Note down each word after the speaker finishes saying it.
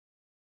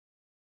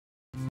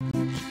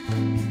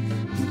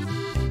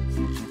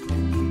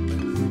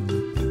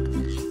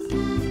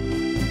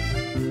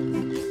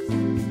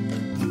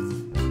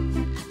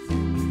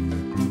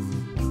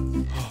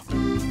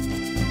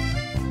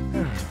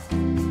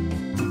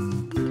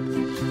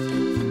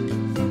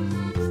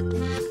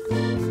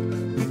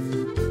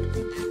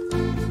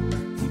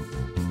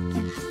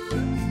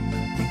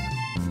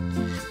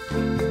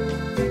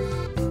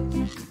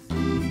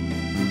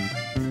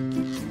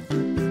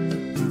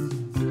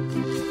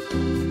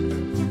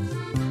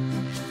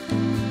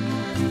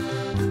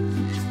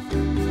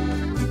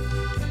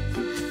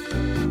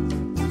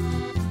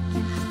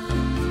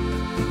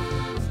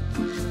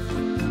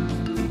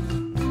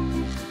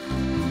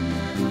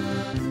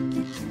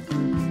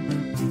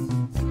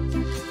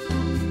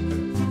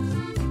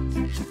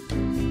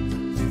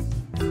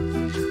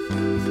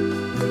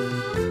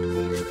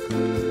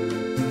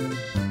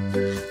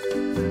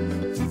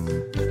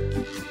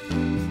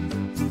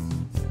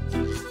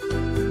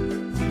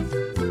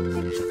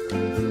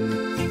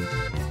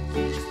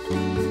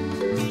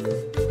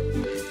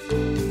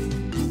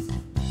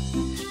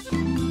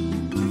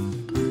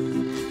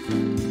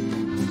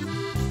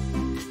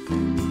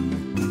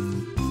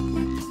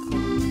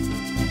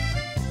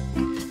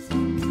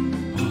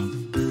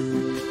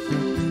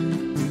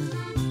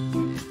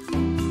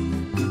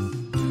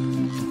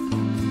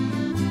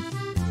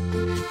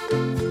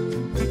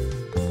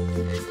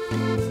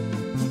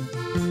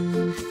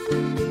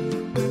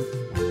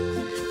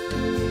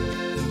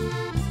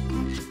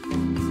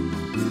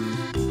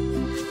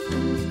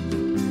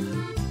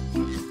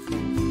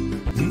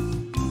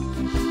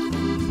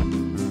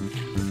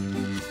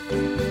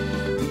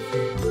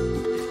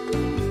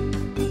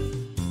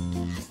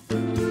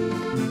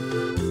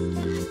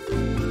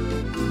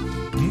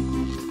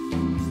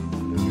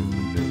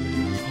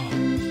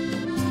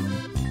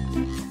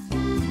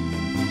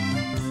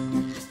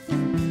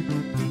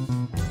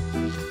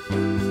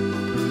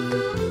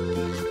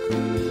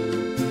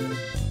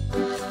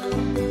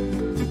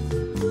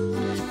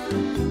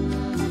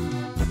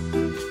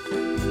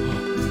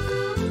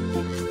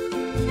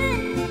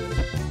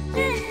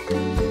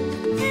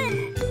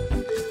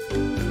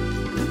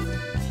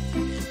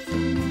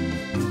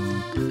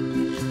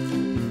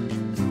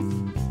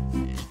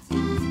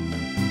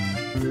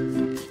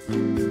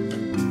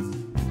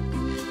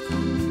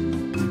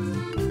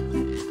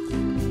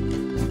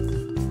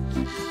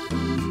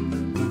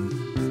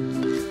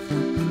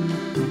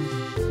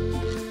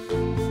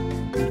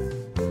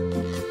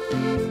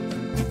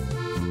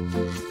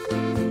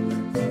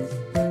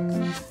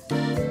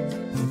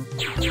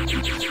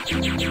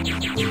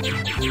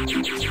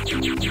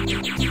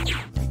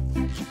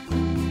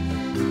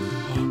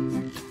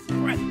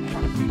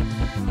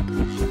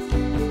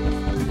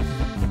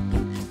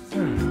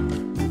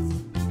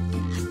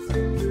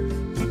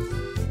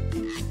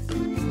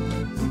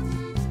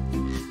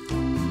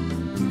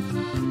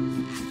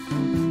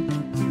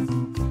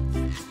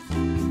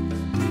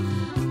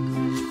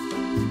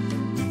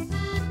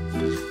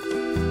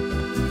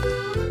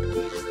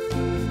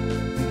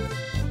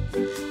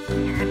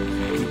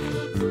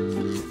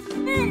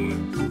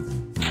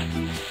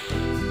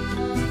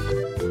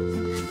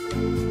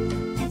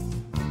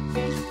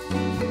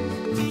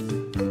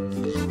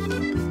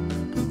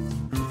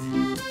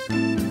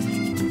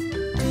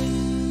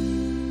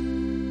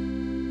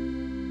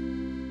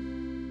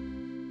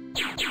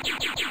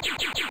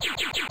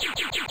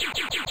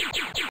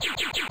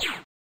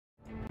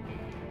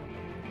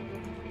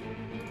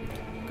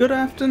Good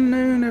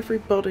afternoon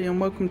everybody and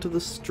welcome to the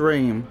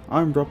stream.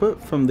 I'm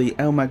Robert from the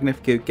El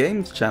Magnifico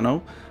Games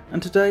channel,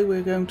 and today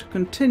we're going to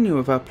continue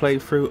with our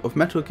playthrough of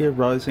Metal Gear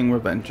Rising: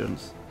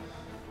 Revengeance.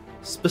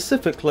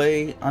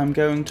 Specifically, I'm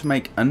going to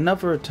make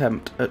another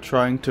attempt at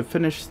trying to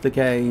finish the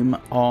game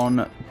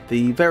on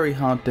the very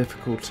hard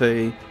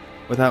difficulty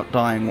without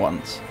dying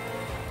once.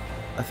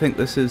 I think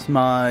this is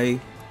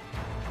my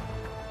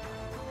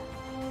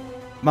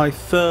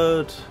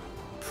third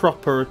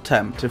proper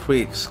attempt, if we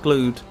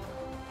exclude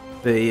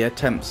the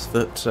attempts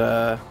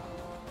that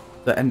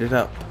ended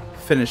up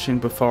finishing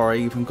before I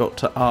even got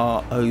to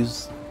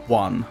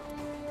RO1.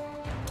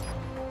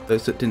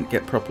 Those that didn't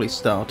get properly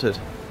started.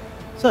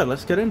 So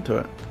let's get into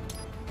it.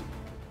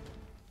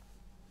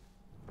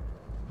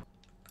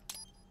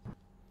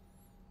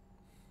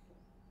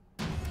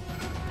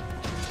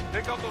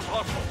 Take out those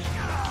hostiles.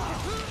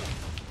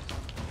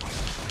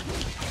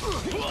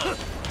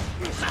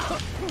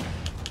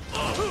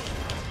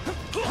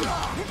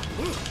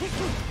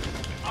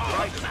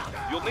 Right.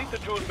 You'll need to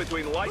choose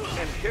between light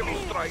and heavy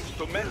strikes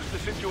to match the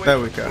situation. There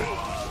we go.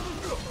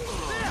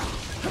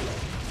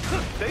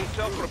 Take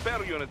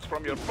self-repair units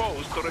from your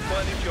foes to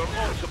replenish your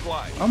own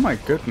supply. Oh my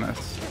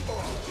goodness.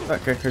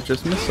 That gecko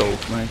just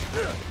missiled me.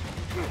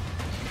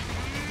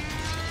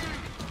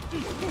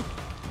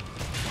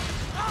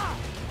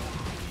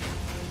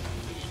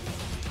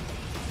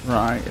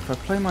 Right, if I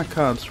play my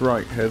cards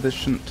right here, this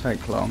shouldn't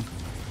take long.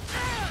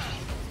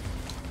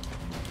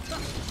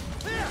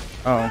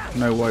 Oh,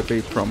 no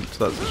YB prompt,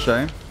 that's a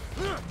shame.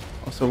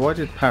 Also, why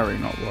did parry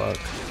not work?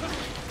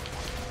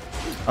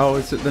 Oh,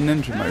 is it the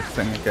ninja mode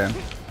thing again?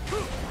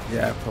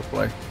 Yeah,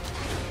 probably.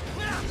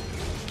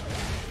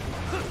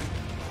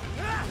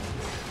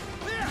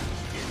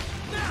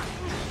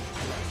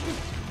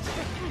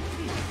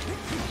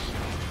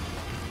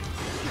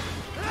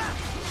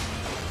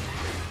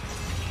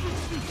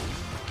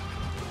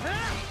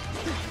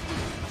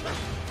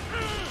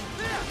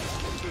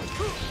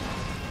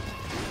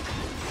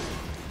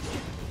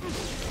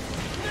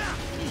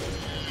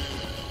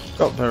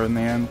 Got there in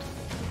the end.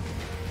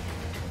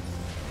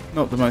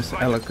 Not the most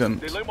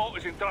elegant The limo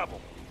is in trouble.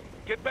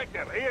 Get back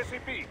there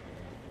ASAP.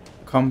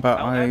 combat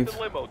I'll add I've the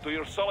limo to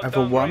your solid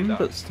ever down won, radar.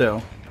 but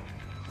still.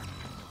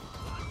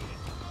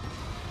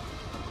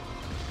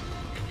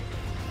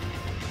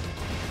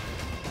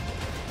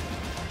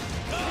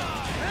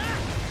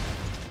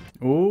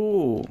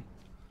 Ooh,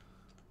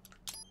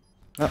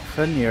 that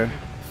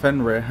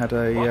Fenrir had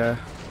a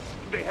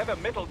They have a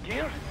Metal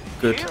Gear?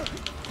 good Here?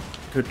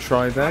 good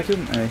try there,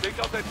 didn't he? Take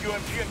out that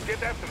UMG and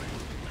get after it.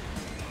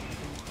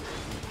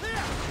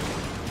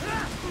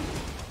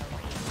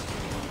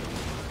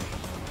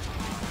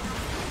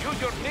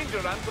 Use your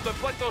ninja run to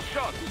deflect those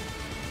shots.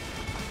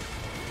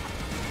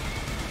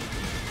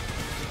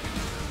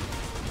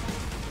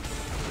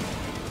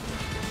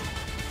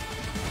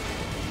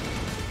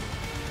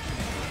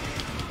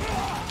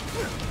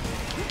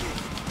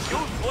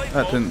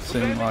 That didn't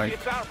seem like...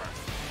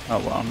 Oh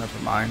well, never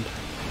mind.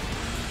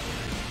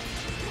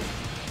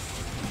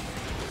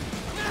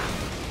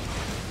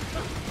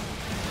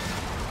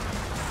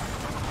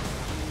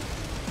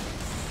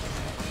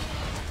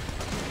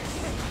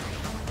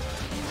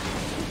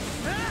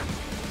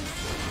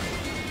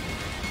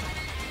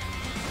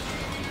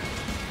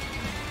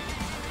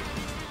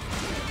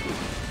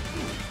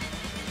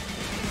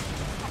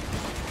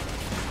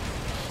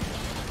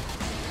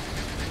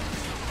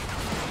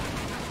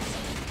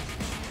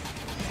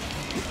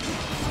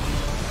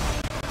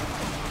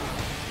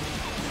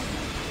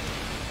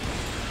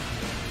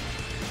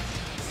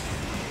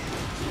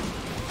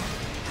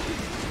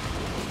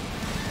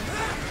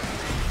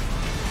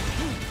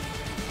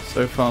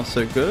 So far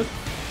so good.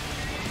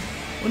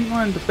 Wouldn't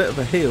mind a bit of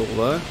a heal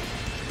though.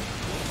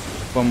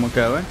 When we're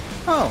going.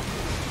 Oh!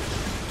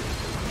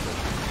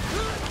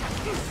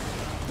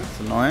 That's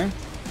annoying.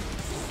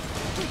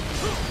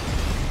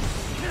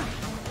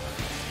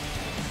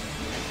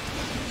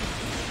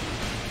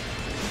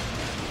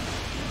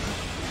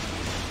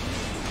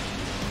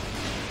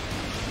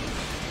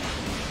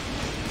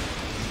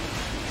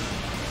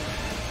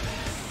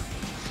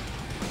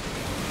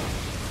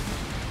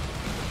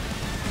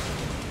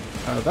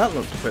 That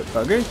looked a bit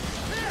buggy.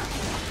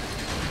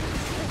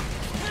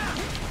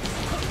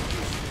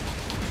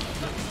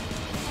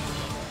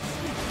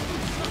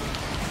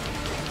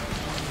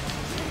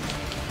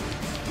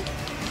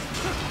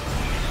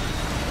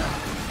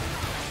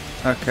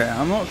 Okay,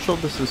 I'm not sure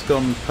this has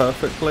gone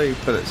perfectly,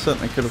 but it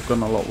certainly could have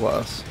gone a lot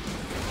worse.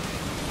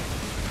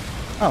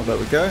 Oh, there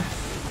we go.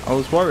 I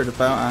was worried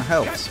about our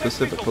health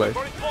specifically.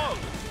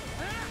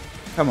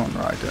 Come on,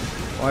 Raiden.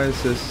 Why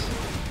is this...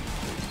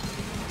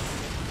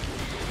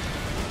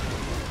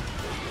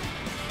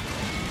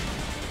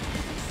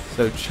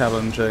 so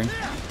challenging?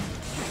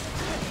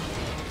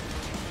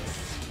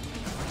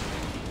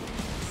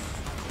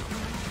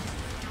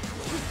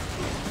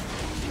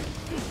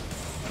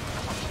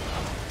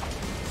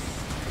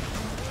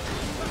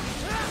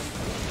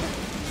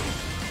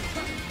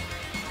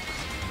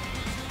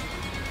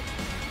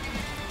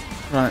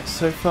 Right,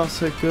 so far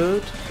so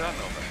good.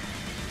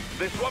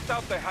 They swapped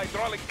out the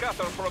hydraulic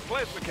cutter for a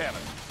plasma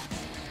cannon.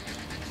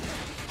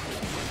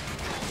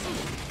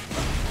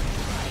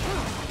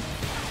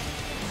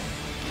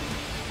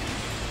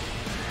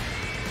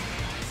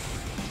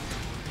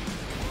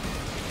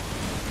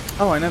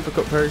 Oh, I never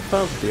got very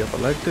far with the other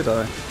leg, did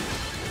I?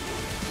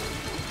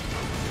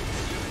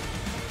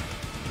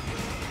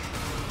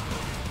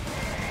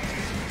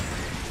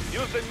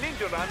 Use the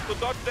ninja run to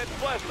dodge that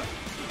plasma.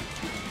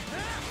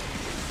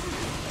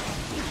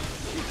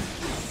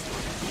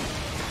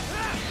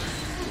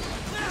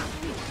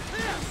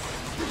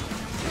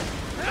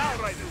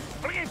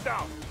 Bring it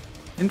down.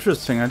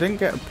 Interesting, I didn't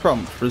get a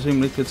prompt,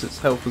 presumably because its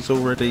health was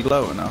already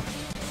low enough.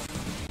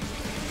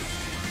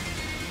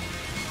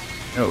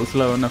 It was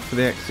low enough for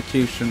the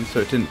execution, so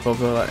it didn't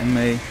bother letting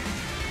me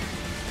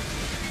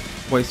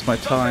waste my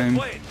time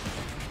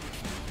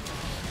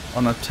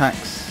on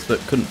attacks that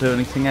couldn't do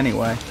anything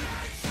anyway.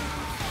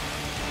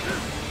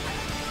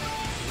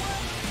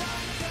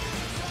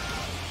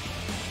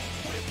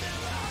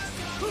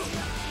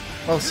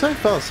 Well, so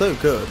far so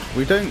good.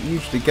 We don't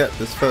usually get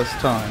this first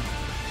time.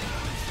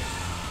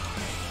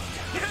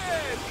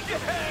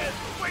 Yes!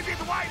 Wait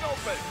it wide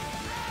open!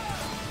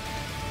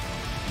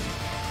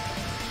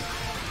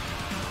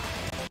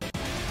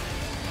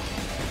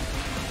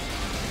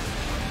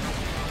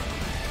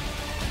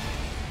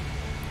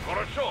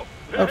 For a show.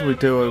 How do we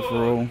do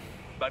overall?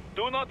 But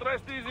do not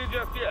rest easy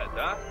just yet,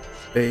 huh?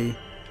 B.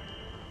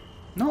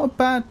 Not a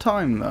bad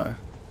time though,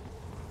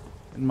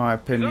 in my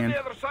It's on opinion. the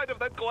other side of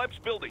that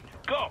collapsed building.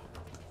 Go!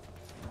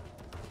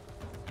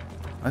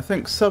 I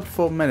think sub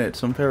 4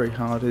 minutes on very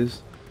hard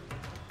is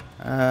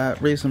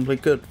reasonably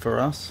good for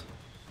us.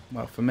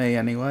 Well, for me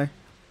anyway.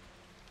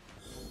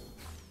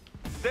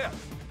 There,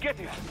 get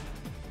it.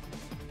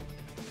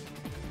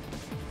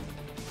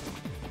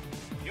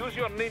 Use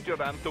your ninja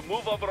run to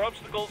move over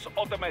obstacles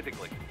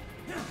automatically.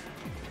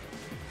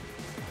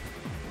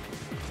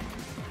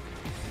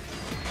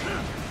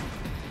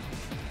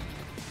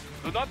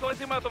 Do not let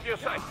him out of your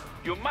sight.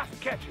 You must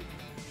catch it.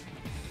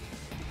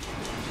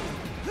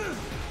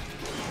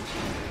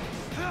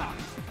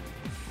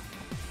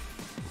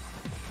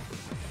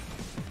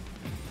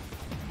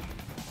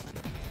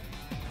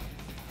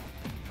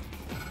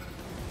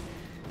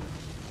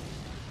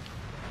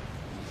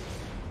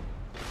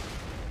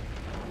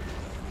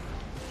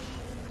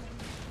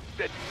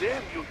 That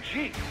damn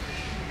UG.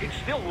 It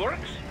still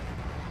works?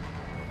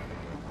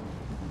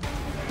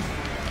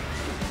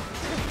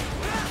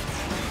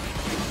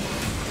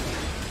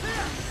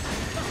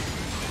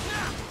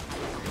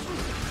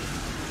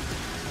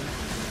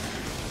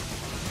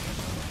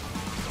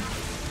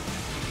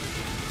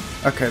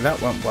 Okay,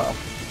 that went well.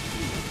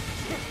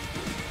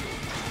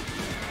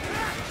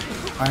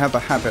 I have a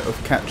habit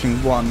of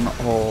catching one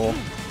or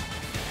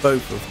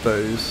both of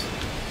those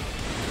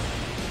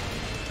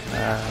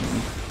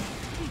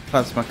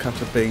plasma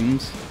cutter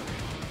beams,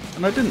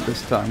 and I didn't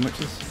this time, which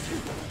is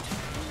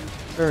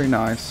very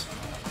nice.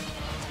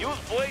 Use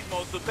blade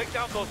mode to take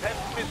down those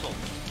heavy missiles.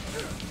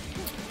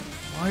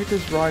 Why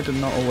does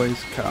Raiden not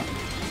always cut?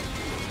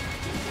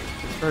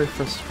 It's very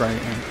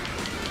frustrating.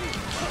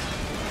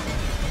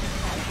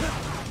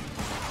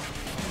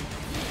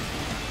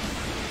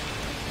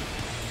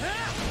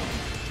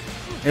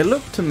 It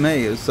looked to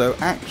me as though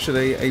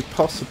actually a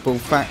possible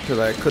factor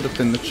there could have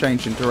been the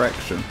change in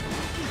direction.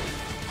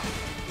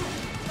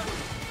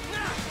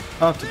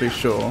 Hard to be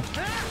sure.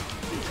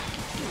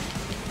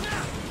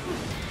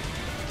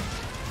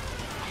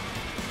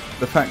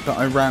 The fact that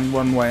I ran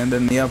one way and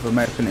then the other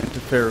may have been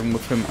interfering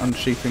with him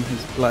unsheathing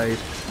his blade,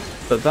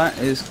 but that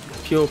is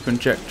pure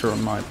conjecture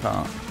on my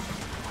part.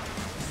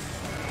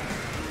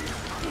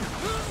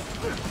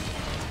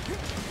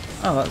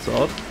 Oh, that's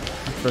odd.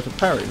 I tried to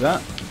parry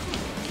that.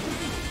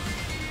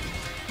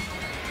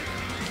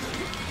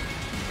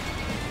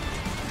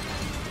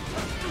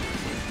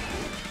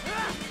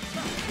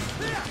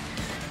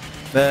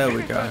 There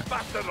we go.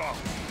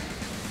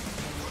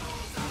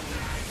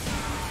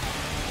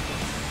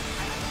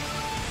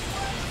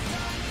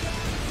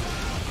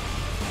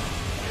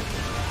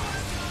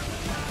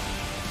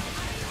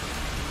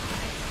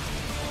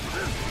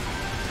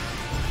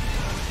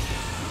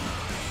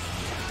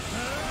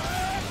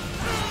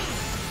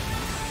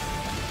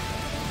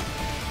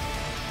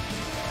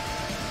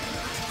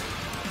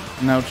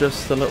 Now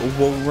just the little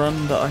wall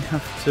run that I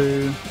have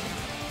to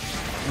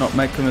not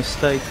make a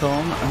mistake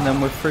on, and then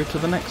we're through to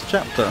the next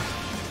chapter.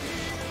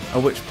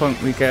 At which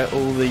point we get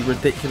all the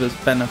ridiculous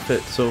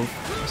benefits of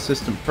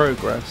assistant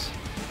progress.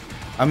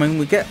 I mean,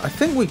 I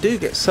think we do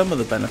get some of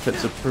the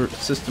benefits of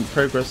assistant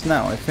progress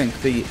now. I think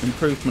the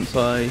improvements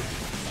I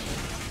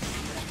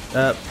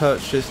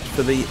purchased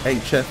for the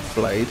HF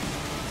blade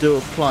do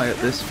apply at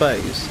this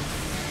phase.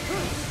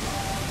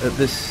 At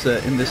this,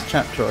 in this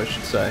chapter, I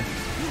should say.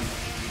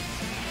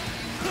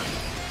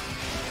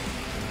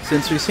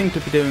 Since we seem to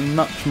be doing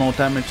much more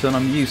damage than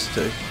I'm used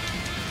to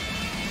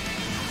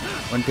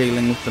when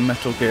dealing with the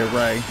Metal Gear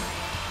Ray.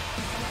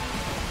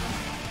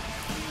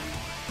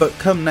 But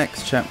come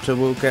next chapter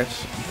we'll get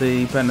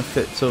the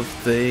benefits of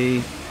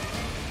the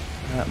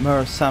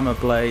Murasama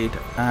blade,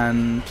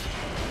 and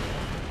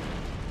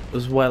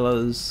as well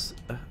as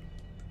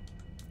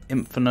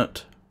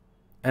infinite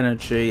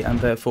energy and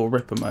therefore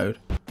Ripper mode.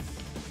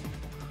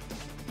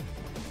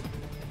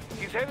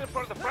 He's headed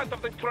for the front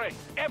of the train.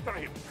 After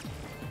him.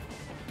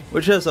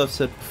 Which, as I've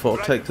said before,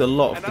 takes a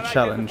lot of the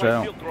challenge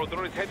out.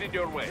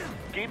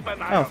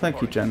 Oh,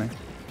 thank you, Jenny.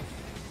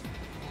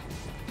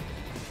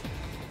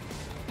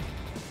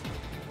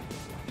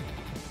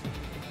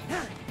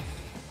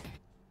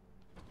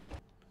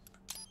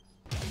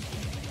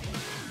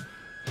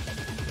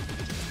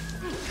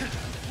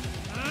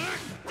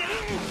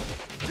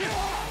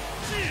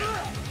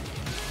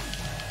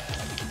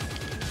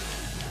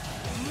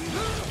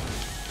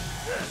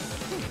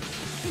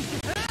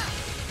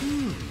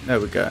 There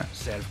we go.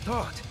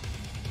 Self-taught,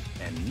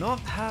 and not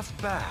half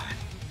bad.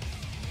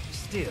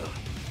 Still.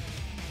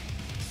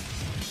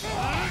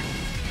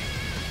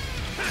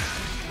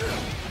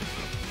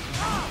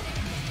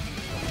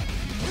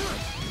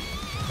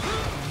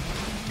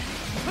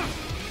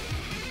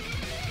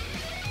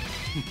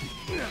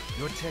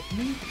 Your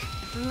technique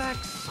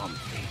lacks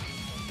something.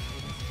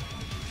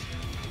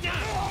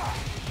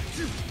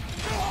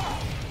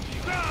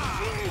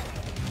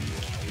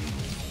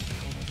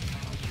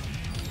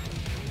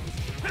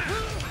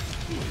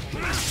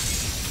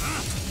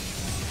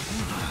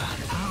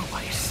 Now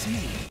I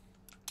see.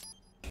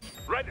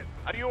 Raiden,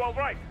 are you all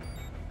right?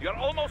 You're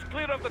almost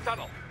clear of the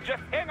tunnel.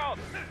 Just hang on.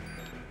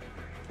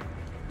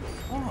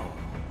 Oh,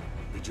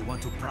 did you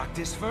want to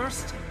practice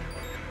first?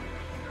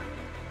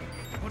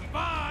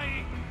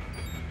 Goodbye.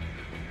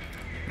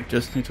 We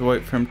just need to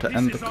wait for him to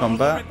end the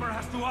combat.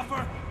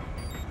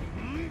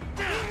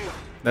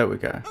 There we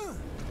go.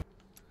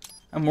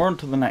 And we're on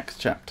to the next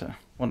chapter.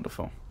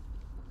 Wonderful.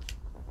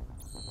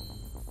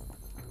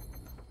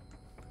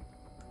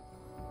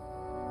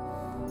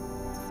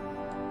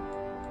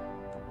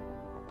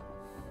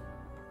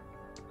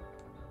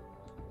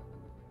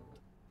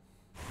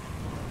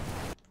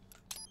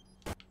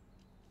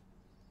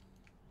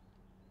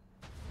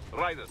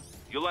 Raiden,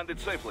 you landed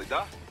safely,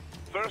 duh?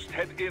 First,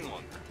 head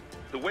inland.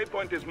 The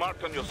waypoint is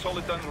marked on your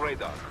Soliton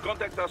radar.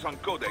 Contact us on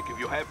Codec if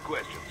you have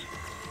questions.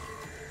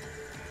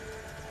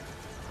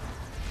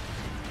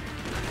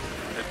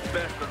 The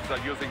bastards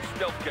are using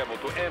stealth cable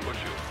to ambush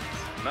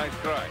you. Nice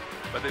try,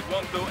 but it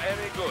won't do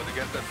any good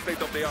against a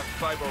state-of-the-art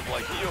cyborg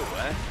like you,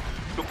 eh?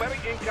 To parry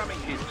incoming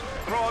hits,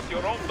 throw out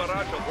your own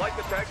barrage of light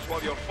attacks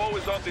while your foe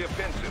is on the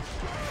offensive.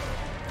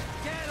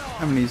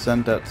 How many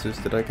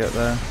Zandatsus did I get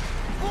there?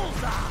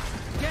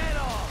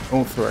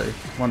 All three.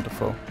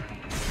 Wonderful.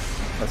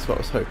 That's what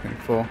I was hoping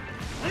for.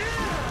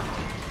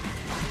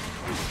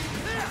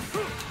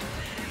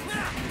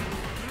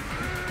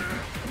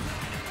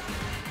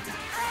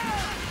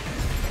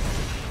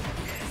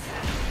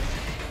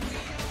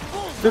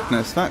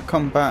 Goodness, that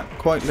combat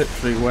quite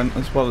literally went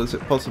as well as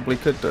it possibly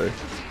could do.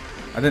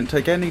 I didn't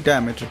take any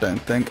damage, I don't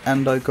think,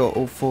 and I got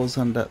all 4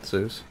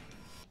 Zandatsus.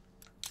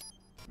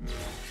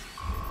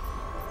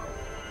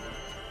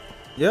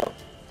 Yep.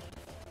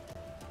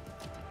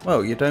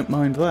 Well, you don't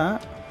mind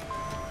that.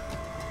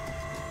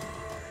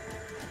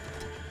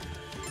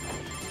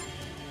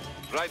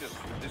 Raiden,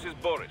 this is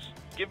Boris.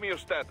 Give me your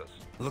status.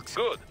 Looks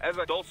good. As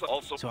I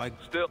also so I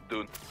still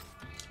do.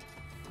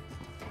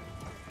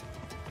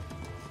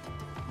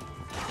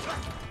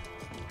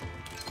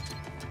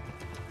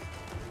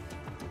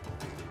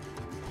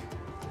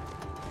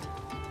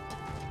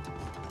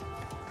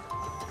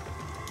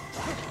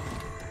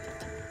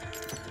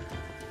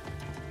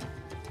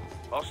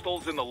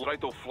 Hostiles in the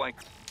right flank.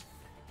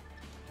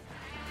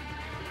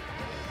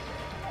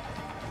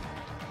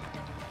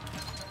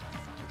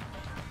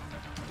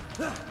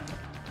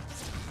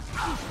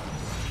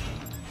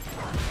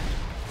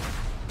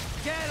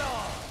 get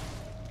off.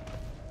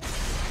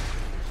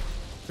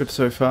 Good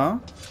so far.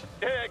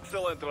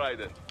 Excellent,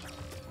 Raiden.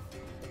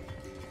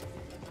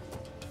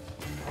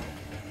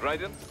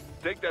 Raiden,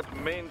 take that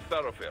main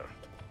thoroughfare.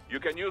 You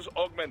can use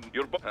augment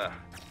your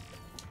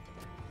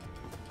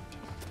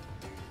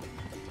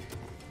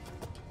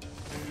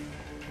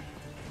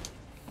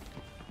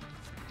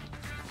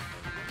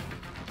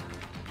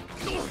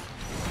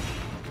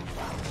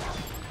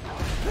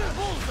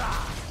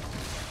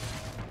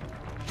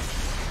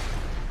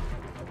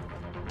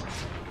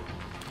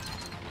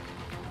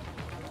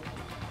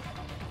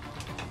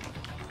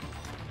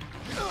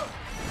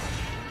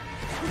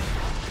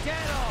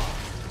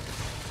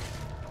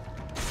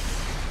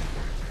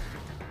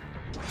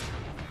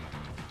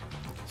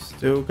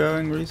Still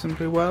going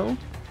reasonably well.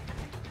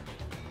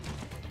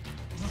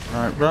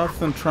 Right, rather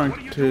than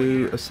trying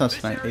to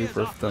assassinate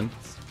either of them,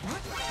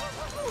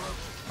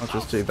 I'll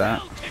just do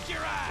that.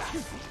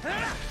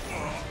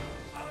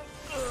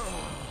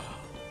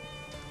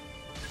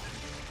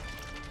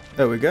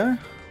 There we go.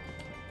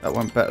 That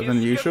went better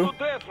than usual.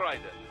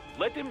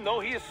 Let him know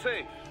he is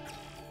safe.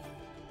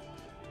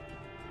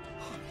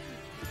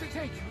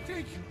 Thank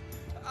you.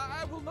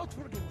 I will not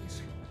forget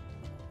this.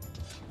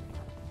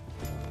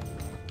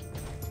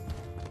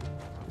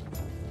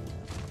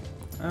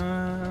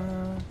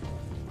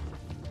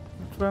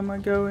 Where am I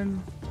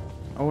going?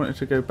 I wanted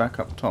to go back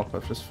up top.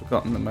 I've just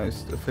forgotten the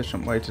most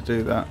efficient way to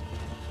do that.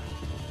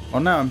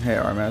 Well, now I'm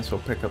here, I may as well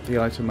pick up the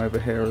item over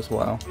here as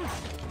well.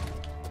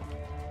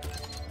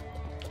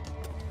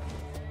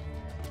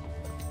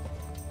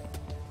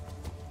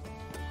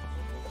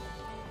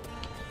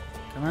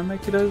 Can I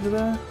make it over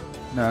there?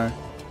 No.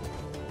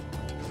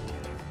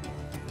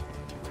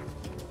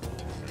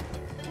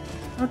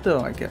 How do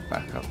I get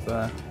back up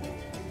there?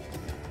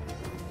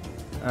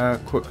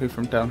 Quickly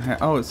from down here.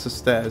 Oh, it's the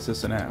stairs,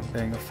 isn't it? I'm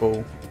being a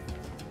fool.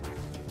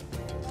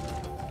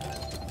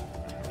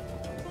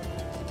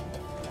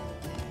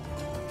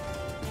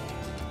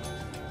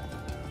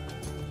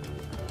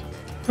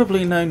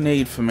 Probably no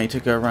need for me to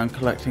go around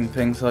collecting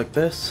things like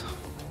this.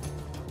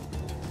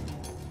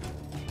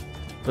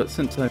 But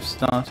since I've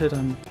started,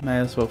 I may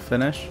as well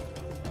finish.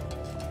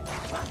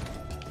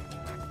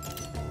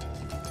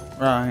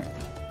 Right.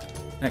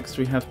 Next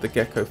we have the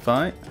gecko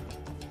fight.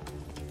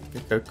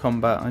 Gecko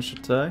combat, I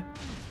should say.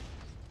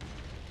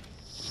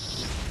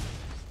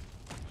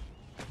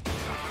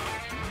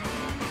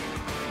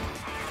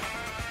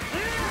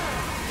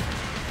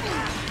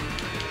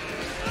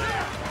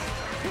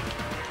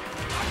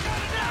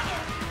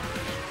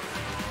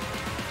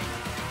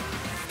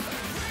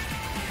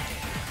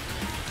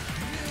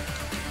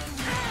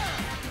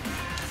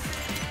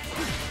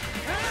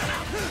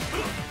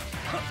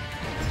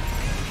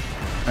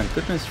 Thank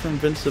goodness for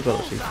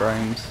invincibility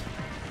frames.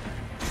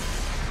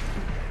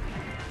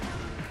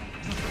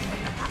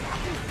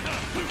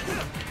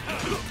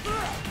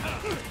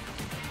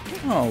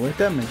 Oh, they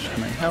damaged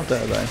me. How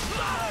dare they?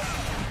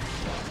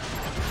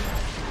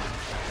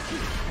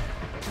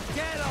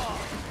 Get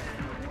off!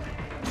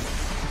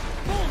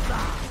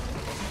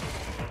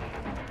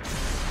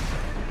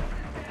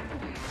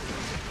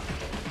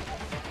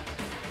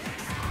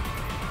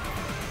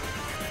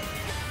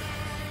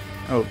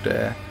 Oh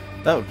dear.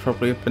 That would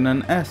probably have been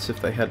an S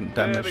if they hadn't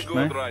damaged me.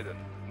 Very good, Raiden.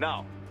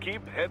 Now,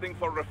 keep heading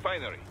for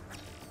refinery.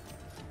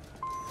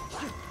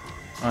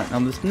 Right, now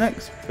this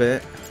next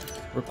bit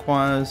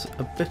requires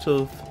a bit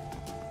of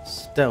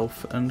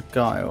stealth and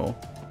guile.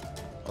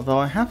 Although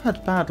I have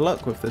had bad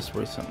luck with this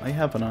recently,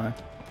 haven't I?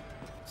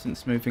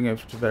 Since moving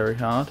over to very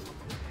hard.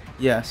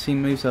 Yes, he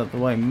moves out of the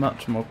way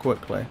much more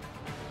quickly.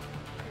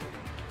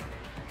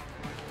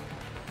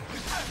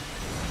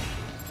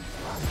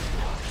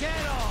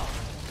 Get off!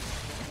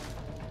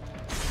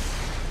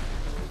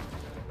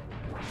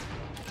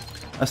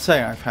 I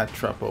say I've had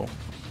trouble.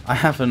 I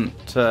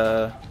haven't,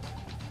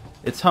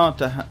 it's hard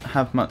to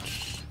have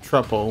much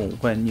trouble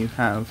when you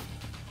have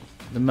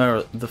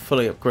the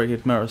fully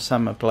upgraded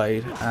Murasama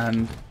blade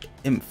and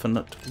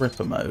infinite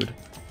Ripper mode.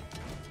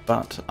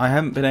 But I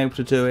haven't been able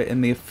to do it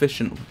in the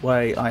efficient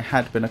way I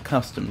had been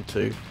accustomed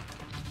to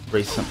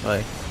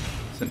recently,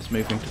 since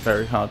moving to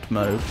very hard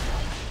mode,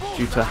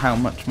 due to how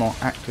much more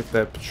active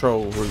their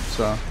patrol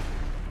routes are.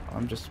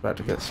 I'm just about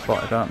to get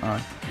spotted, aren't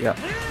I? Yep.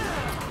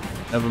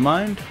 Never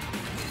mind.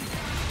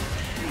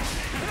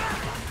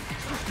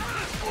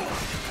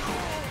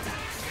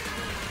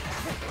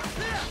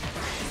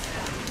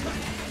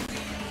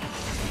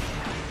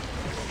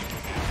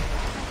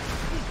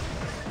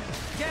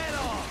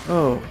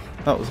 Oh,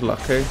 that was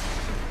lucky.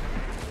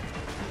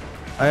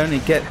 I only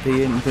get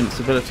the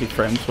invincibility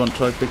frames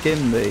once I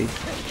begin the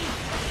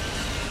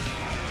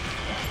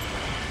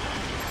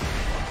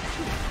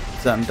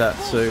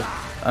Zandatsu,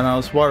 and I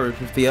was worried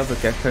with the other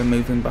gecko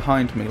moving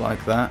behind me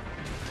like that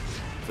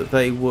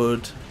they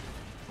would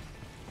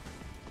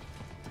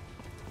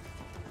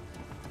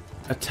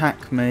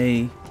attack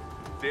me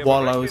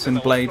while I was in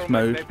blade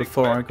mode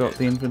before I got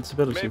the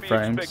invincibility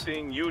frames.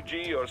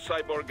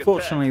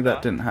 Fortunately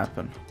that didn't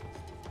happen.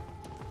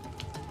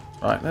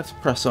 Right, let's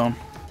press on.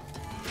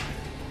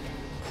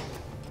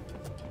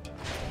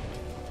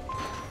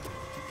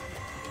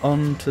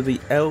 On to the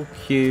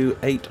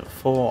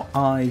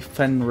LQ-84I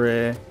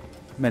Fenrir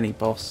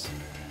mini-boss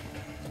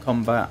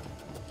combat.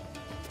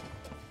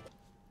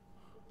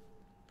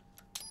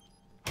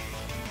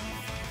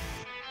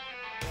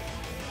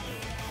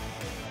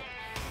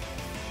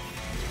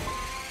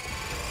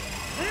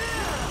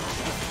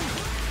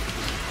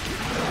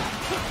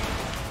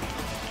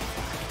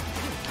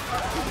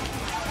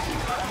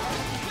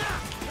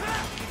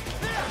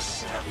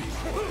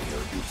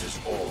 Uses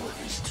all of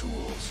his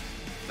tools.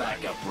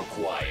 Backup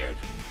required.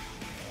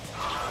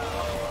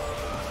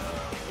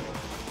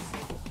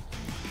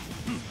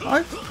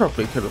 I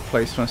probably could have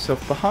placed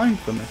myself behind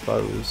them if I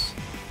was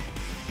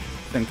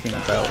thinking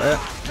about it.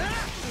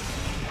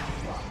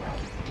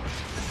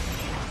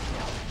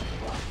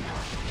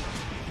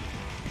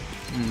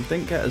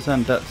 Didn't get a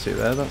Zandatsu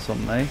there, that's on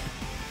me.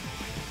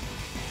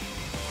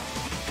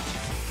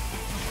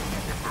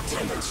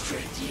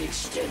 Demonstrate the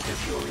extent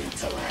of your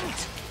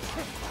intellect.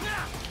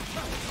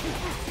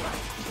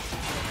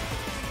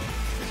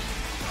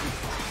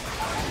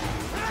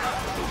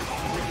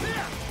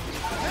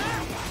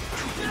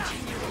 To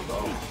continue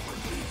alone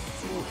would be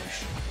foolish.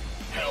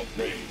 Help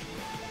me.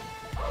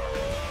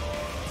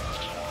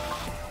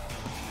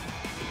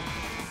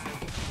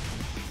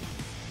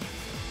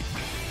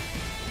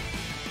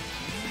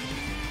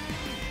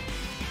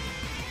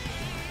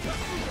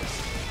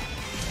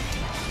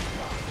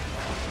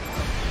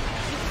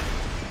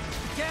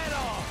 Get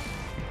off!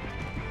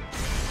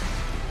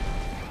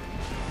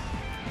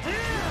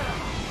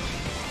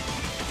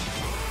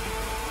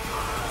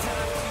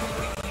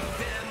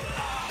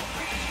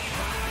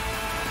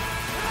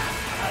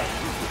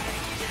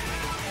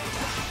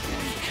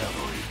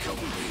 Recovery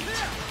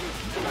complete.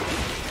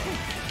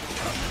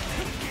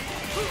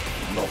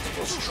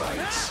 Multiple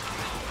strikes.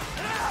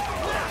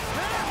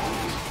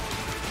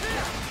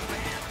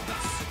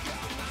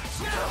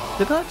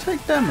 Did I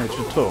take damage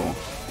at all?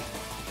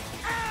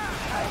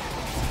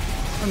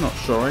 I'm not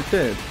sure I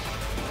did.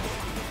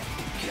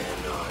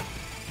 Cannot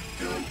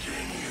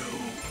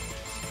continue.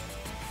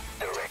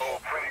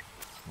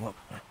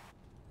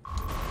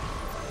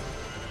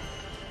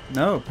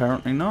 No,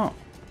 apparently not.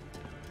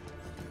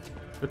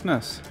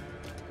 Goodness.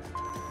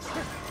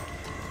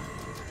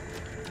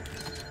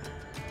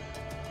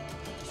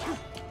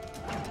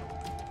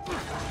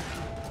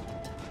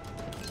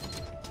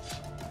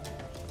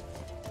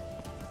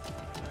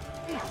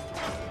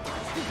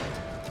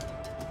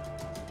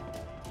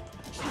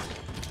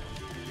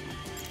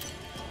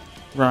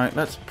 Right,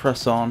 let's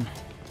press on.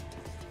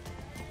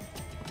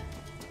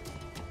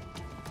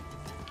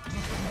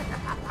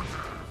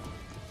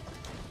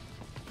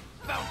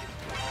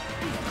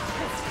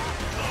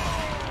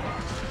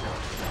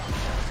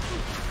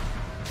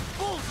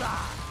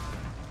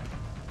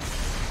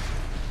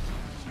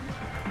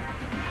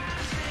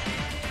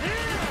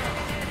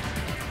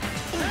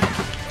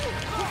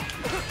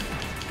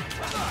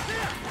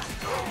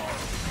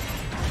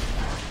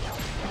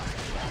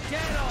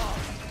 Get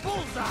off!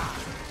 Bullseye!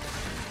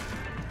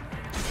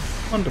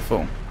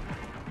 Wonderful.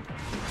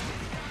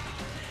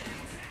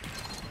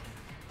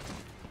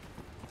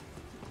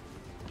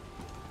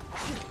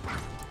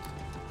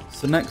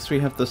 So next we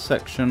have the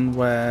section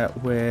where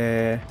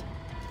we're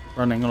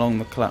running along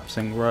the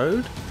collapsing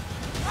road.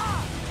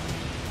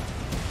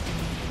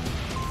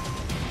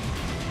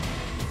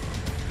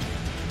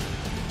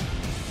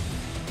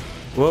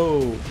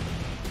 Whoa!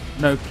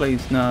 No,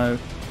 please, no.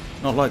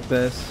 Not like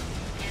this.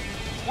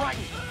 Right,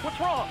 what's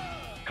wrong?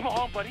 Come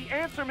on, buddy,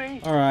 answer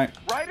me. Alright,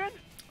 Raiden?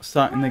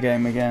 starting the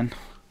game again.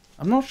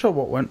 I'm not sure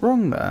what went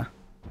wrong there,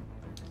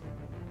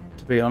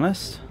 to be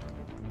honest.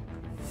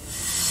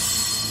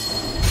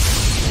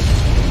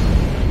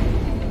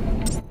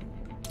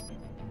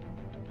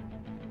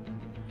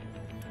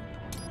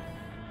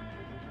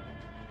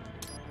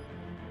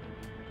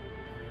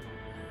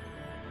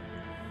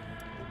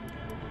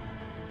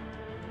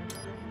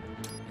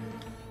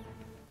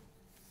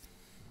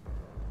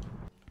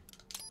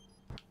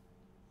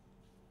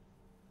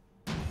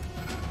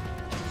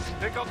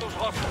 Take out those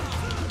hostiles.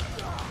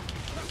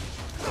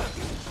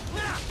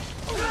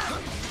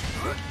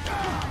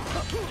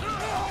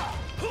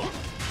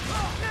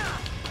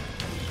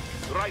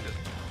 Raiden,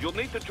 you'll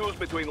need to choose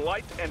between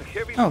light and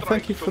heavy Oh, strikes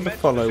thank you to for the match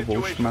follow,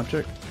 situation. Walsh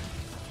Magic.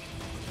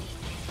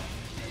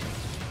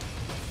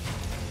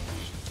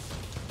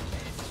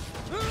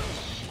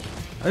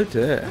 Oh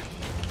dear.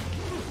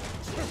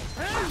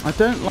 I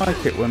don't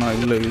like it when I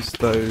lose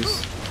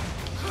those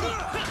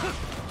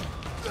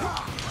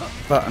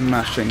button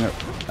mashing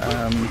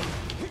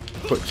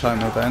quick time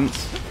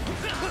events,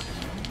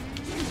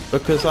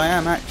 because I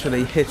am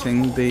actually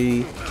hitting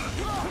the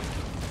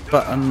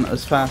button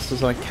as fast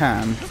as I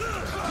can.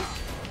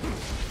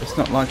 It's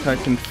not like I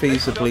can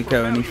feasibly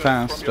go any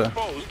faster.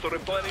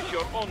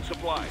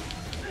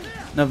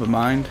 Never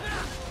mind.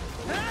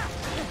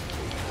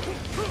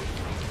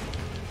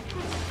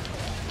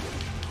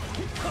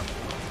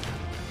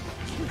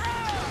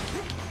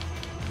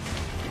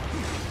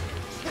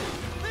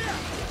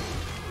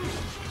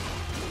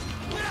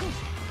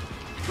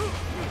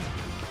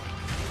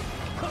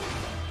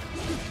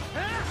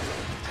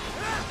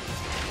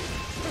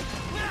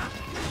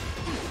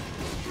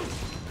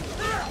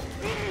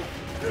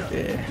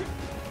 Yeah.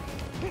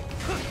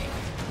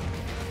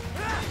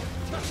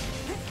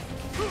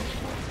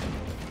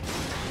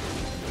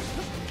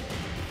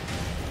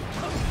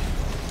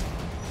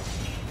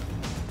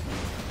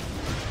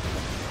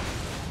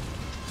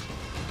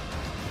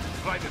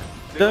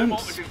 Don't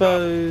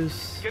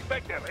suppose... Get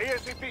back there,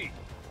 ASAP.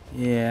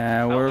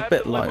 Yeah, we're a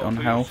bit light on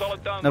health.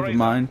 Never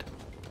mind.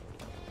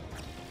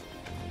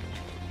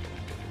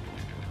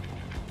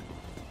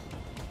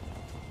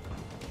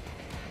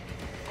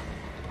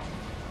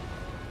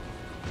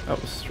 That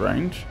was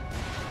strange.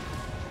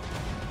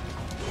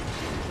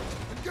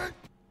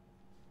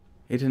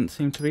 He didn't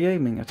seem to be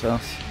aiming at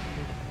us.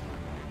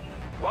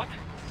 What?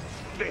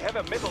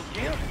 have a Metal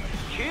Gear?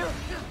 Here?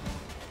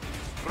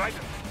 Right.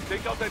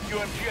 Take out that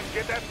UMG and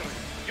get after it.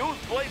 Use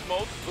blade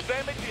mode to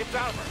damage its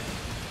armor.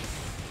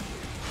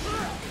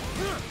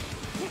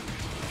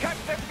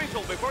 Catch that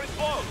missile before it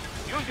blows.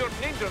 Use your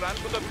ninja run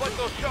to deflect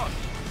those shots.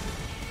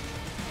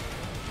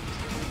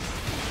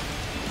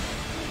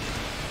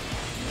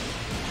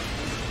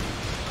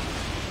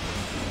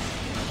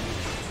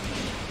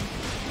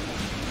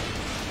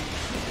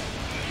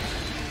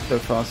 So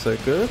far, so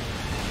good.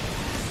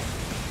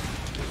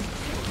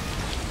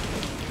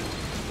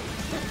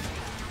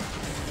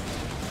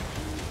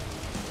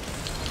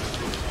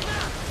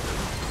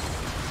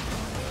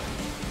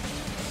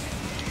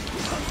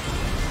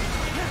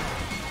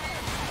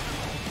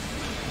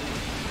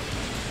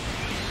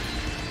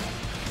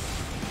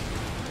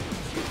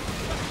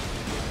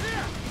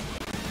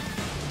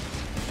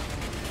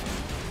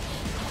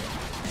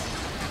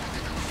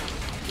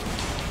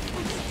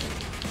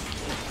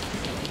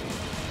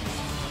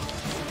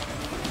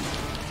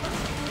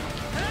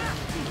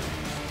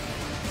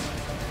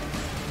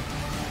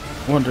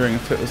 Wondering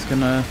if it was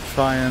gonna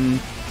try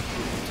and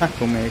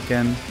tackle me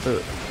again,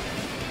 but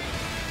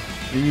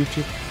the UT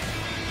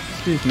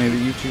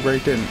ray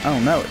didn't. Oh,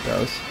 now it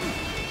does.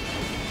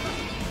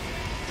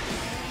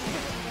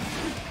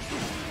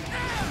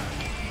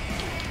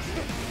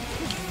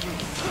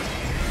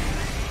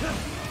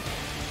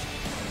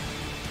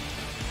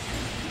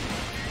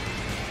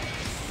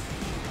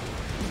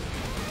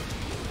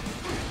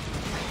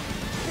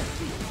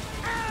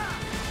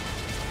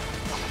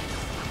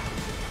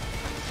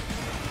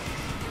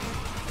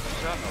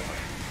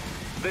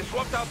 They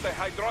swapped out the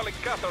hydraulic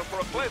cutter for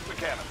a plasma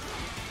cannon.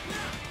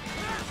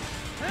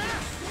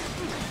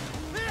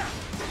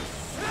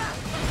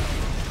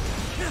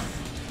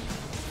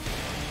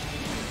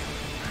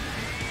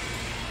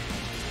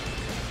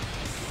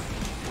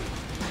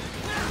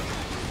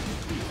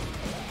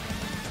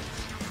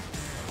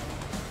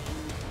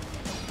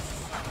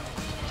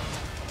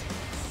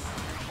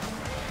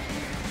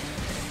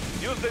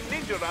 Use the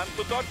ninja run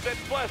to dodge that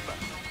plasma.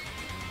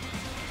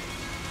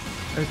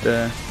 Right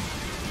there.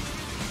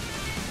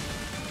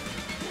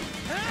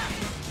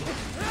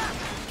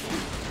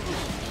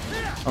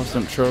 I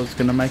wasn't sure I was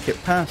going to make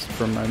it past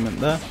for a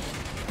moment there.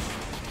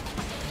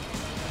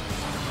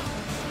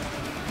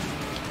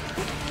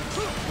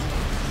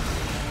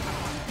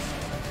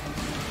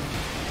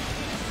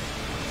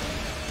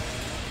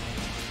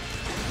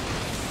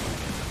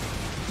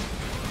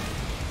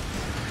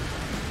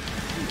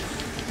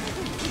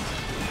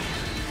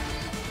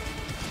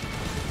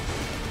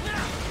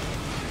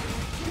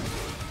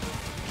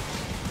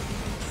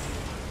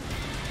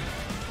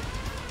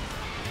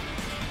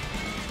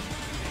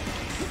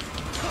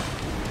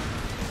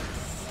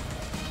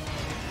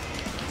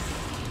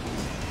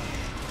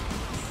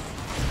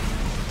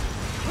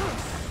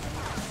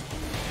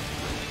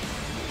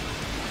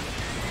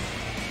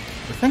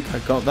 I think I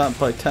got that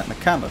by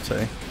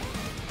technicality.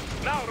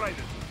 Now,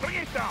 Raiden, bring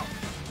it down.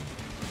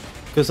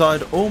 Because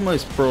I'd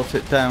almost brought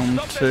it down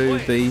to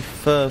the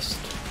first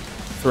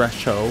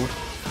threshold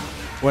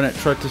when it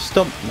tried to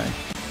stomp me.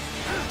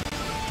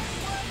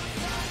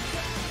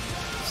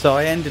 So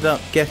I ended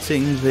up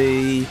getting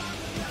the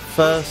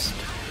first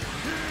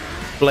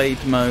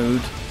blade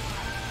mode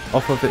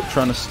off of it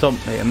trying to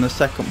stomp me, and the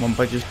second one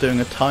by just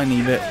doing a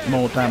tiny bit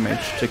more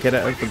damage to get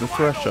it over the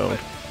threshold.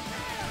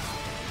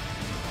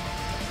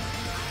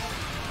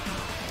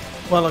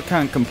 Well, I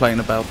can't complain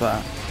about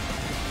that.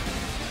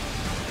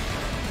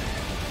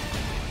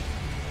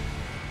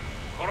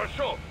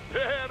 Хорошо,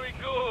 very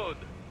good.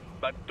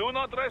 But do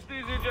not rest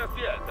easy just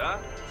yet, huh?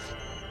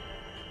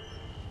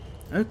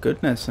 Oh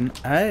goodness, an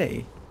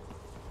A.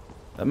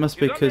 That must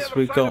be because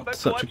we got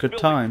such a good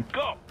time.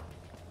 Go.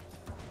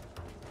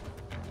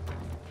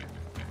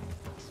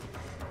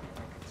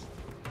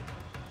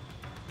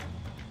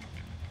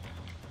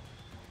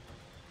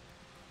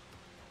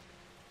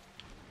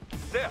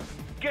 There,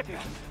 get it.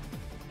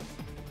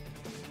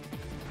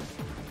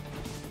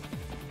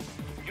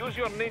 Use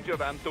your ninja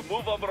run to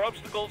move over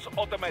obstacles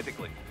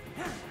automatically.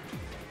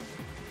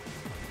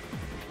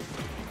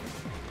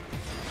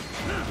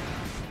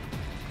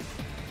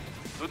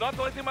 Do not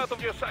let him out of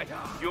your sight.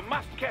 You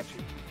must catch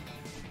him.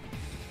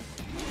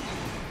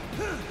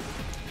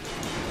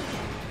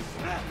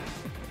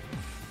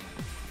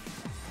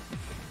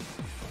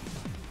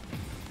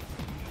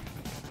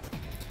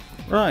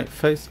 Right,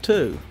 phase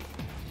 2.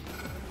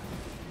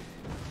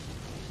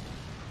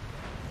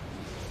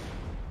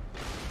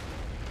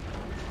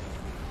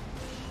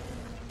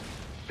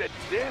 That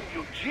damn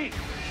UG.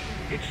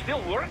 It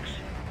still works?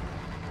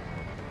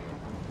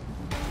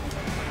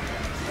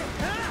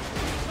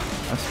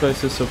 I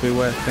suppose this will be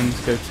where things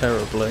go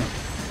terribly.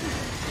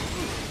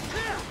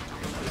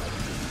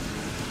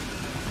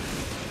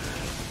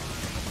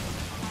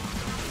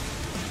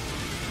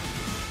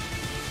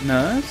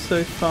 No,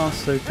 so far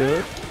so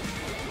good.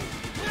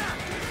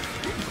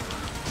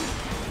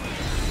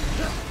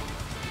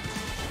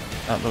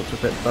 That looked a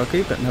bit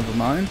buggy, but never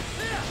mind.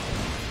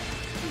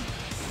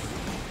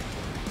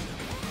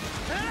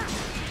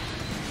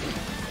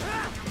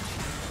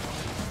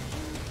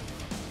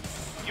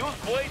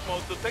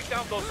 Take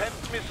down those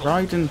heavy missiles.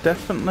 Raiden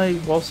definitely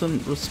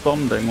wasn't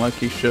responding like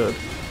he should.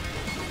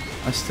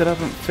 I still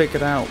haven't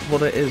figured out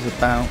what it is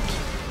about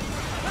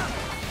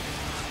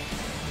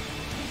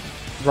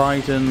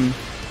Raiden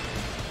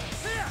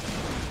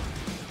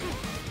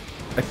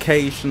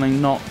occasionally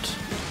not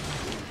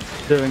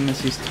doing as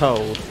he's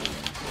told.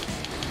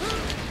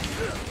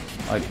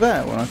 Like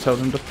there, when I told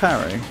him to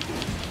parry.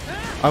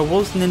 I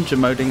was ninja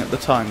moding at the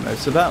time though,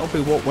 so that'll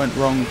be what went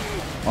wrong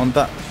on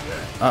that.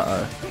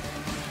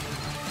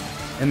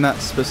 In that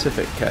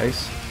specific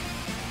case.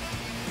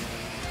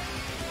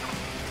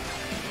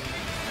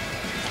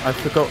 I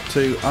forgot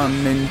to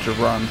un-ninja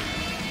run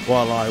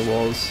while I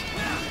was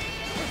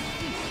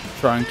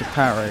trying to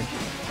parry.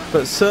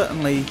 But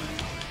certainly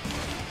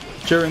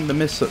during the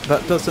missile,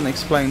 that doesn't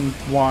explain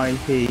why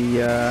he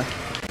that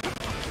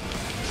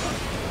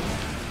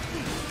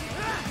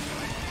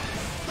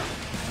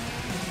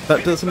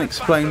doesn't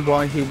explain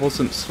why he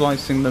wasn't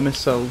slicing the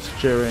missiles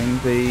during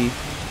the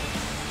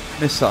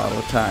missile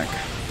attack.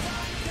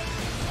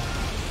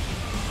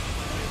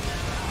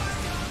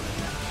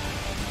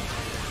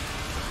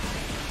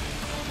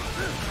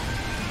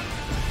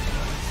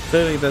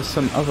 Clearly there's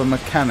some other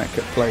mechanic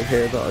at play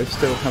here that I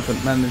still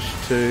haven't managed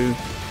to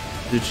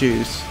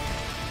deduce.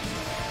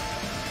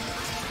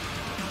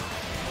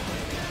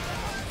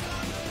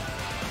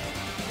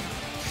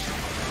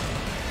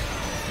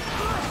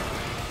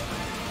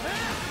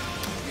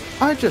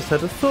 I just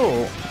had a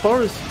thought.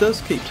 Boris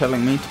does keep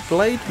telling me to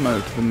blade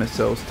mode the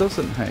missiles,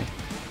 doesn't he?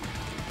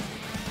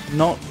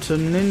 Not to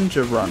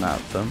ninja run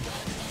at them.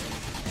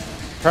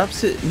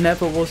 Perhaps it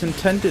never was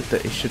intended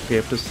that he should be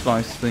able to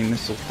slice the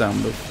missiles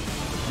down with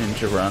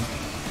ninja run.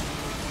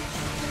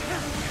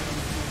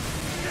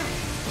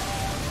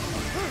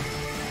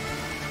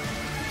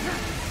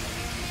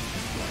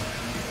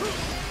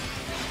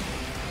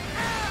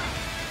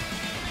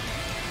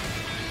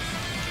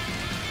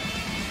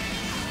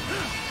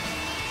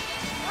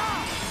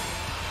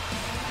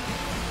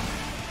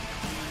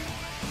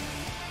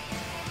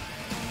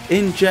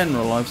 In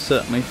general, I've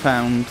certainly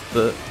found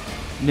that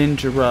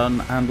ninja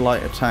run and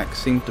light attack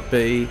seem to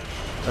be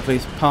at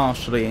least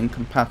partially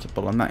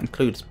incompatible, and that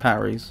includes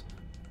parries.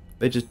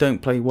 They just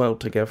don't play well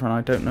together, and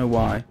I don't know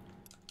why.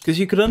 Because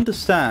you could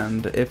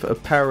understand if a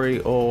parry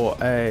or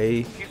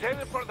a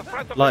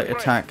light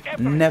attack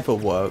never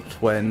worked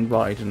when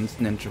Raiden's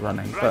ninja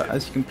running, but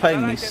as you can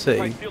plainly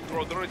see,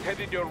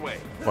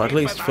 well, at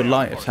least for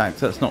light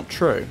attacks, that's not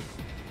true.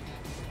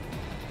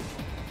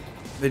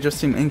 They just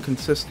seem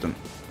inconsistent.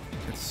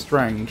 It's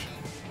strange.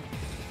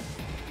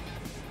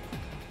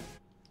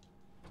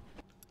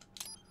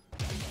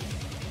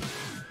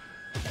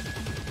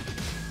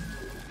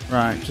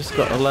 Right, just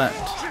gotta let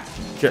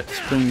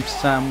Jetstream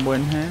Sam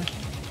win here.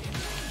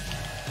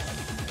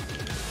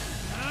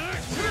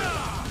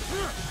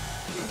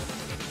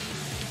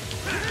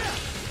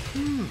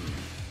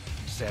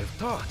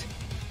 Self-taught,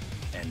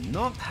 and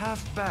not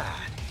half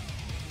bad.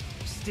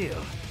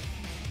 Still.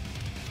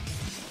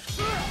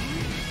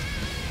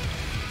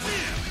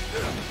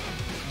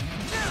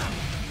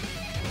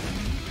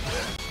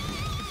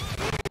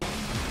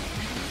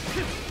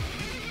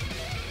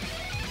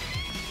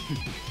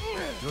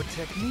 Your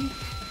technique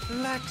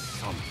lacks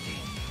something.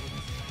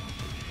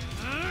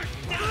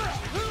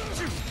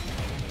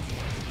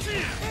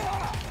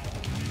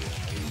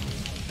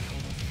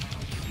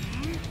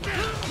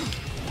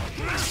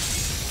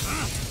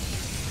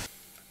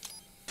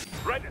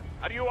 Raiden,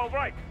 are you all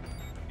right?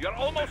 You're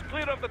almost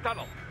clear of the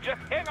tunnel.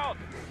 Just hang on.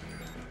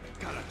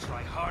 Gotta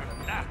try harder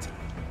than that.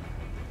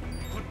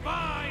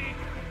 Goodbye!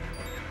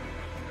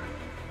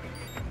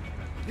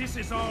 This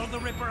is all the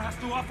Ripper has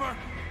to offer?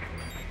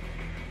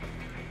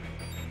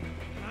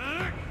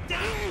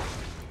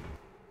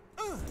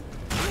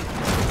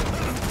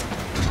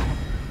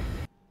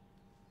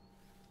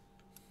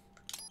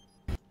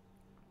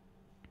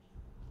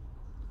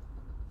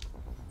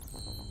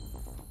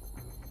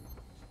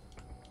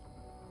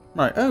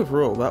 Right,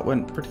 overall that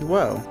went pretty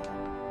well.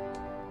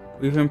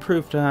 We've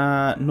improved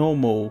our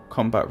normal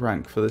combat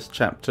rank for this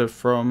chapter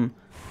from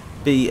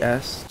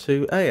BS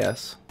to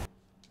AS.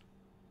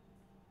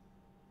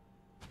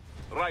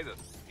 Raiden,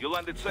 you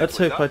landed safely. Let's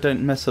hope I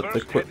don't mess up the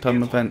quick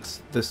time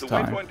events this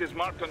time. The waypoint is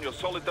marked on your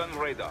Soliton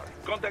radar.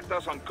 Contact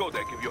us on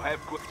codec if you have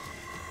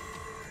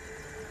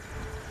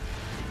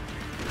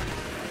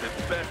The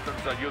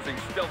bastards are using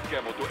stealth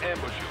camo to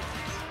ambush you.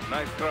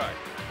 Nice try,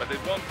 but it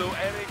won't do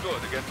any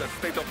good against a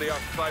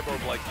state-of-the-art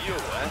cyborg like you,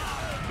 eh?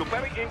 To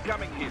parry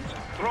incoming hits,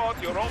 throw out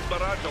your own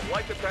barrage of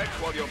light attacks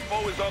while your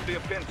foe is on the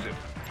offensive.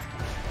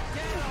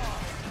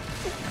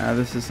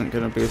 This isn't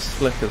going to be as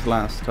slick as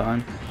last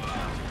time.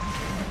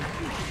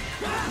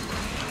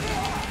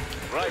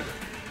 Right.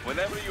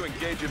 Whenever you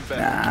engage in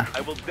battle,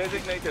 I will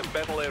designate a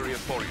battle area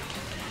for you.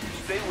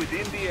 Stay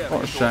within the area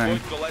What a shame.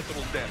 to avoid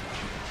collateral damage.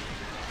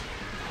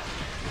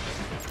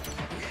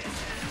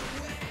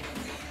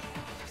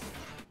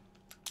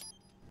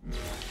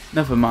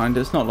 Never mind,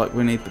 it's not like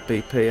we need the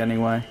BP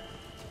anyway.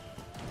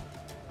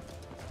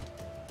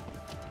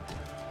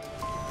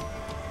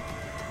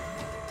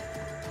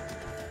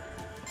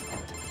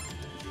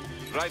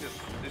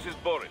 this is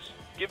Boris.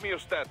 Give me your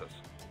status.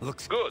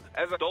 Looks Good.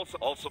 As I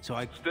also So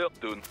I- still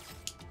doing.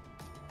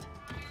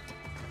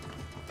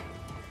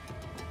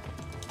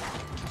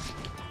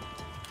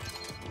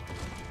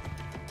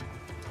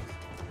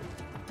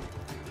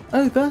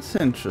 Oh, that's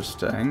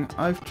interesting.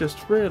 I've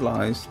just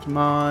realised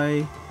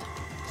I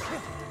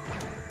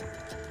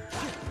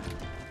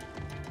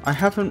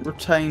haven't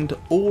retained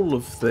all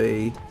of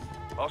the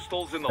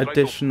Hostiles in the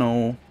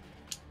additional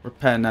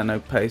repair nano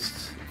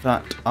pastes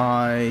that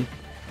I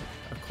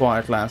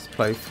acquired last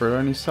playthrough,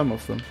 only some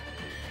of them.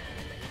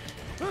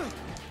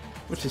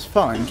 Which is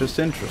fine, just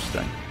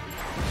interesting.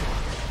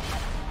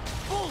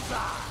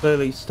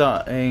 Clearly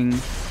starting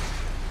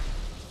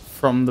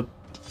from the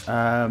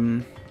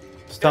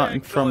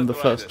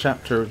first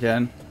chapter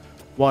again,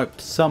 wiped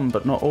some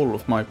but not all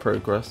of my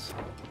progress.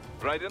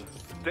 Raiden,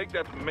 take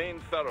that main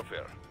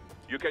thoroughfare.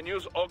 You can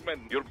use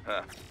augment your...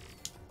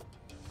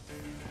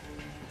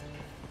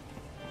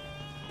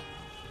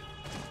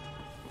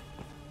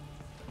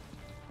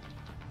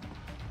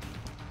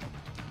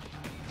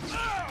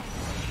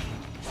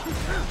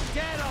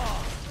 Get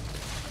off!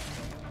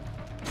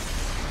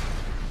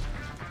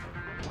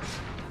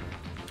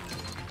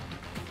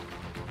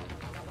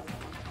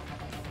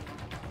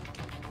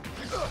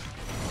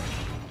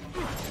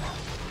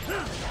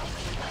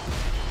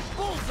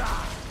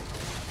 Bullseye!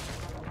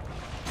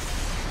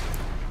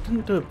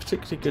 Didn't do a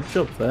particularly good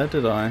job there,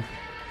 did I?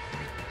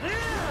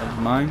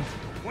 Never mind.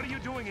 What are you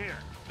doing here?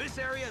 This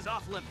area is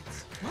off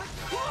limits.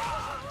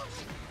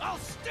 I'll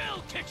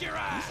still kick your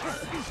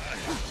ass!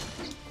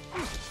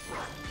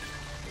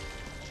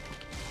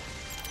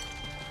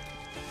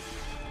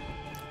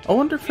 I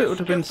wonder if it would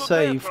have been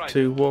safe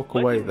to walk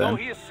away No, then,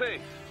 he is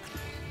safe.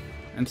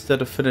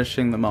 instead of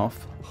finishing them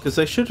off. Because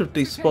they should have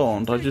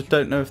despawned, I just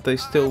don't know if they I will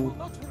still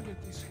not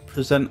forget this.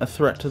 present a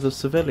threat to the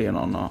civilian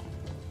or not.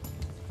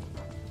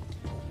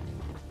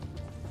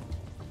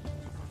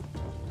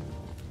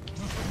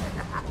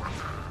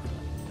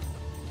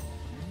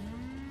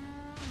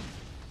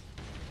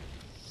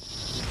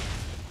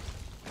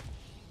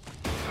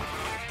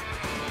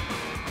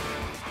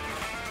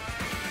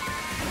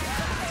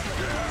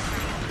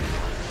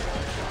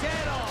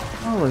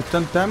 Oh, they've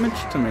done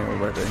damage to me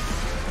already.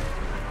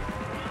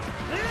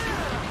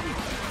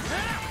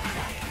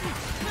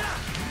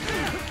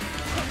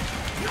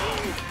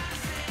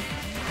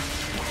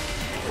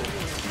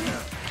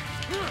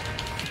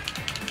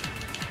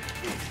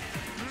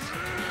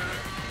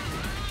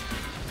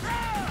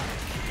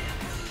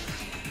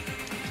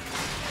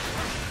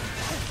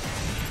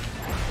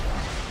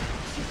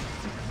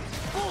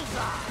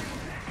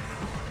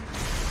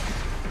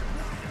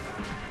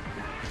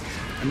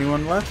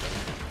 Anyone left?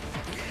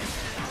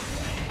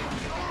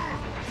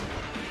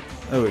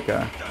 There we go.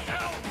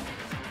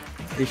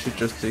 He should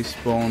just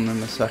despawn in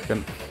a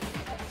second.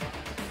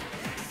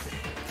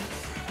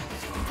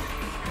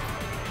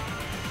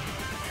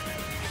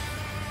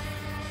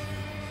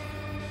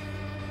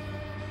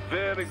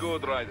 Very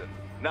good, Raiden.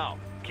 Now,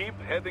 keep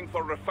heading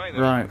for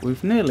refinery. Right,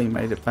 we've nearly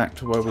made it back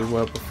to where we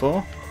were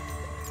before.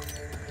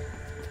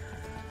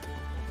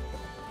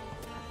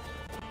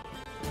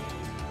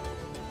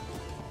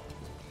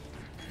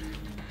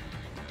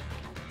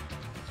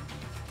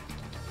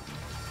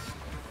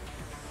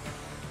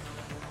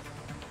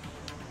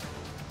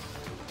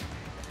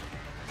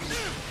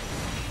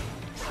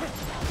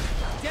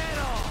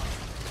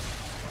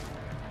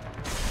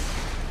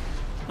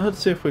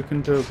 Let's see if we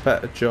can do a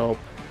better job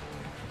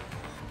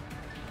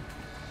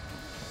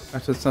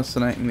at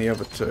assassinating the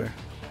other two.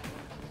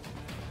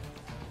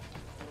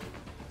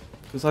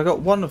 Because I got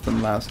one of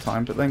them last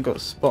time, but then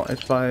got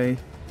spotted by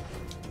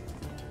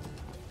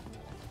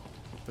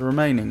the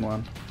remaining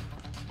one.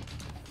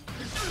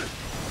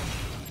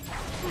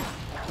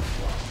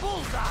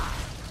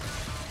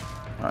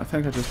 Right, I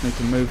think I just need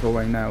to move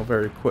away now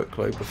very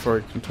quickly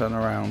before he can turn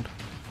around.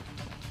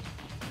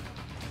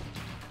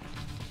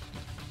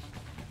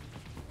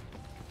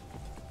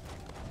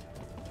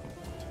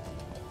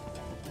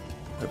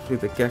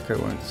 Hopefully the gecko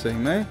won't see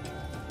me.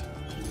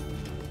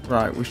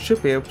 Right, we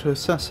should be able to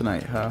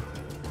assassinate her.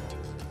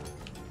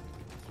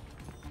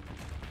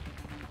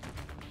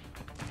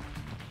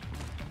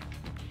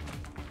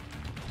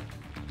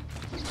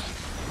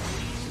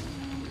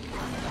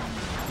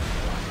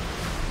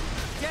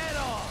 Get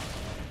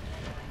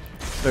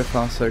off! So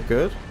far so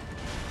good.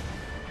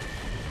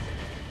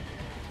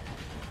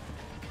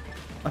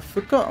 I've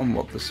forgotten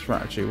what the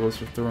strategy was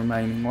with the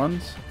remaining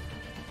ones.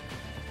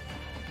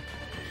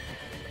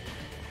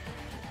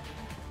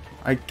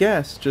 I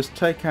guess just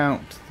take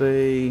out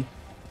the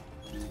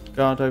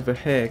guard over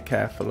here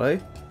carefully.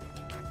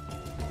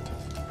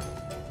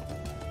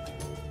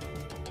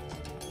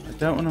 I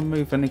don't want to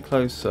move any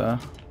closer.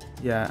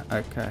 Yeah,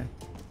 okay.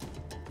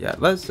 Yeah,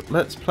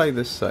 let's play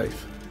this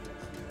safe.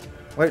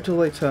 Wait till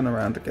they turn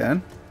around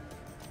again.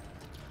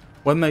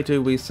 When they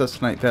do, we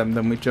assassinate them,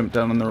 then we jump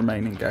down on the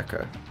remaining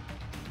gecko.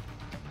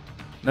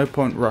 No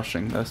point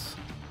rushing this.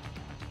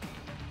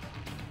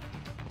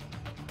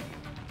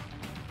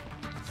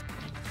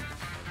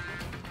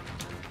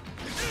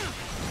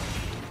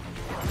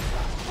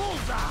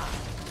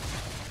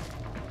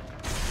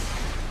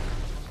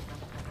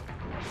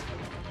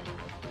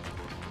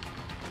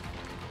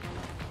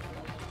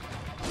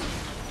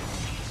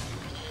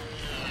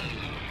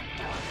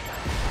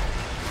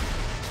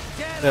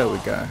 There we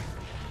go.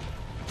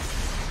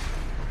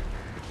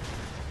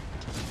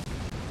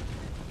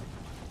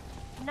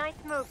 Nice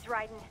moves,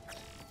 Raiden.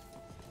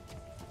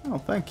 Oh,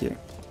 thank you.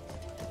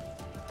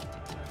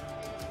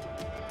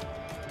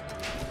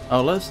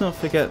 Oh, let's not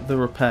forget the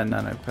repair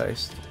nano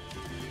paste.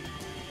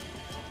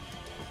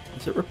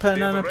 Is it repair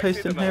nano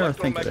paste in here? I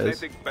think it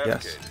is.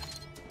 Yes.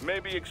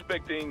 Maybe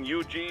expecting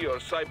UG or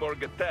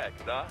cyborg attack,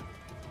 huh?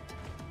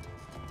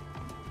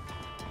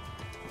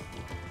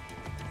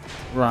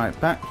 Right,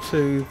 back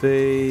to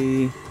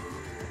the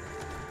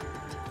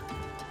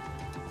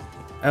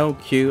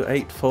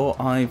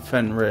LQ-84I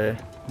Fenrir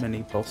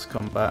mini boss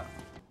combat.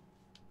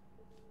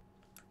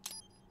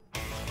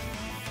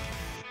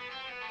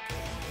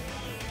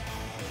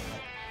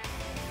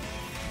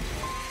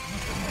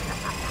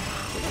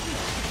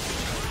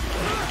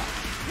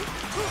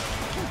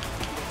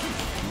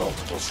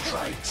 Multiple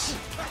strikes.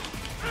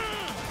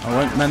 I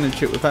won't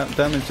manage it without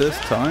damage this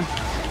time. A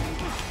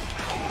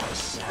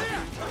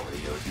savvy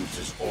warrior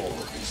uses all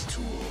of his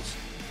tools.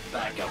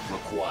 Backup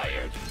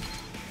required.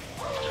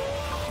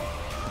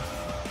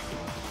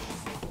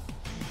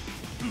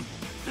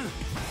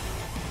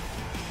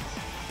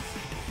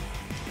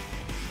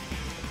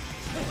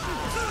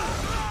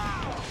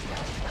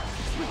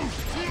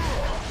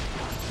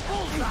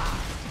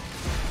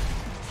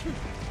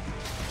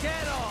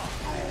 Get off!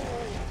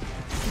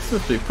 This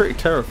must be pretty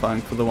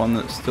terrifying for the one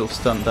that's still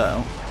stunned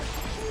out.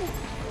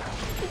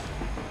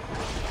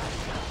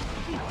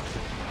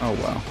 Oh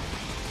well.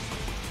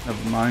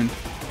 Never mind.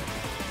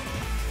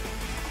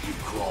 You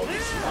call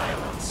this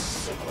violence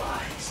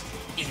civilized.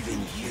 Even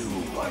you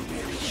are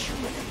really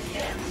human in the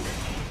end.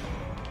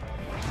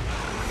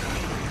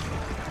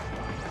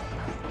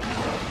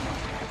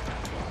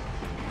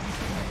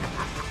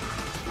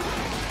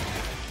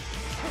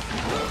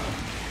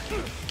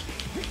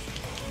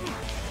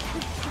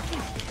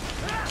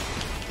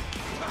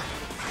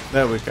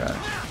 There we go. To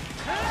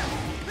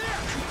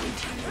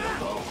continue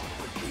alone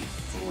would be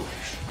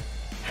foolish.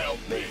 Help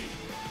me.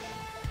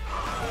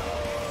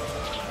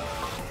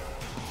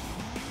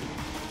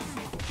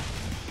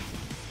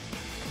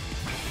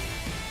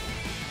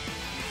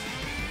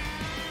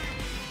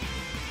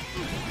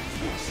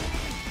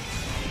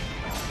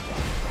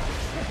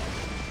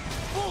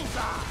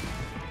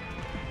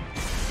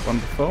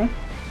 Wonderful.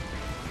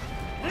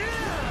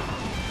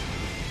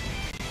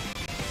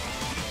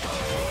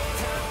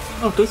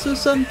 Oh, does the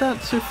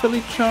Zandatsu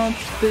fully charge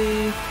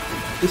the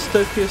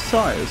Dystopia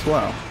Sai as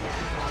well?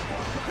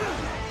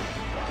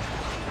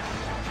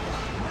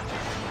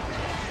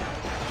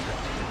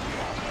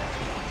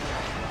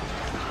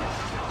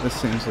 This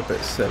seems a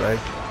bit silly.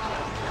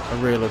 A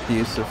real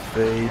abuse of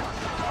the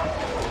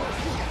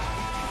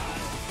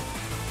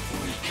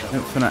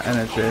infinite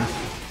energy.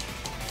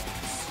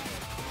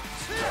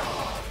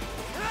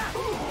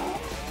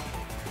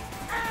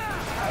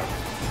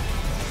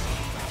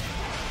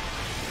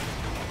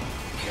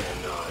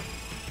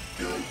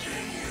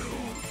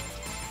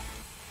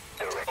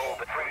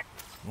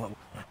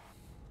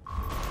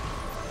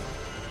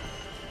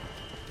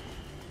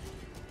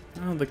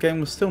 Oh, the game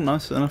was still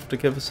nice enough to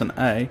give us an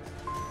A.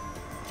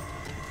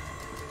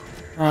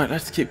 Right,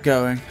 let's keep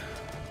going.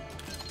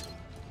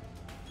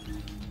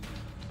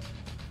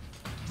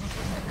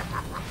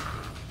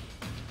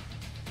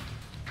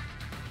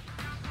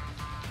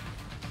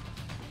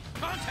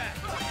 Contact!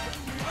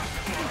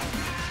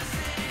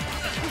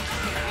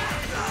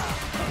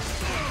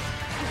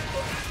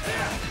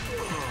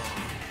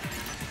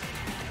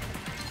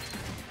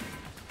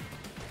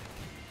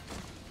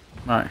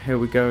 Right, here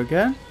we go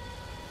again.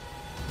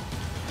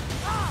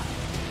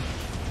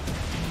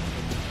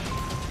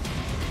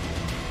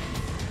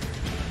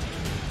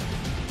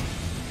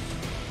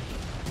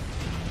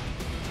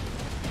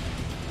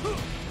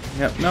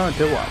 Yep, no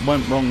idea what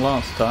went wrong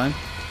last time.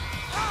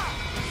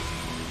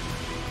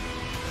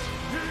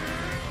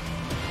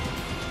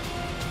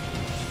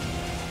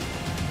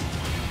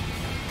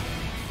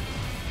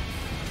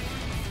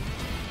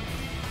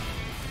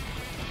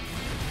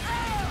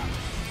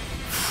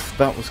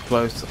 That was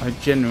close. I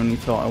genuinely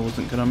thought I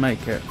wasn't going to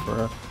make it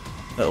for a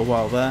little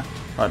while there.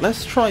 Right,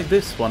 let's try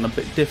this one a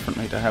bit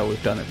differently to how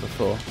we've done it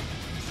before.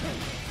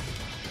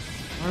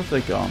 Where have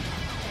they gone?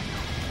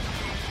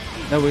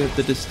 Now we have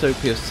the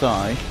Dystopia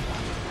Sai.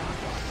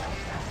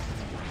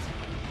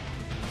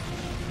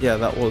 Yeah,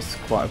 that was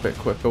quite a bit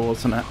quicker,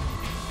 wasn't it?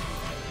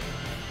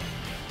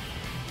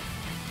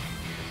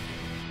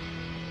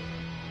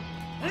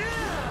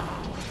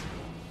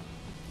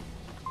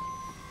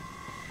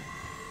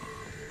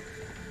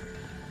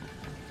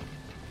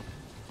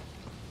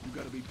 You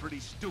gotta be pretty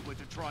stupid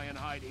to try and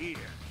hide here.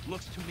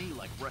 Looks to me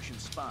like Russian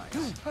spies.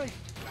 Hey,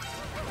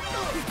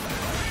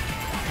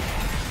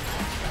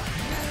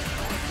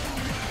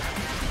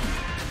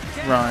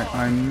 Right,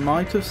 I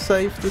might have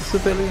saved the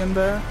civilian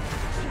there.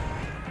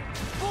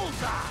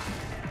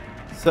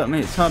 Certainly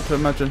it's hard to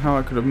imagine how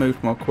I could have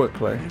moved more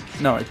quickly.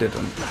 No, I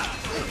didn't.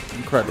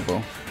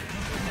 Incredible.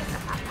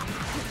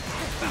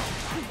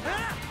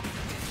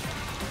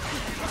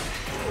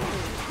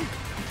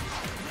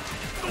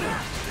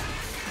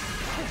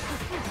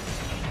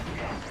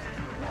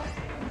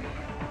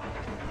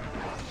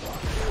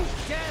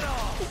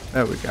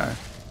 There we go.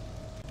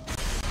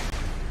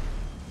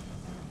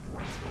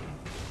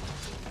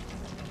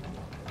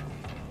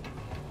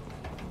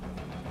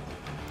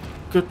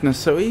 Goodness,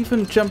 so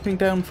even jumping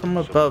down from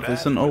above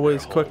isn't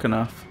always quick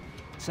enough.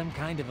 Some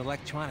kind of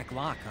electronic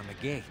lock on the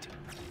gate.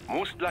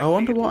 I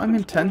wonder what I'm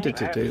intended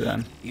to do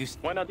then.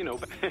 Why not, you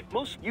know,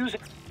 most use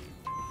it.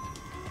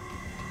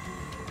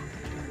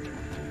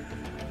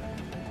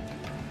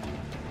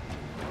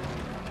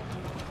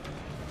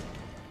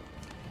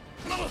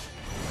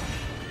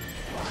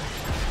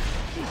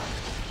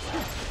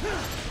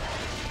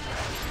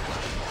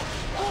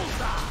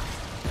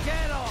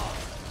 Get off!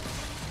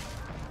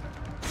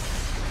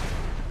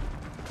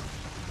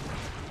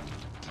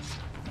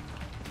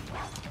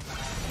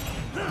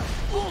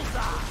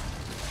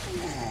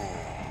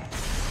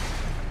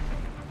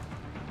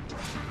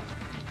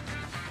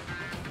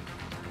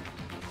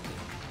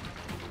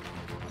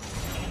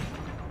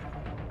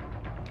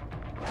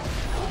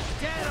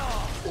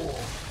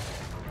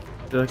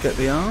 Did I get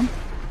the arm?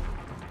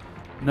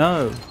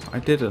 No, I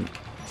didn't.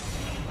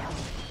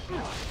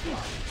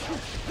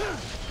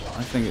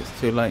 I think it's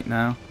too late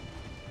now.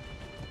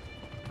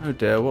 Oh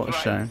dear, what a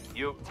shame.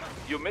 You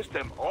missed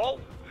them all?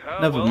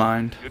 Never well,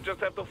 mind. You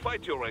just have to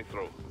fight your way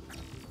through.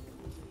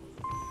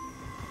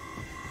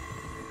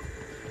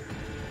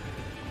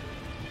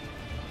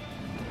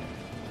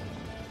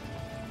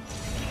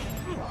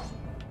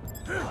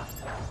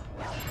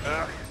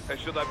 I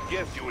should have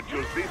guessed you would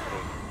choose this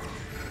route.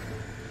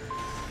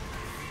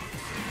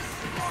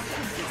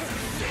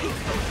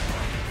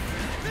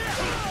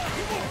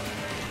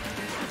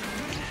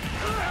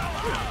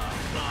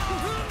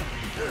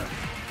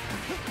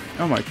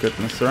 Oh my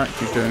goodness, they're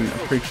actually doing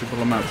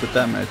appreciable amounts of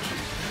damage.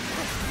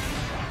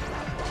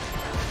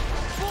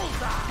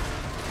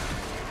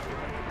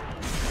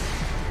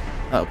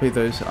 That'll be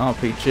those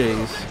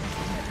RPGs.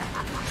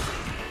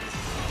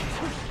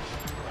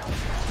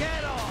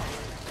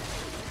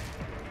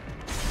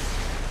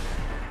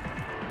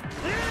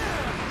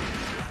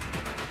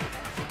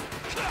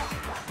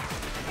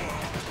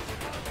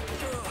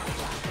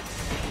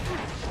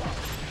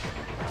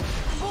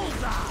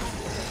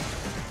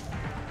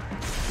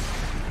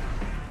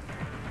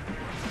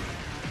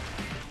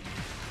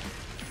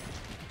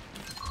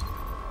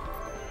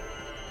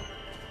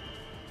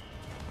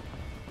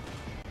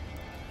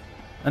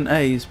 An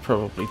A is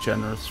probably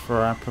generous for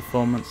our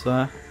performance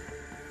there.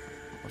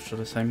 Or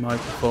should I say my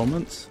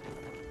performance?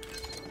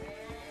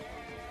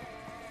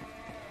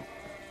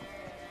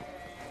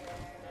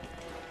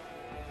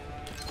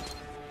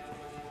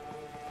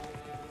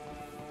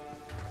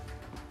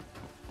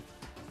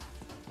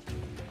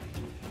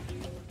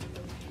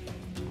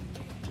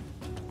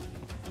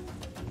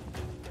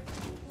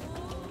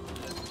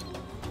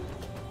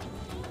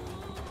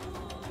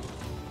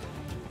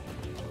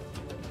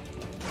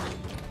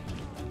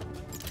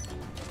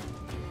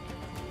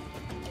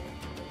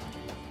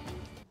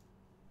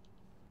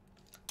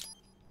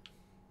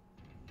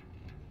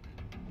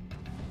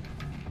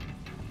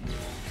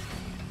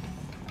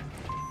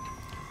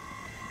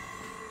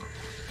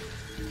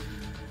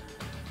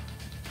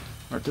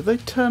 Right, did they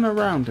turn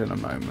around in a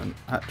moment,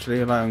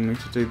 actually allowing me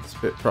to do this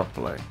bit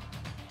properly?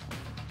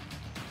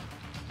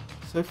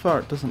 So far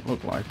it doesn't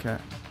look like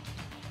it.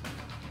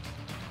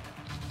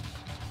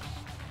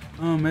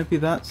 Oh, maybe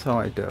that's how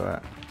I do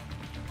it.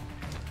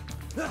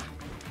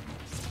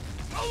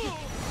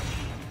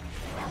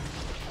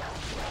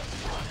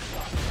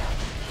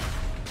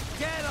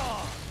 Get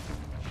off!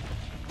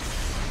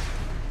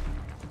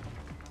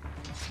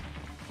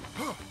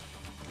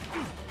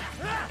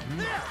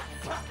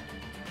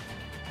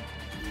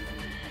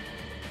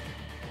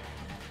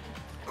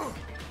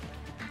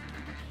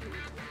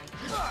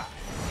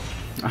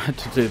 I had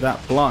to do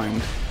that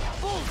blind.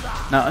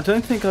 Now, I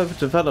don't think I've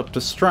developed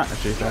a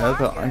strategy there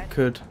that I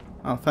could...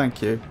 Oh,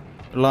 thank you.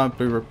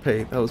 Reliably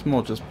repeat. That was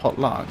more just pot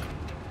luck.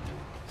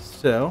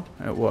 Still,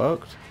 it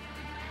worked.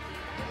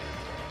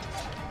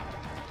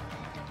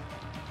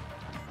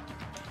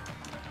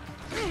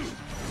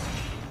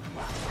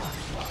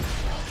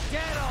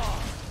 Get off!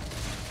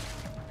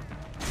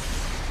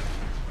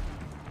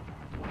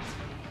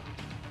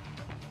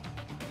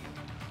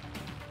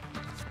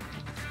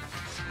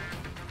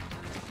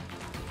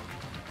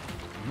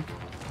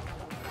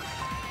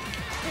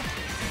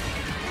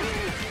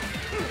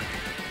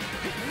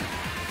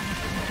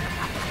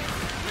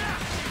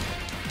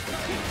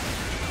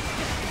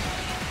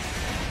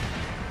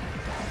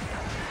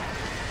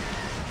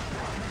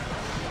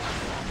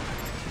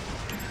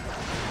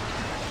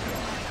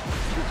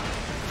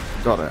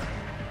 Got it.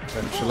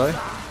 Eventually.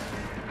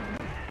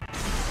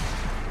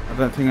 I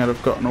don't think I'd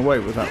have gotten away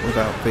with that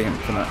without the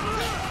infinite.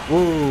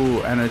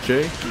 Ooh,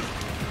 energy.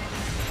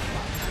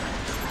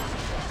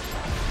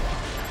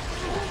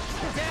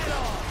 Get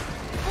off!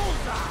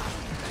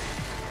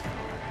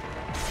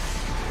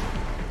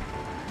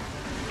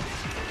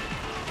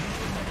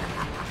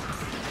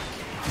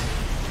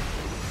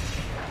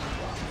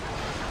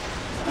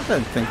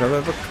 don't think I've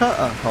ever cut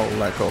a whole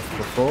leg off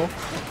before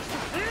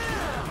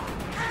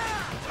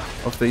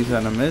of these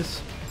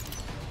enemies,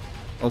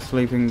 whilst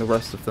leaving the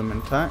rest of them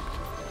intact.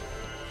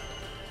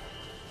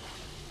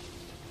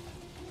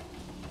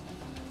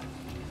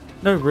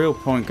 No real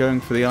point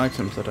going for the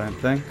items, I don't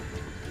think.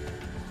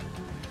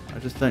 I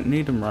just don't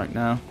need them right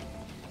now.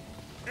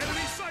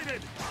 Enemy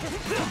sighted!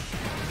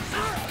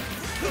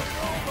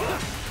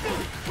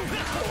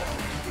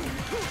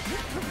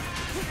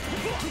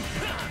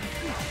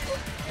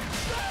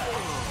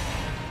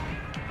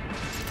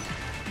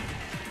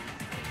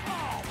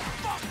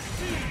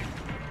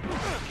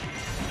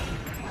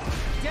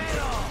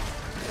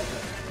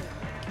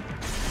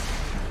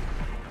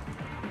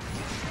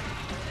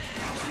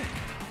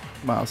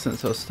 Wow,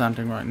 since I was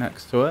standing right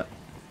next to it.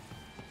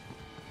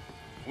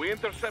 We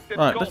intercepted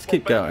Right, call let's for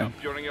keep backup going.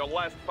 during your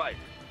last fight.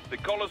 The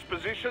caller's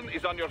position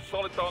is on your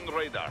Soliton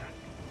radar.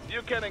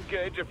 You can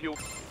engage if you...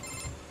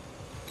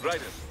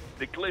 Right,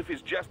 the cliff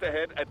is just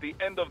ahead at the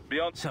end of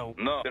beyond... So,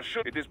 no, there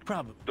should... It is...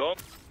 probably.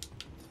 Don't...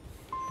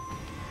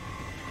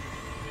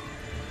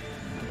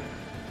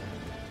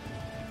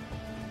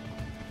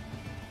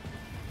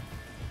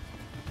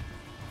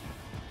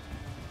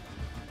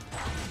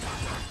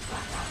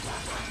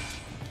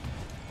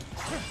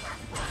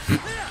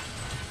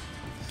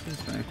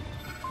 Excuse me.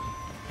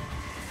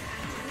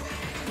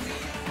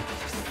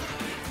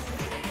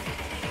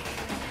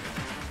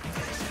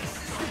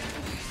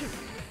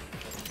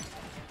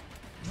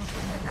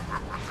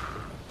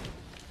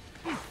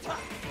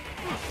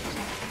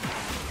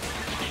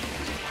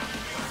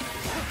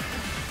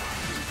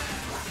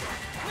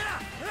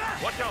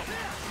 Watch out!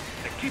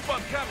 They keep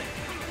on coming!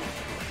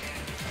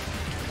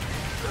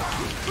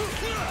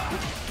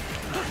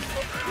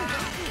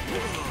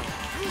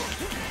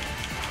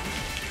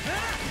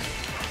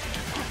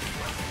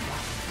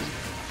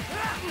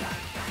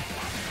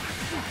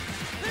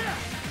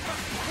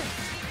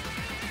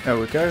 There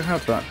we go.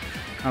 How'd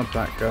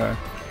that go?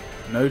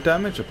 No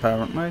damage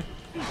apparently.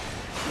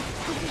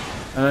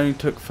 It only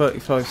took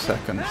 35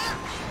 seconds.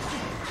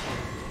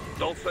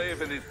 Don't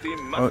save and his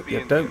team must Oh be yeah,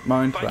 in don't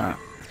mind Fight that.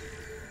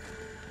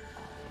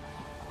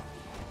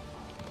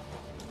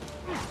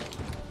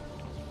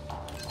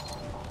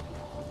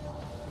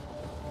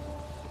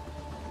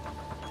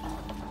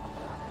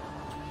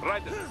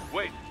 Right,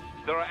 wait.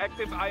 There are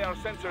active IR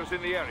sensors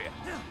in the area.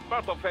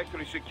 Part of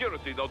factory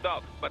security, no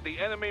doubt, but the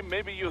enemy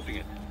may be using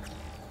it.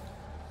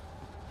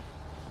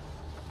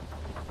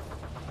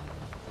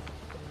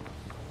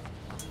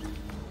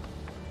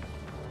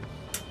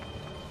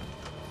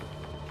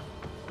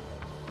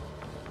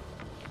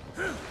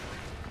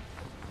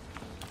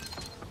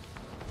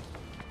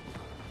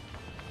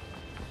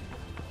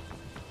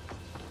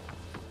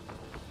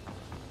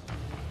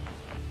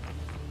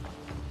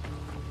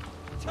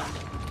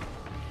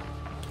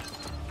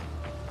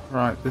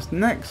 Right, this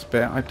next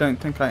bit I don't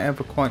think I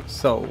ever quite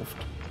solved.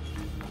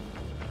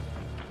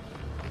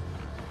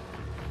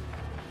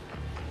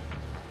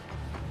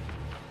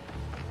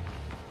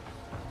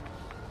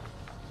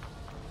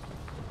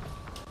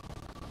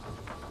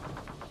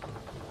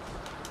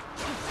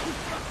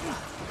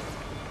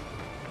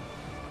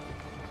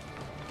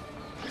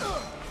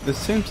 This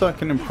seems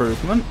like an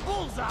improvement.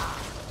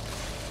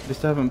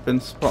 Just haven't been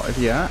spotted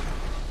yet.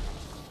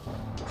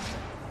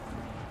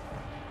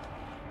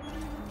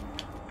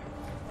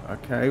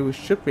 Okay, we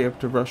should be able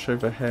to rush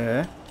over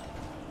here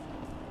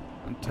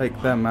and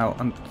take them out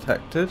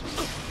undetected.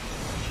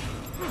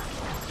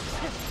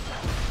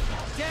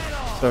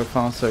 So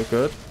far so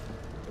good.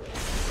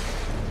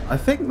 I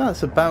think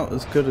that's about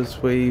as good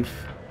as we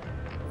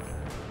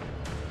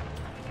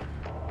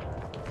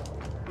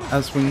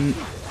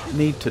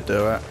need to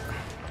do it.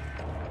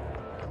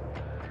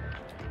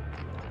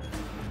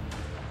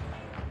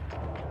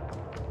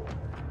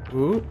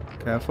 Ooh,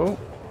 careful.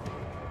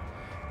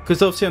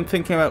 Because obviously I'm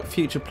thinking about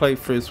future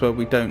playthroughs where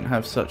we don't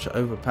have such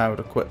overpowered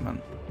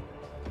equipment.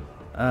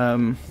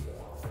 I'll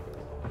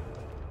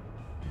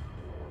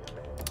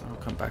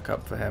come back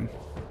up for him.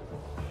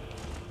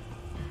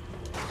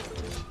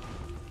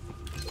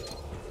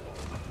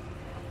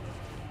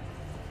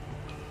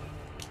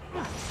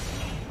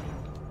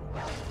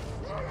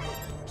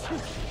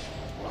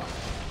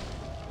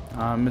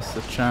 I missed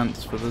the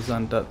chance for the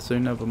Zandatsu,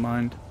 never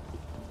mind.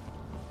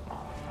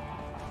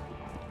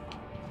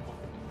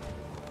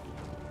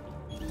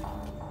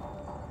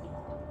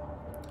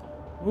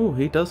 Ooh,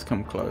 he does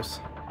come close.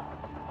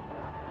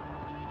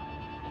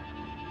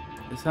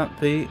 Is that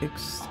the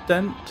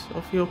extent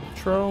of your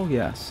patrol?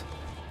 Yes.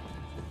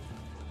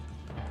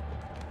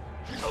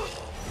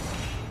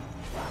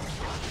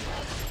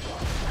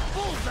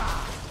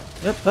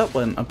 Yep, that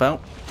went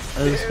about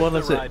as well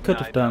as it could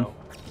have done.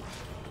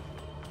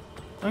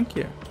 Thank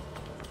you.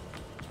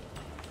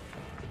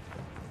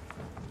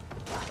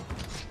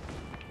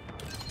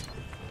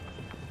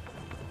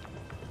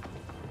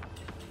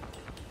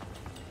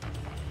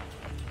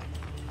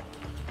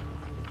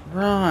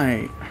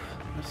 Right,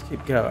 let's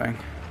keep going.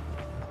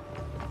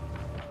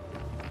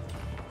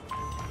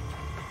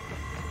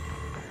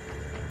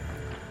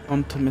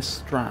 On to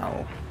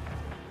Mistral.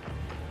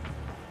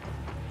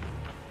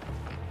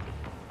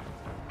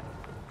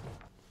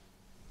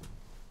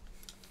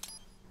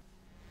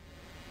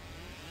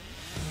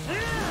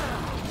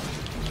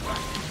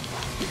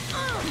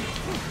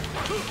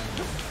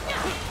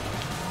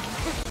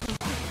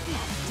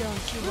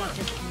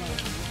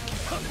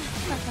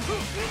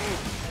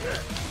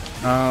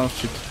 Oh,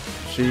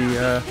 she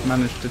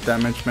managed to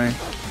damage me.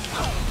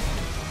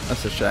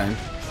 That's a shame.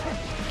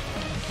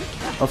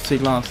 Obviously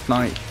last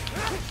night,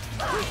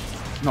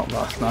 not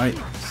last night,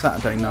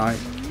 Saturday night,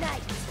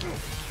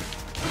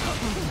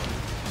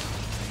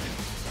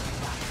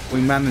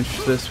 we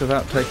managed this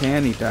without taking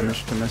any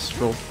damage to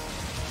Mistral.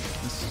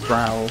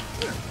 Mistral.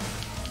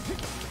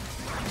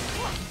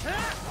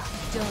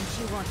 Don't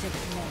you want to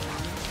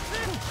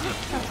play?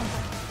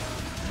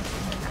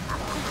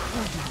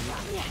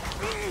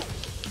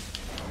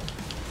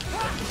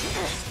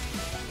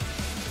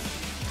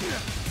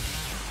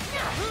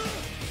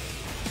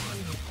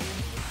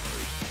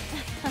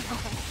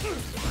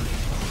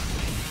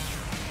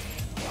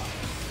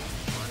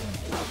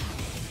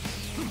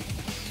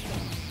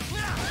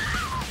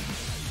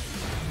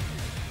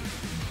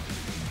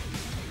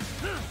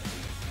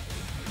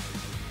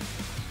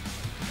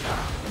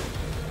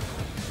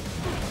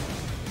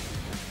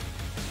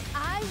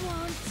 I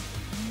want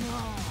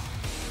more.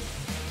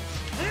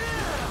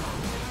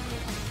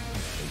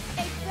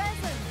 A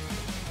present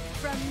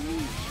from me.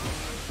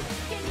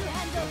 Can you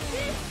handle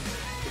this?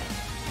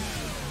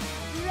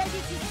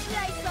 Ready to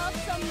slice off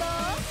some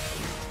more?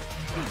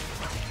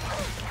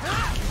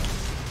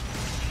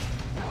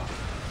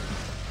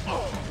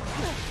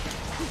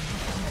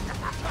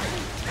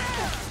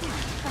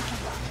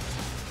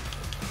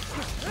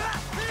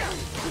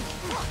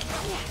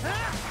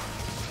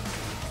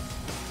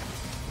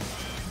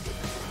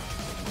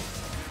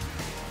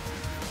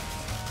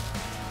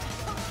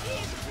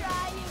 Keep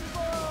trying,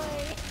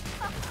 boy.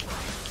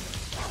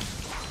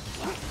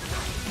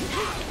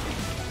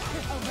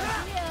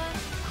 Over here.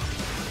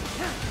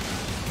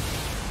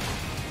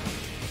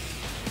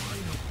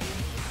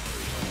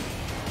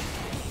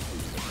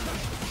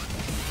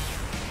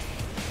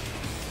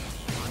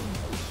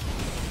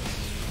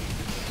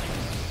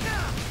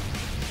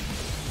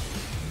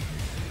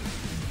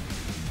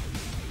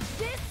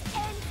 This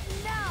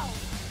ends now.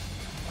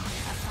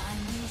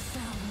 Find me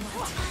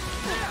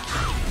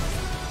someone.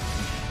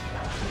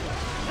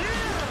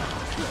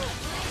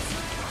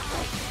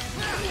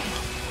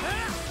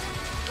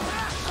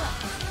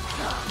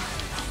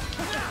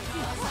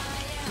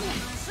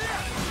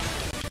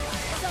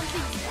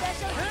 Something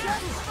special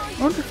just for I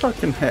you. wonder if I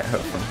can hit her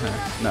from here.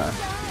 No.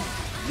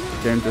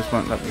 The game just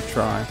won't let me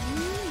try.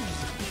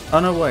 Oh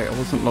no, wait, I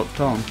wasn't locked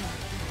on.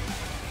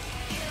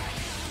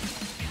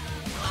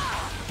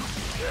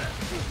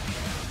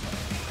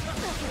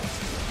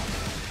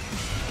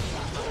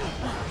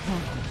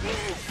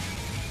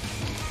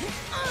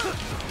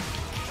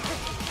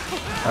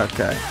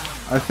 Okay.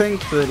 I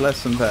think the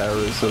lesson there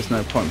is there's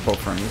no point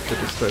bothering with the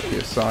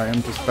dystopian side.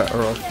 I'm just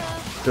better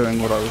off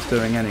doing what I was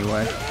doing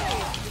anyway.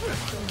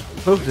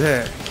 Oh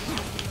dear.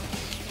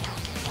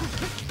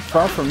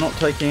 Far from not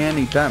taking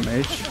any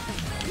damage.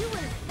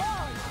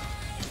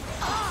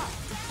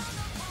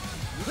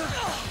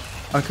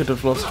 I could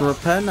have lost a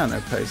repair nano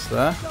pace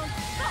there.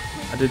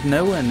 I did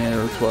nowhere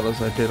near as well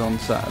as I did on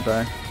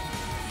Saturday.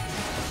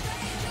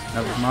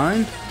 Never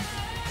mind.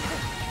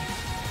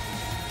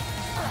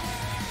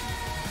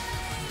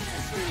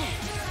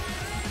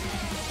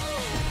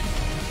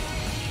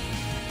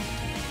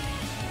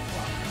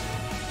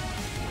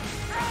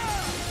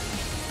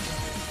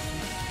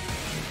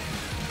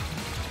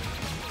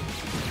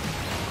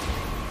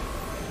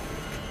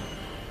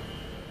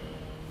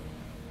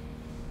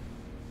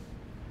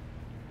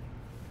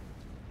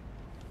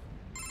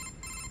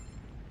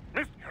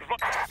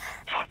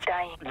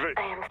 Dying.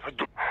 I am.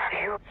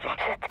 You.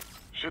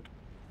 Shit.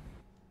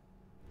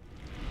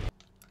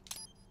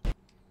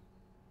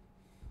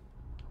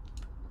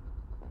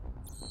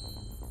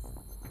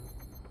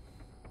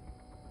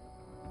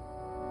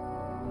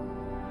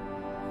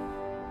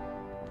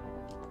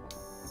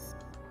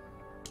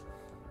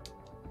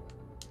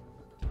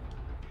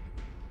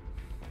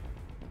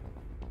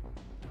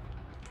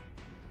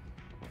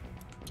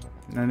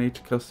 No need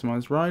to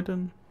customize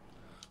Raiden.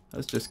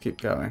 Let's just keep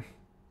going.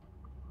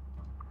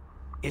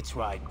 It's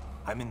Raiden.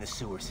 I'm in the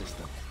sewer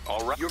system.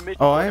 All right.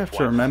 Oh, I have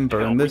to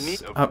remember, in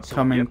this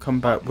upcoming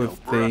combat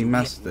with the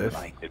Mastiff,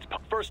 It's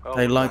first.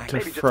 they like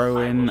to throw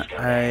in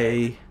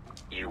a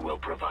You will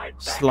provide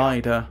backup.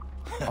 slider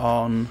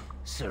on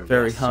Sir,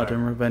 very yes, hard sir.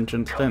 in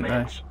Revengeance, don't they?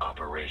 Commence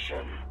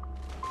operation.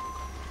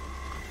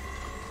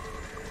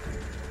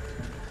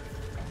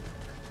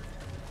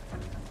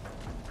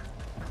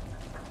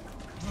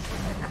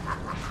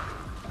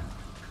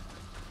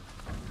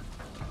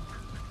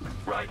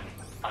 Raiden,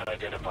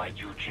 unidentified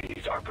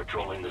UGs are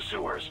patrolling the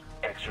sewers.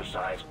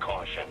 Exercise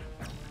caution.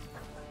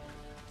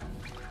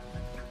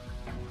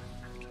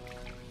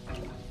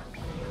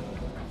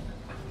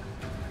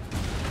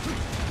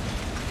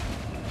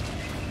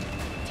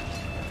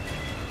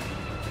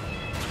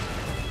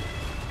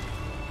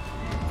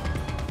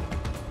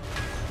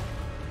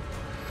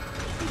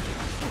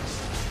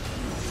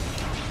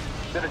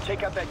 Better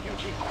take out that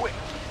UG quick.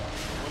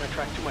 Don't want to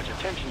attract too much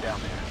attention down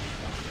there.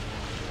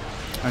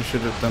 I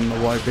should have done the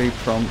YB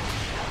prompt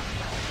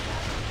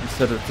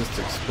instead of just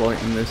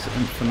exploiting this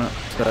infinite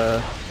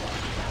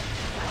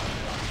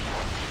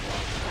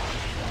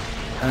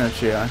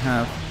energy I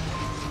have.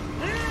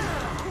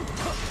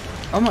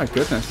 Oh my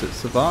goodness, it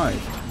survived.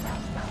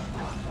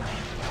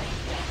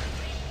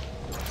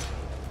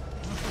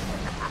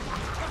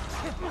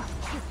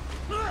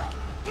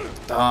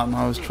 Damn,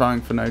 I was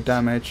trying for no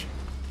damage.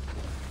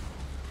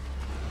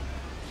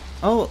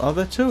 Oh, are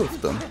there two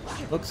of them?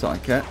 Looks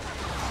like it.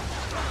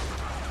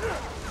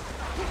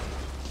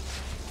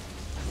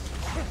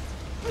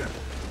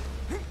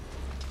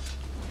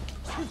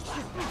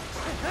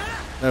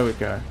 There we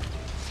go.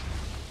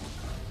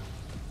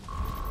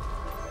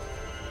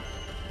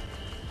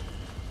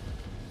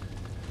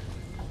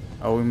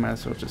 Oh, we might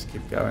as well just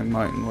keep going,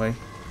 mightn't we?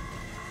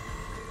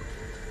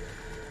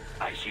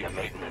 I see a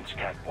maintenance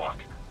catwalk.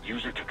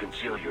 Use it to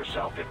conceal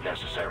yourself if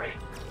necessary.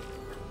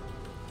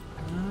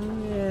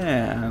 Oh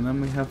yeah, and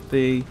then we have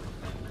the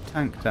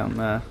tank down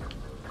there.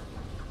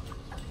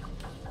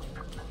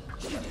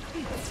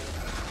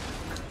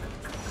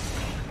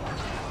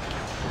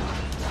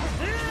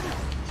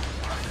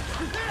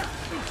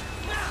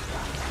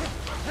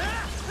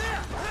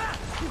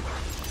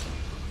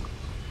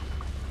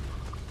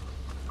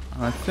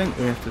 I think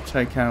we have to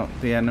take out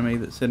the enemy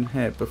that's in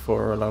here before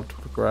we're allowed to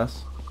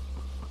progress.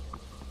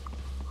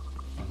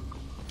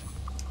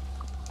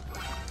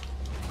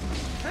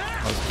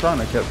 I was trying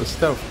to get the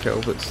stealth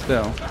kill, but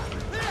still.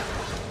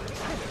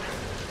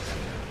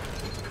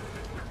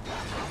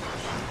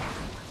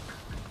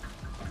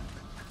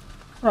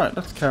 Right,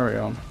 let's carry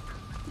on.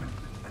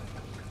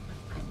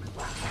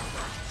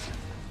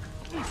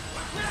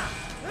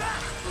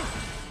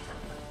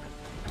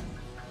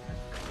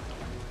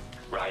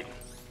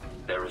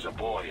 There is a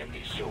boy in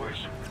these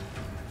sewers.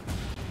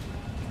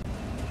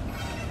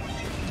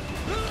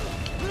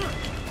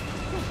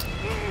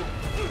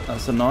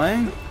 That's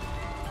annoying.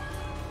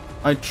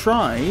 I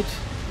tried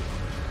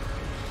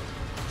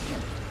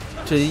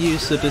to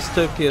use the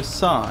Dystopia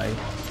Psi,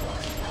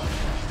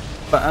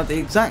 but at the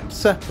exact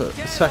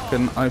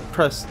second I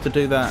pressed to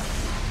do that,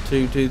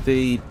 to do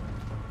the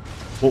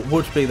what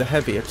would be the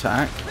heavy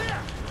attack,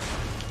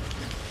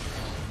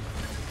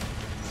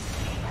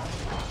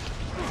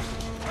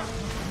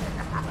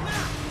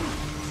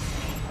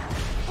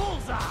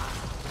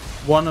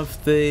 one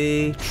of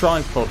the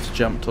tripods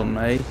jumped on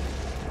me,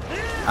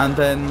 and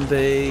then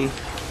the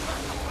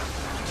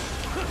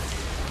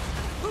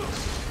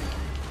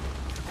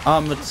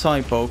armoured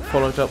cyborg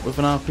followed up with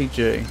an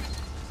RPG.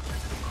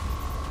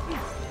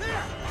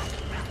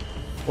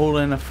 All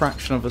in a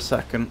fraction of a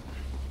second.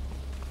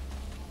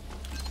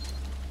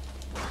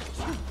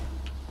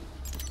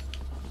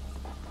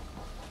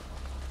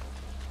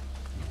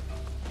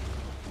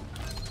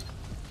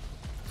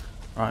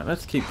 Right,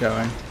 let's keep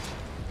going.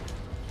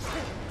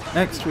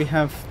 Next we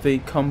have the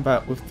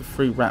combat with the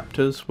three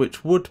raptors,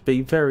 which would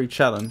be very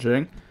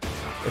challenging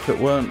if it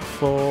weren't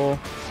for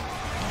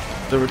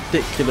the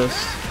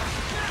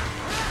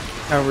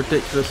how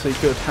ridiculously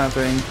good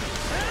having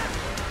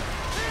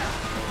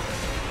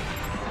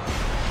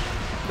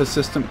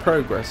persistent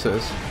progress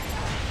is.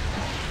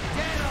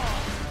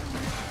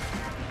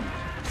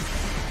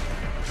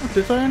 Oh,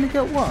 did I only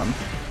get one?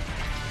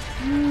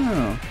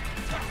 Oh.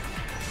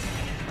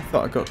 I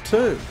thought I got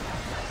two.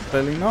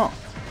 Clearly not.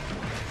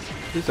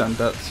 His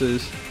Andats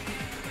is...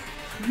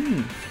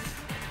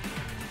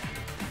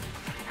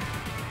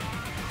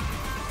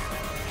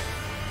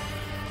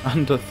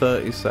 Under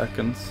 30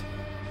 seconds.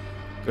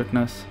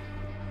 Goodness.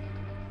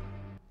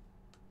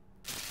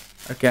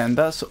 Again,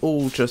 that's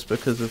all just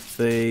because of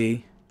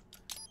the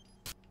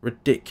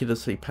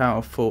ridiculously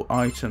powerful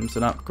items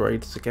and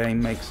upgrades the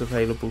game makes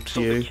available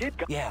to you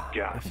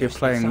if you're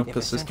playing with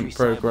persistent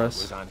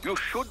progress. You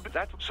should.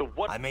 So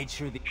what? I made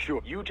sure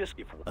that You just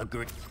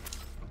agreed.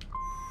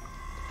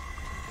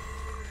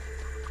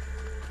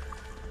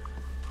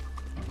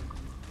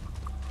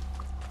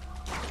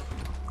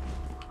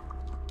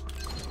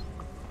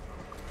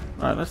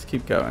 Right, let's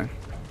keep going.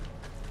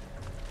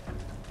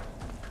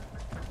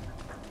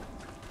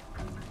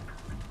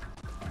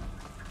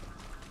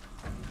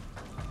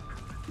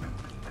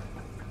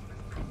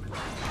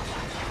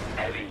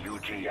 Heavy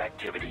UG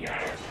activity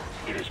ahead.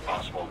 It is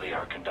possible they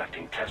are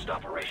conducting test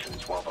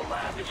operations while the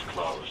lab is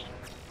closed.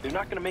 They're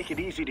not going to make it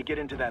easy to get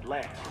into that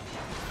lab.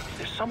 Is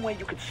there some way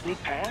you could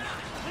sneak past?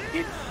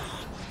 It's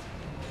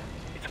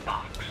a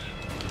box.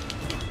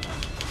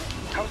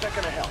 How's that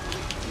going to help?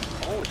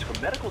 Oh, it's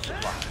for medical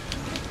supplies.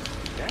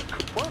 That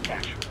could work,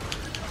 actually.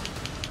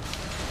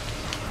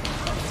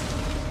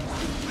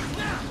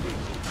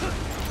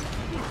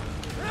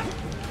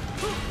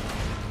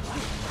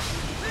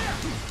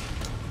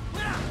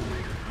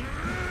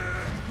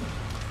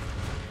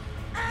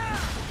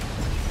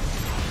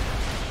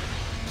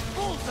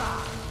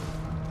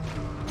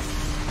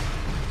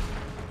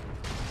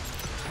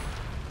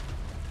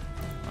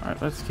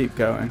 Alright, let's keep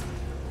going.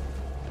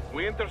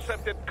 We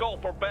intercepted call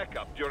for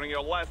backup during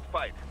your last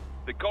fight.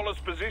 The caller's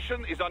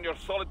position is on your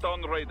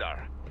Soliton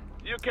radar.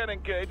 You can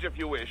engage if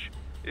you wish.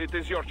 It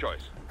is your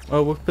choice.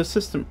 Well, with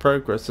persistent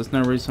progress, there's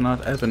no reason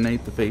I'd ever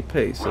need the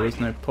BP, so there's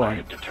no I point.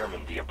 have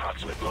determined the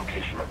approximate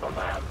location of the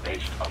lab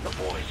based on the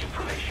boy's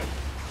information.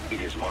 It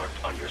is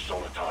marked on your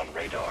Soliton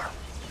radar.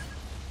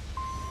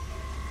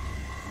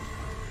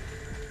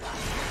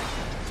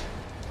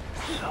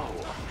 So,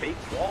 a fake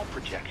wall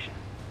projection.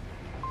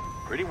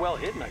 Pretty well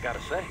hidden, I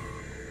gotta say.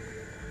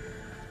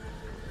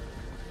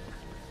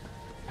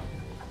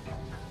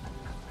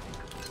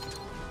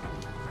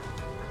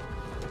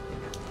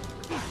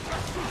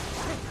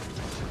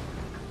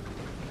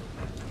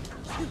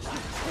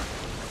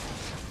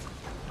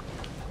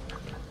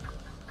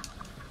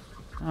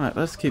 Alright,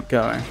 let's keep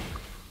going.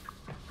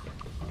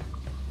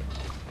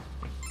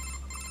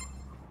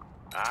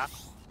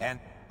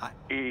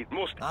 It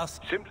must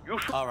simply. You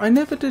should. I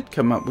never did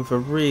come up with a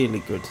really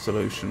good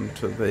solution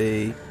to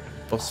the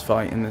boss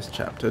fight in this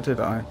chapter, did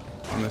I?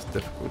 On this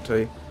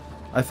difficulty.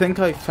 I think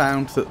I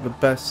found that the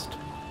best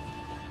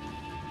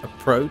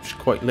approach,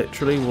 quite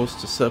literally, was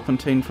to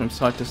serpentine from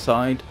side to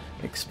side,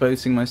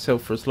 exposing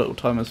myself for as little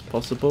time as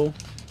possible.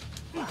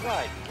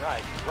 Right.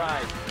 I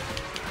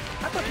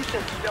thought you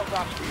said stealth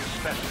ops were your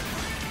specialty.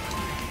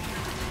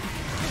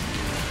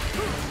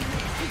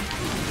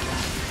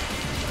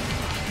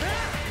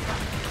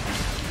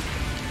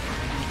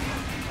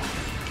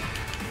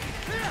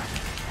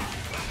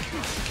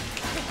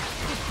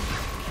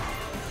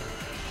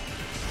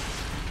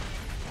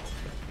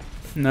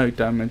 No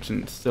damage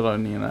and it's still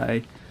only an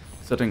A,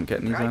 because I didn't get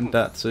any If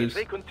Zandatsus.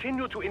 they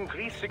continue to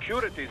increase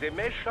security, they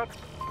may shut.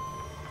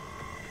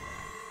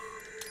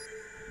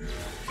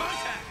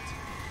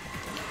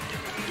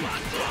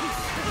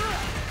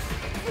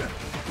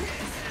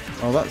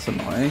 Oh, that's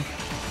annoying.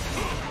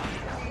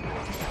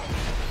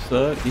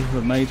 Sir, you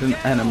have made an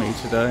enemy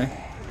today.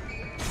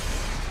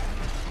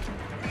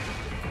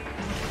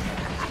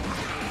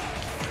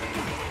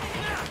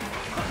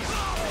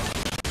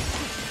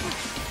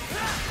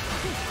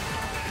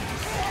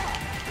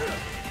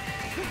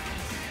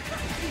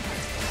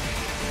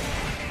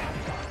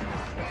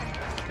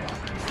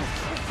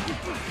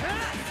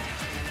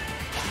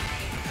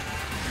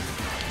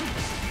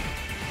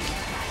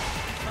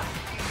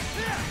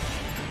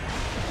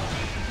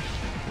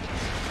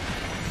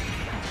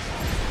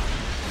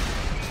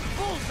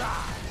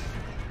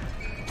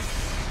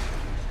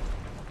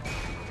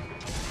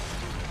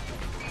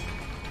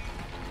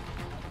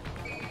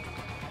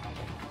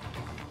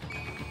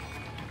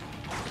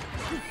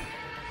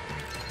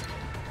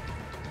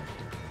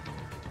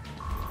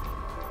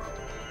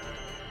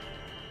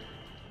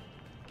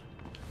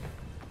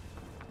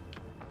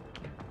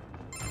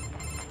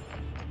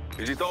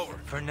 Is it over?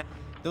 For now,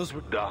 those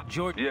were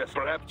George. Yes,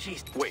 perhaps.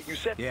 Jeez. Wait, you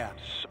said? Yeah,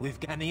 we've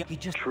got any. He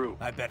just True.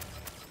 I bet.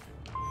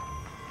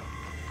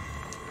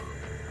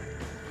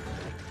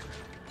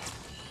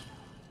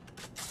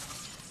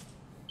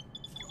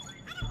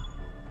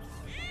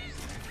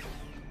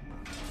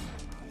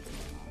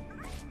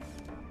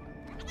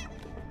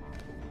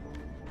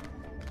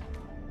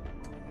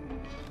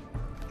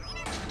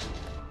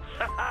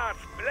 Haha,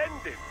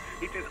 splendid!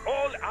 It is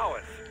all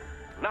ours.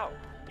 Now,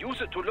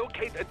 use it to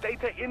locate a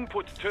data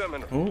input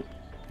terminal. Oh,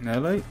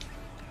 nearly.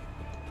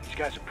 These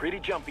guys are pretty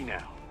jumpy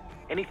now.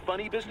 Any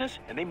funny business,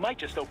 and they might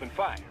just open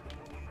fire.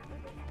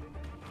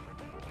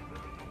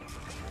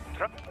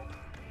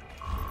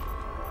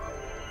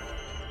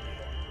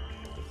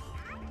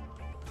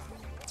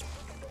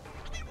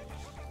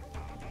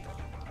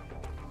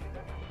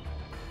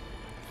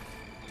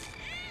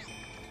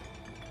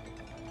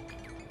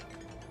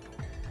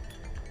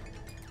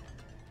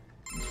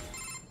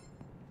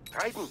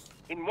 Titan,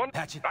 in one.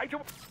 Patch it. Right.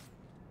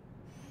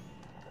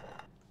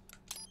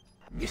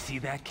 You see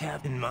that,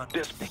 Captain?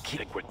 This the key.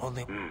 liquid.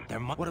 Only there.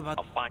 What about?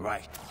 I'll find.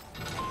 Right.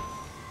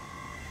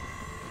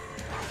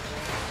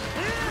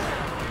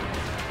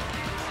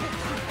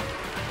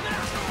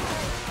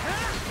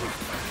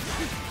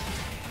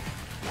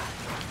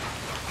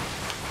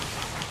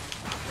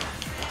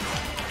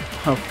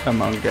 Oh,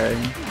 come on, game.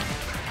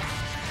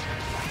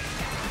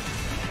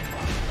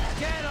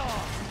 Get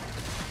off!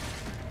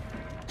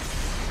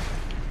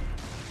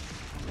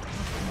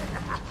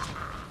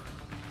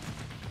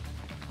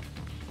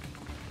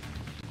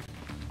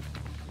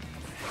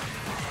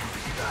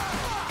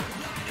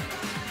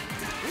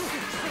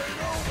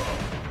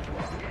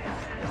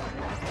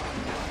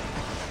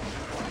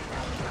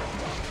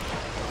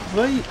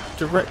 Are they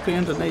directly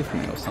underneath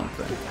me or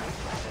something?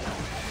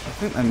 I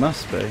think they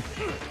must be.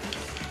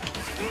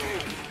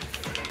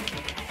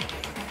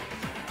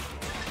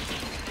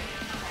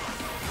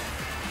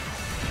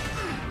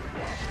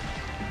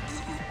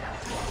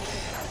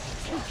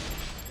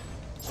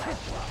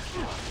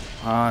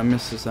 Ah, I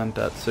missed the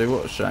Zandatsu,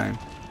 what a shame.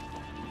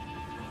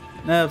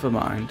 Never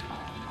mind.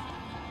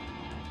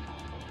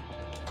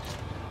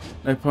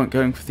 No point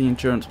going for the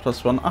endurance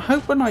 +1. I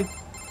hope when I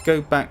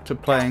go back to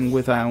playing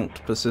without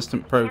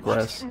persistent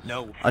progress,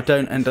 No. I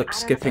don't end up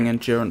skipping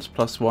endurance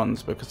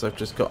 +1s because I've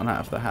just gotten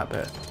out of the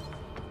habit.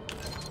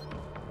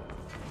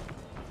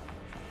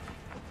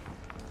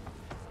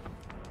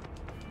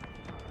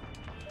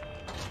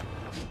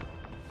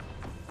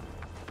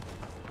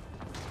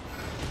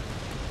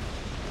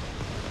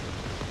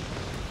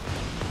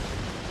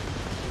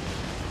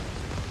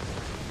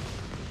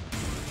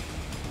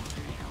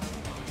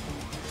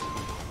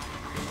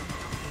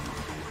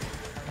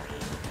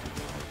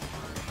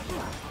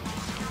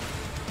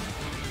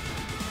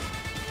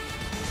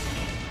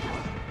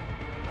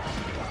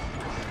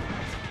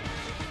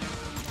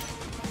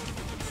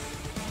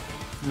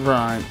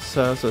 Right,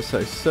 so as I say,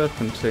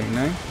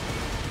 serpentining.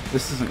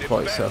 This isn't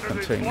quite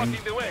serpentining.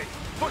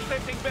 Push that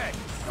thing back.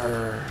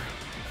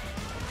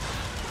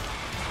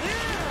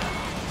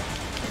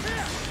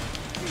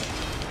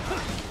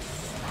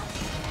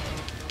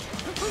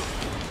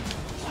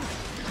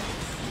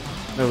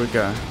 There we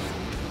go.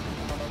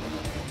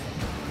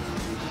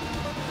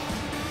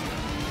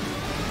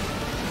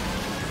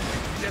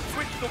 Let's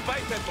switch to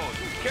biped mode.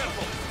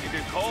 Careful, it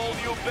is whole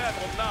new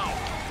battle now.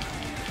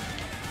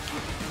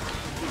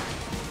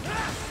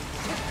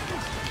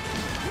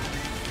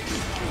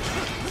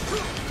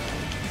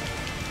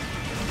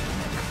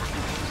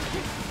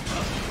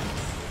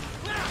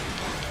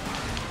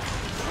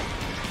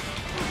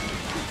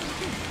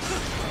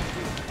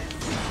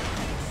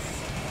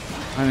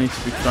 I need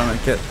to be trying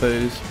to get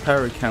those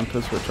parry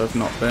counters, which I've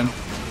not been.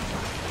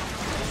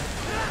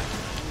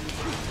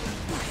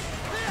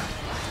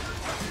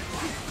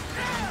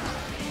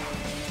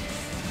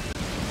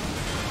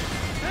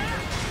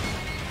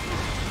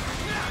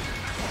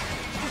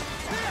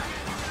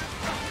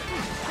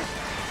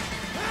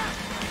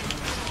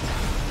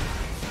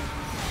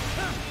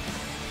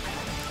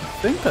 I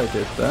think I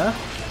did there.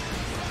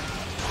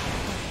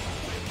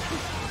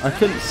 I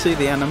couldn't see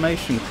the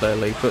animation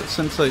clearly, but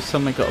since I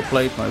suddenly got a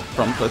blade mode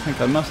prompt, I think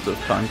I must have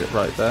timed it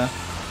right there.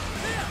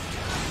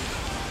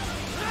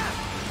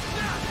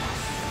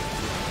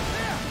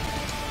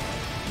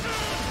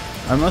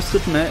 I must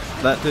admit,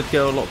 that did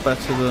go a lot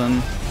better than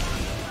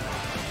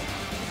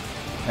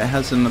it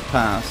has in the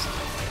past.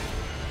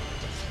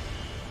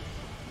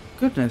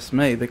 Goodness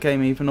me, the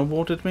game even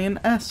awarded me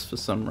an S for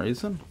some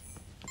reason.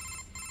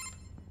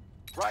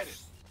 Write it.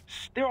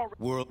 There are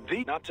World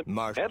the not to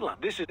Mark headline.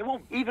 This is it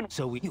won't even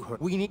So we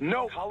need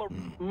no color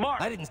mark.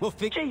 I didn't. We'll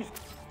fix. Jeez.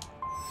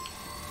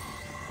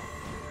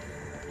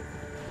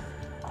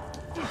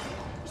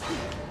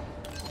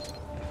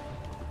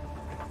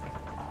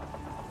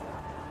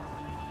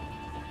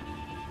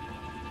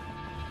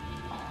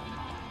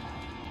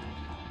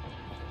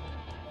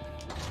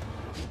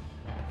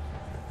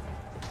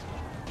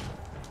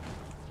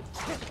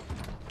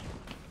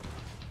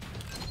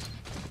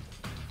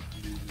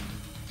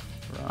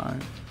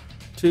 Right.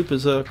 2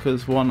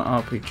 Berserkers, 1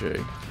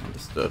 RPG.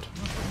 Understood.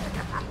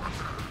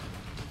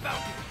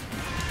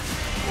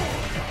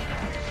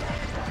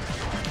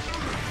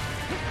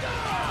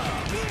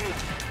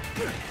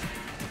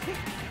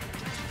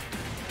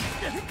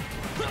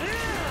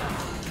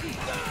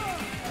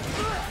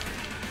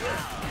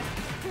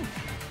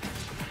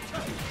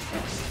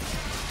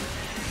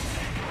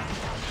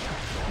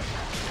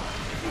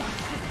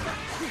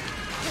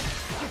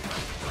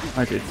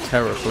 I did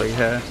terribly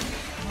here.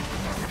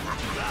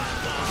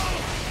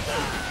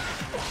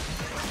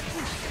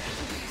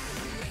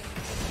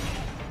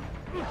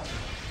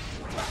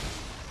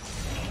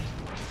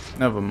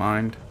 Never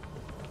mind.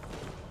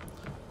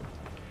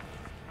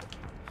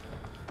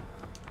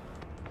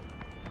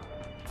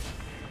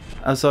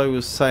 As I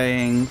was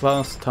saying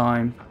last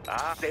time,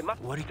 I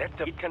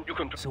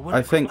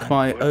think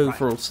my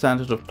overall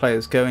standard of play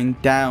is going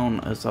down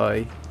as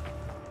I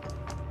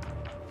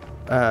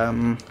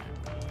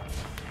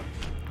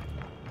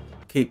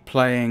keep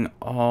playing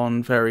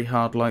on very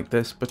hard like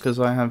this, because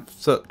I have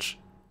such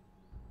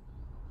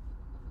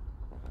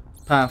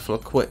powerful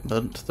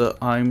equipment that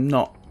I'm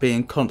not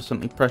being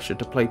constantly pressured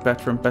to play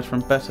better and better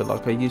and better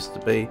like I used to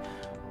be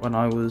when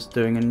I was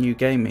doing a new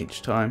game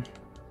each time.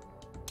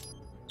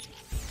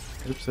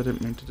 Oops, I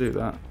didn't mean to do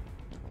that.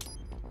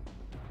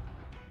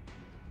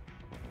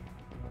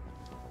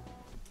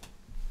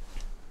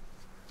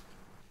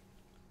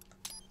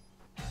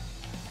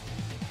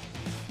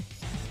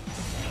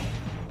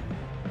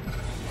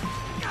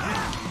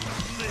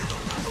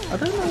 I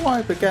don't know why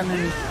I began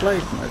in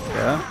blade mode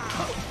there.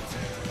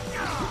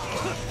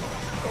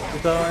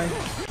 Did I?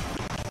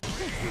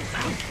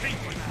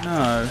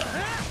 No.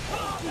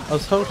 I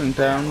was holding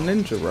down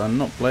Ninja Run,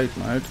 not blade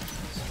mode.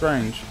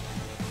 Strange.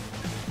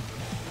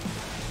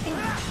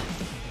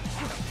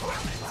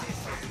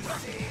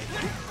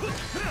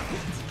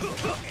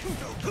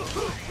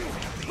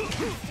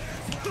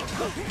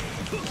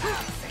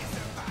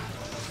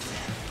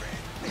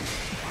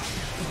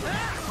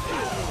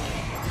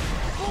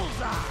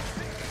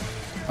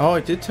 Oh,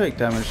 I did take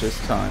damage this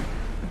time.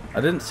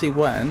 I didn't see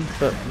when,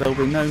 but there'll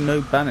be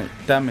no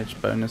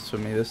damage bonus for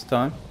me this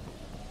time.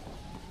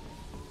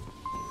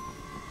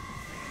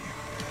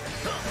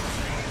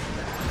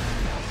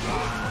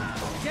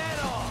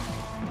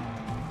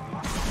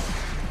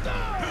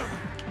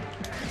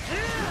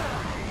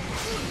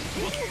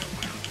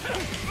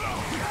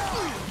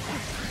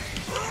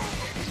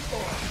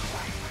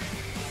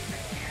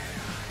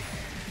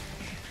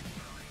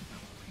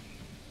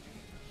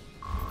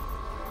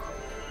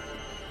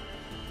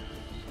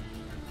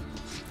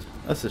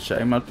 That's a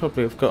shame. I'd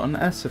probably have got an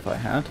S if I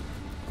had.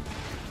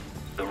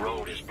 The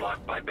road is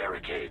blocked by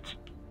barricades.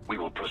 We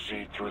will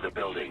proceed through the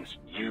buildings.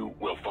 You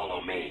will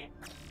follow me.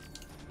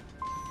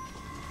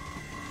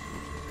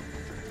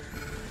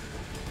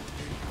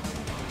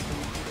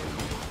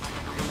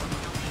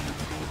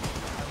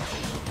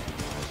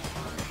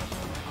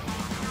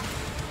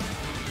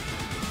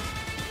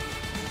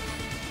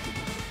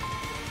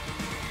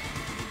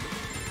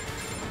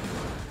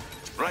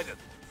 Right it.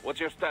 What's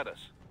your status?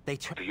 They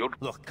try. Do you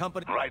Look,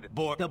 company. Right.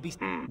 Board. They'll be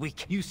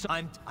weak. You.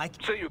 I.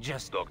 See you,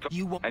 Just. doctor.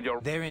 You. Won't. And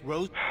you're They're in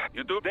Rose.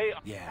 You do? They.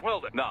 Yeah.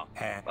 Well then. Now.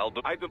 I'll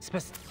do. I do.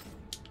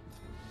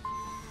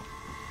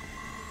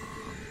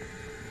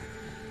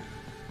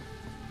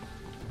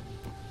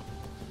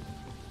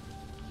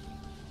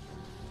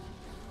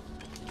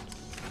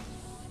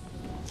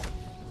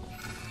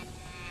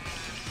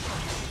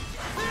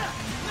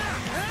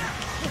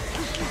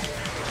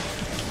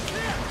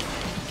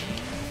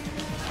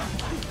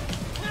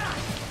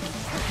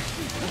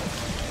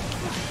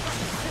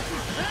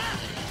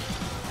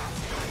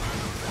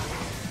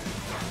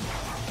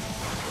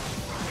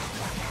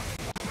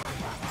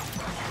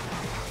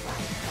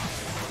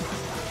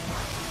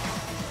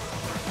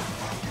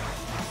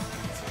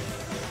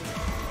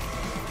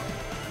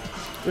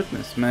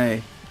 Goodness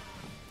me.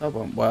 That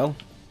went well.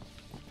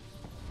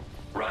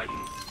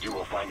 Raiden, you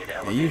will find an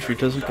elevator. It usually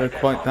doesn't go inside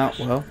quite that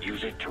office. well.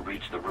 Use it to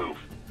reach the roof.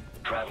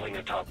 Traveling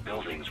atop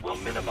buildings will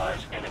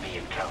minimize enemy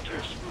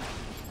encounters.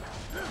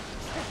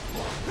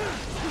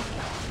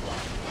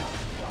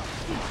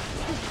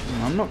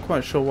 I'm not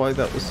quite sure why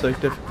that was so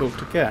difficult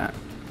to get.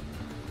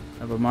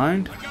 Never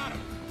mind.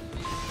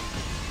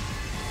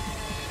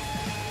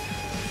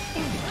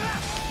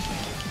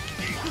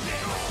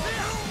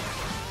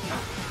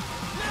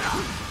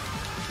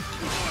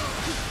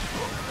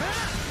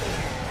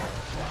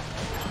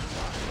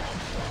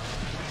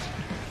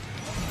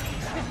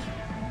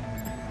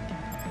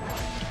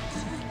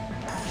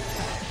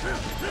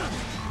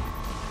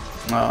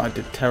 Oh, I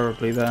did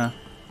terribly there.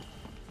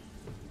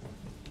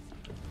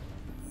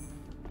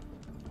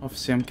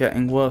 Obviously, I'm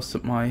getting worse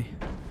at my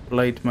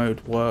blade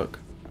mode work.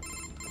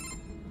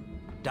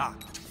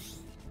 Doc.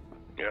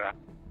 Yeah.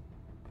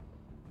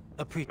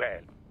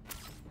 Well.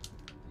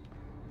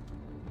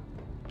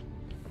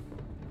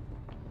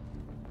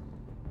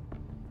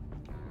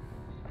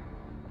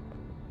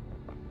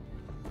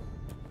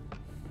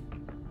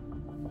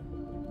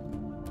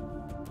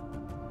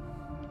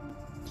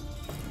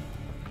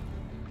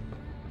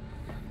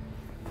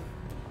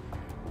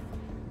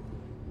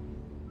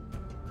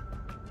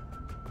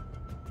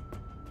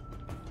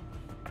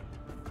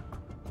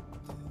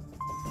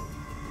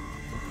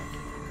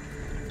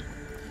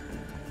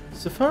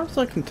 So far as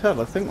I can tell,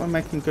 I think we're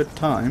making good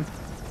time.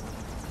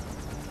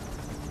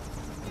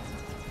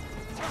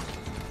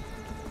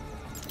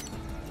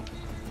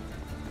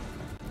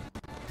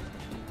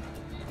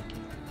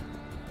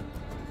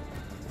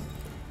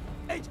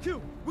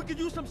 HQ, we could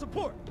use some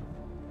support.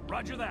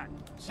 Roger that.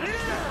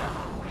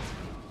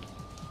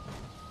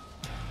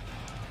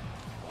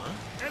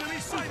 Enemy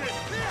sighted!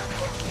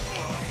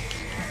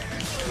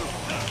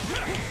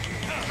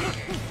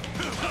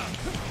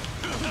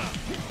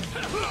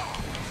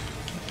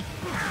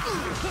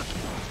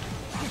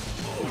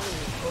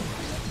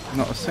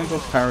 Not a single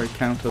parry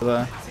counter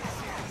there.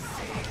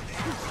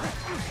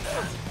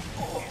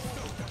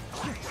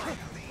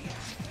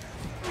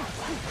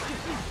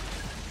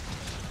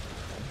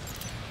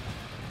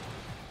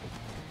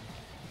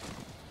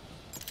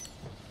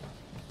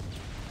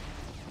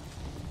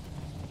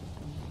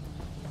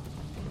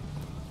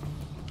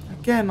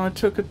 Again, I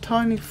took a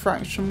tiny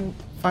fractional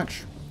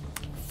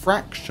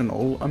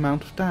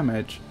amount of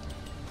damage.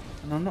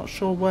 And I'm not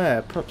sure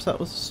where. Perhaps that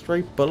was a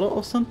stray bullet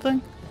or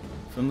something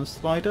from the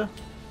slider.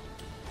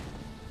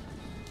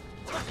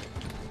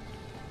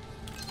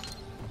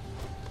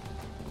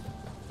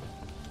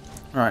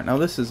 Alright, now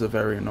this is a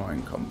very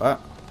annoying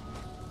combat.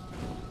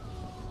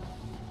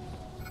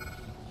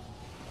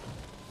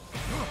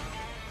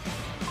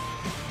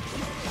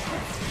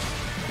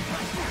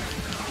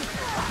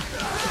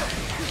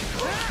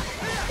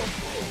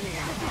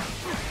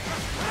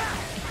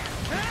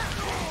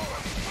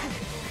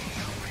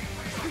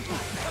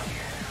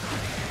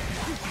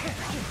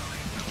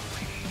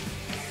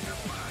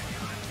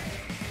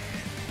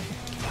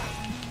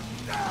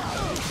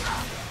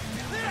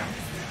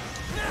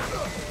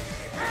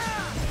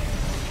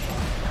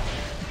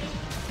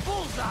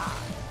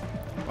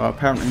 Well,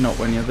 apparently not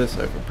when you're this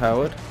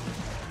overpowered,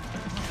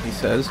 he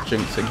says,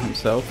 jinxing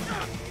himself.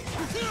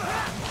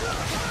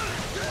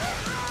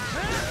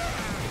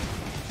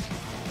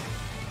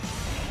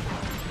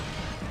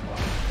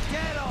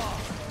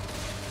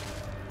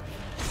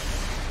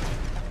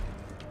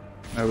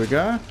 There we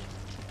go.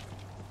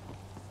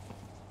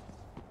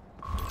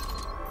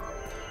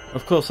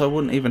 Of course, I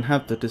wouldn't even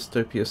have the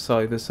Dystopia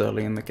Psi this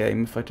early in the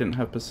game if I didn't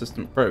have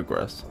persistent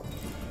progress.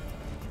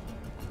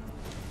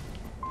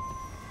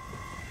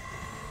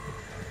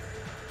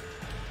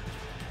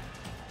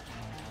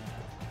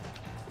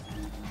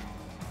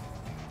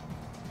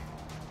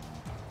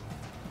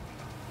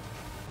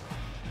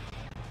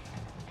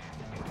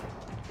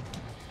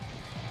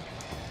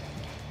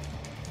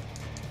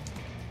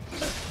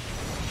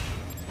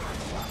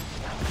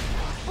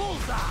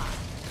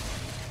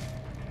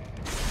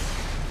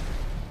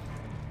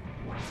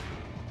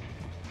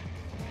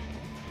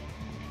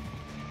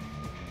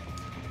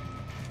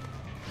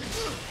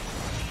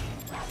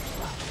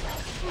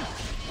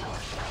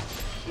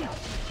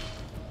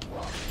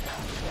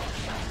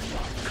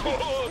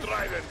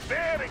 driving.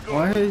 Very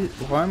good.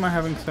 Why am I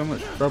having so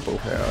much trouble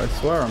here? I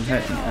swear I'm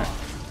hitting it.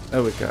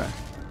 There we go.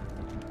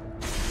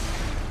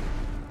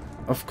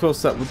 Of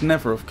course, that would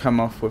never have come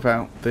off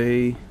without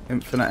the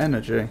infinite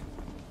energy.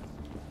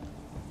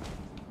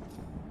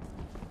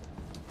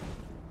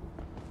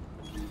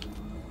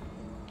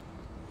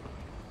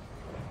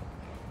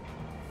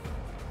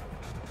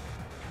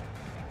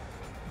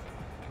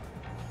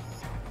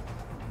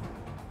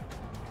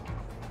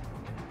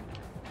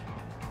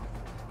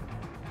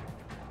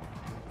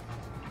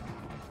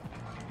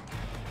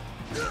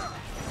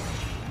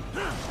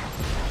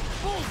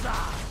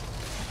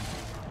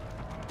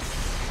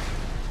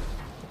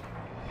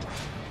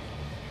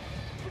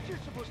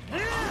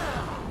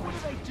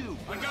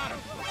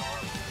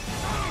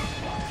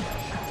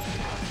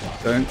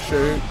 Don't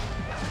shoot.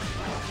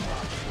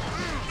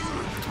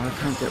 I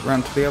can't get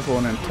round to the other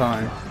one in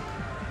time.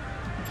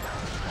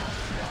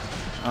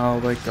 Oh,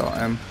 they got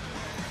him.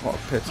 What a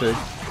pity.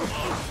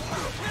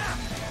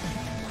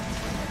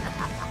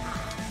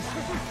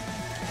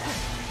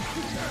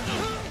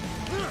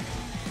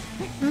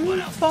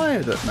 Who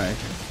fired at me?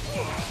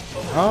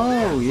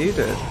 Oh, you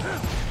did.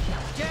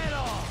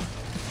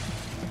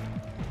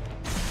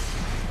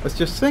 I was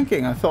just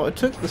thinking, I thought I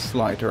took the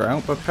slider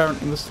out, but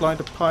apparently the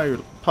slider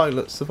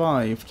pilot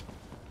survived.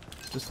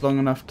 Just long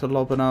enough to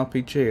lob an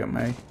RPG at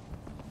me.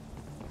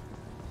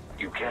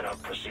 You cannot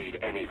proceed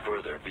any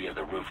further via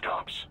the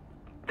rooftops.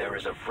 There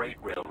is a freight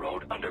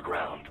railroad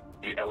underground.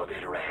 The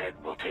elevator ahead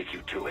will take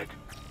you to it.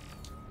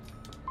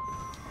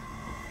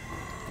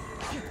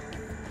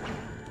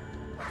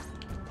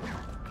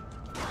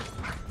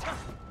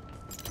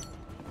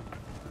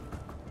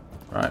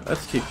 Right,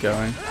 let's keep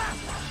going.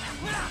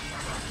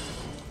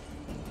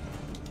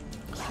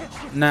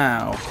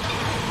 Now,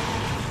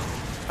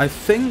 I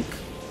think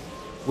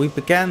we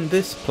began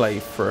this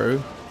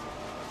playthrough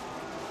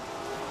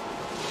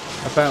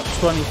about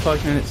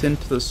 25 minutes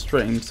into the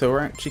stream, so we're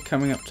actually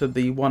coming up to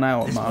the 1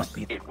 hour mark.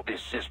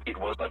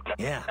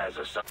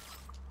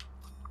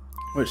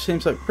 Which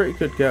seems like pretty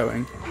good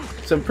going.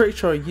 So I'm pretty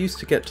sure I used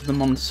to get to the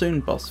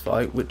monsoon boss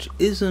fight, which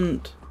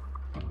isn't...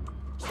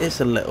 It's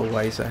a little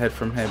ways ahead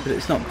from here, but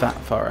it's not that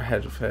far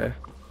ahead of here.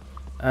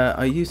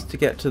 I used to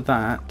get to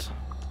that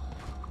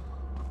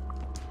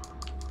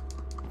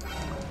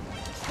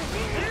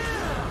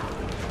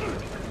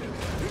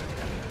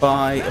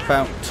by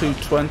about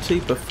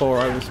 2:20 before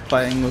I was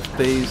playing with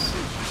these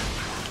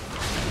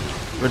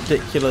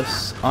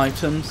ridiculous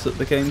items that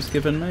the game's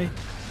given me.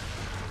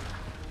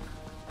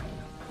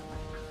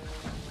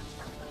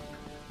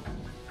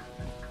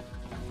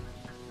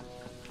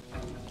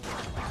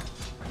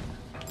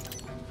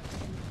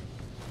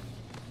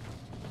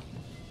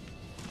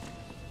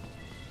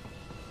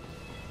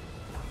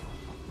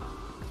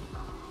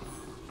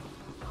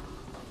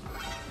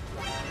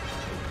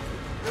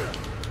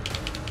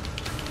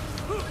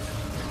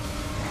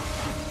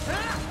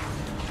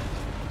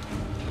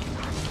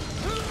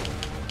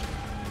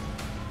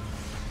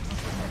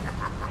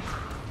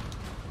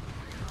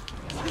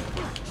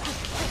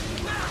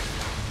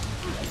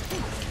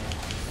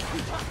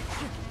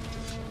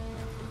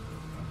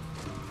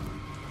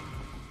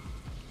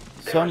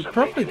 So I'm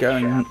probably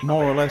going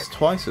more or less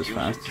twice as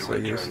fast as I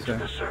used to.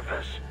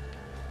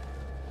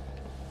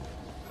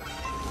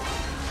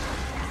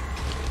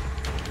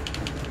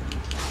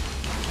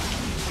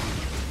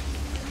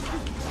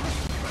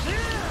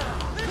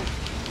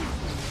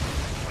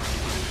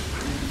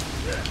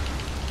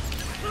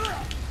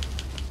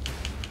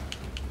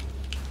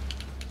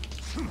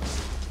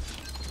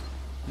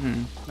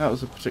 That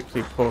was a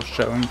particularly poor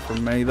showing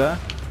from me there.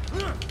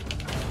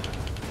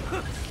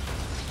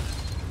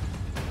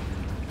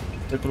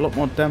 Took a lot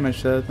more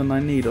damage there than I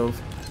need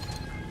of.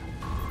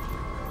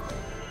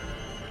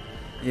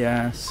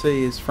 Yeah,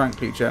 C is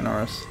frankly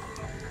generous.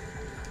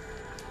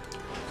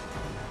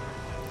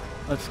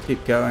 Let's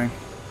keep going.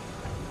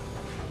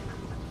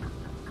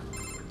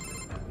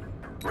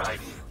 Right.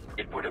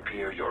 It would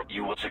appear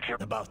you will secure.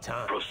 About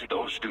time. Proceed.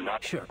 Those do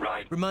not. Sure.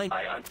 Right. Remind.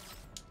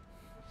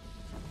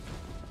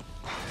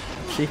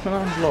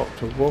 Achievement unlocked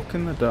to walk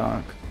in the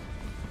dark.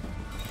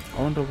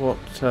 I wonder what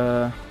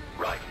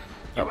right.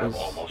 that You was. have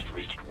almost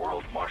reached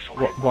World Marshal.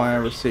 Why I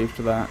received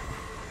that.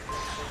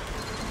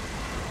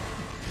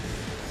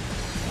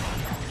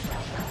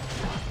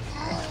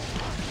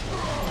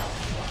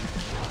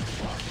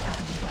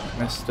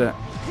 Missed it.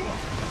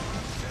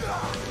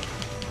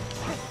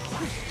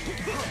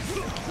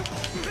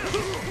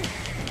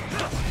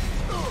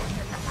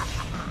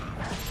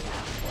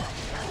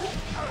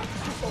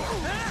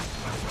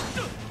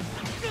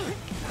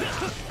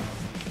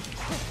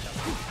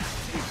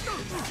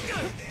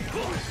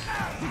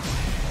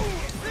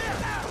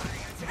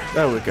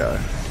 There we go.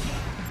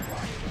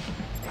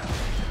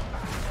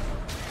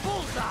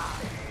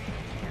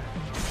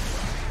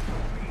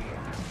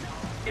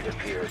 It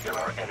appears there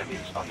are enemies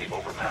on the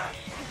overpass.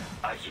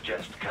 I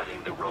suggest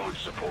cutting the road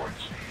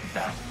supports.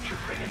 That should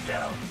bring it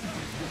down.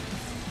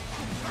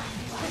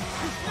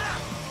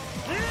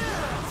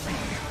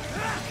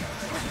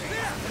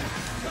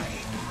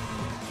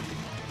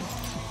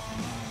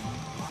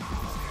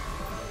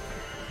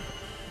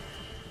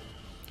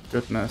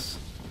 Goodness.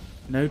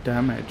 No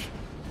damage.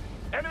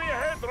 Enemy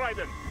ahead,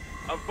 Raiden!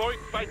 Avoid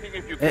fighting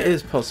if you can. It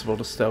is possible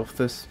to stealth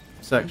this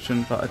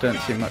section, but I don't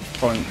see much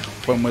point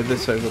when we're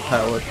this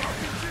overpowered.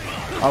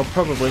 I'll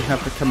probably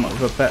have to come up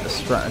with a better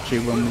strategy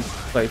when we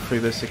play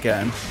through this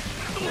again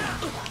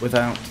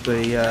without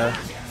the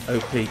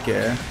OP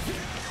gear.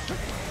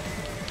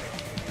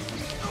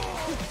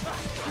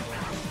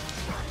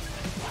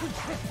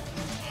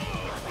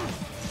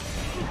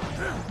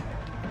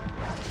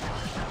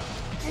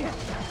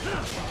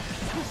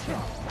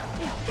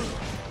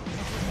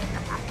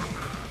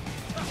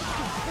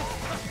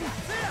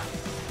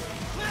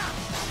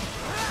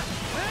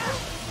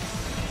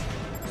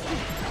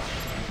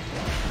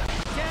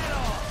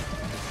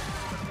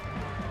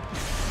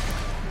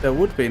 There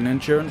would be an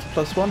endurance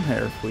 +1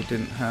 here if we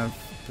didn't have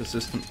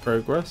persistent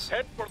progress.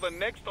 Head for the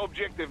next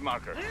objective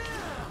marker.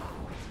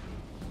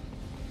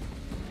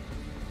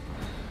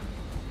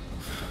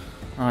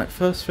 Alright,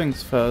 first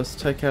things first,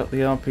 take out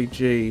the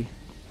RPG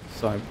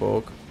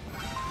cyborg.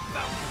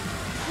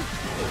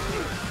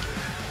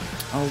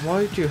 Oh,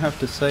 why do you have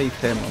to save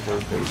him of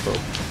all people?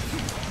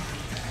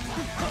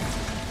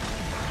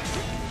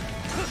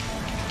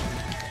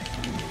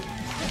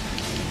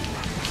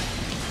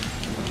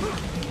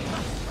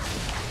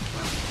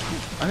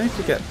 I need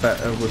to get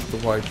better with the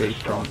YB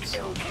prompts.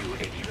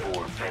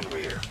 LQ-84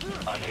 Fenrir,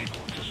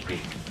 unable to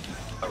speak.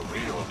 A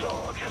real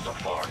dog has a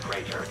far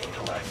greater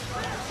intellect.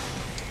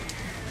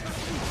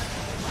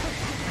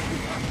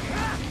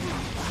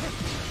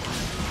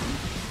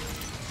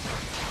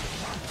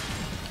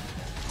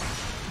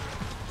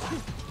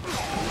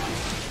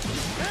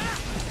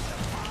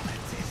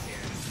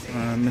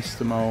 I missed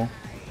them all.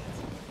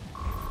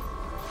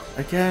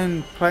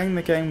 Again, playing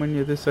the game when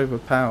you're this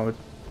overpowered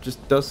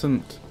just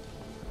doesn't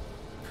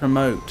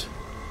promote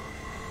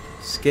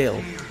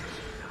skill.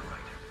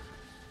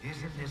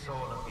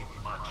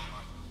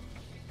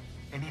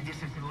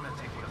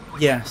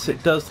 Yes,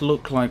 it does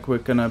look like we're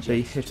gonna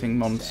be hitting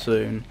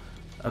Monsoon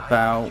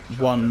about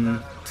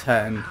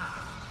 110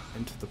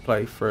 into the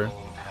playthrough,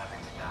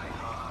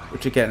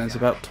 which again is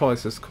about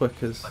twice as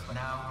quick as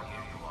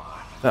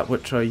that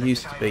which I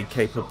used to be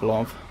capable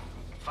of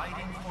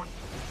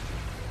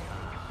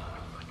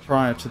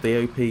prior to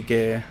the OP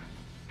gear.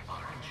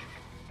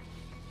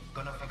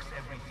 Gonna fix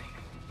everything.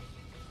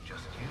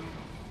 Just you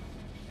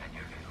and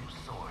your little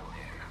sword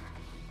there.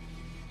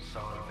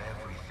 Solve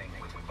everything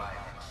with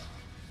violence.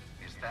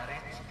 Is that it?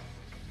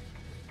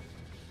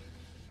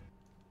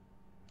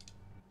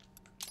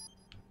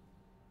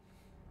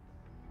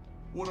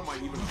 What am I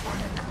even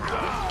fighting?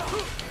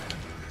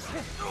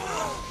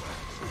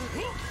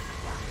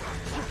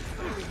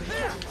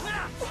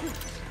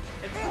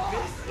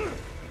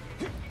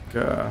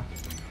 Gah.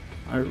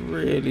 I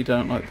really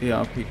don't like the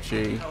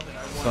RPG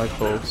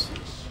cyborgs.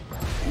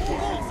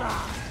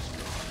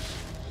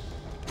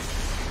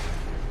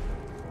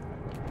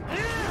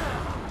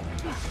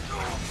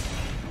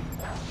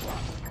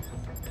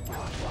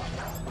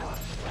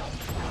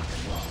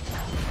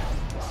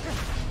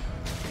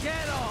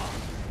 Get off!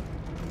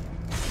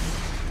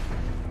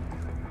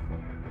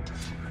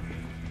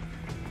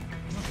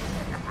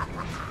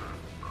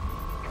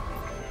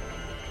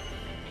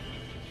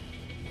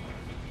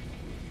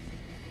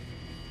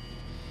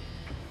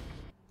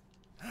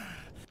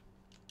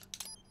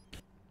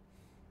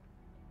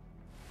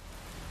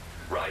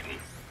 Raiden,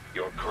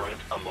 your current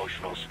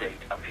emotional state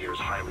appears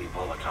highly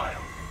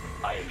volatile.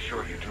 I am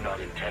sure you do not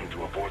intend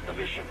to abort the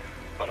mission,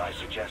 but I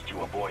suggest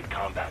you avoid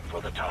combat for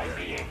the time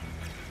being.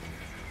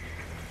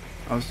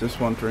 I was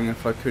just wondering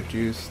if I could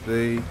use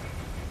the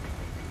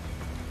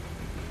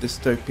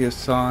Dystopia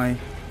Psi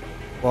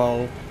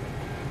while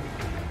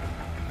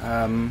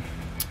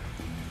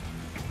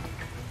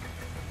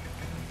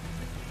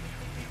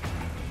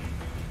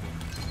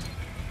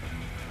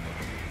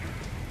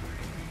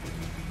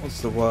what's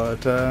the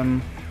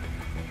word?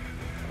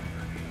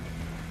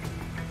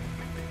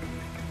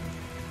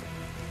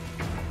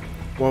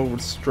 While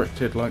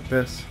restricted like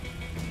this.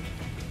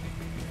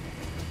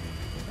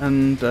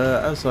 And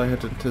as I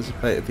had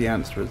anticipated, the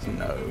answer is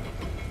no.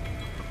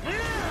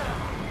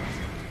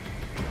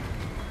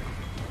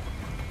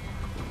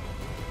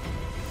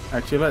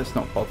 Actually, let's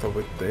not bother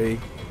with the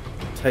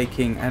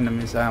taking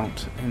enemies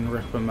out in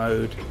Ripper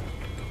mode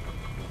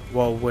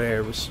while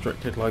we're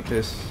restricted like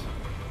this.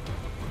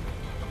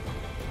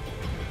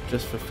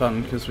 Just for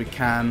fun, because we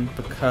can,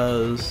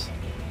 because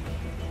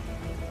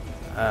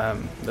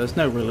there's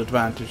no real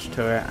advantage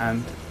to it,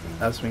 and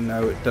as we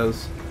know, it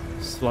does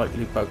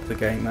slightly bug the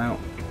game out.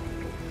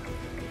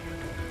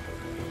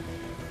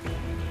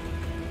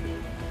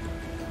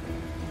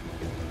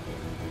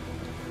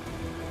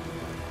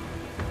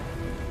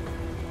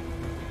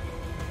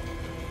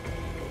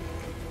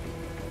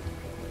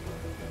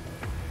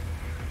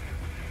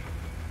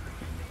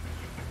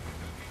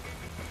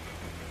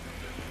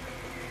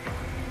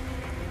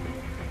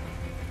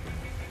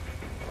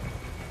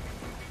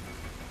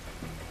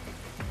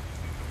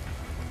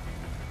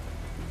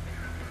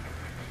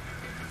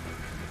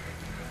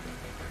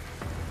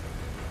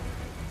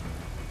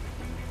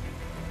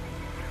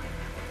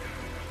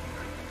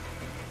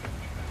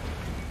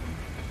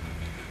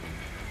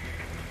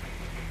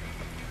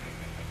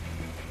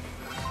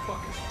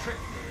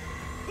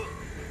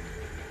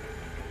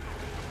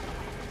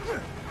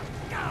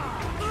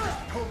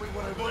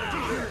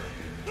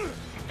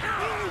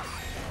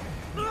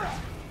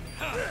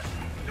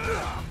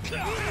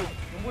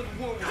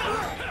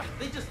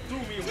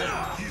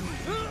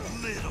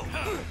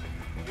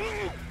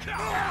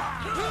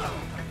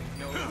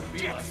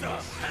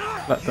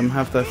 Let them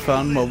have their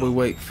fun while we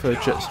wait for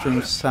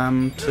Jetstream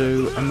Sam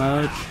to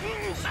emerge.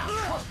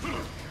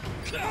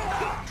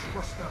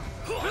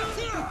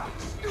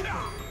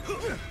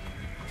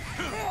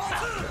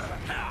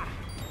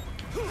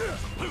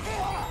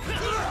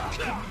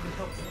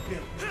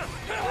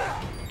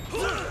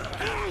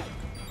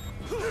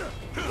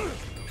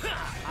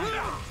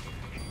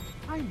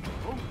 I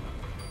know.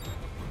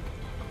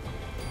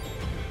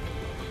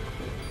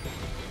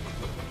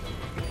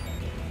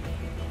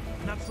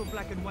 Not so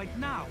black and white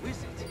now,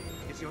 is it?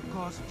 Is your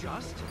cause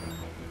just?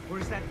 Or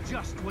is that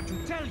just what you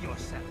tell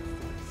yourself?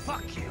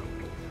 Fuck you!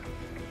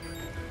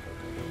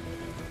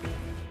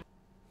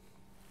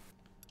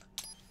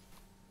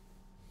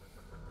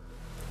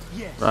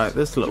 Yes. Right,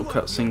 this little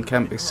cutscene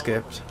can't be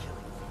skipped.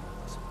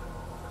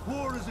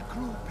 War is a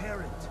cruel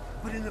parent,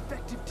 but an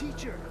effective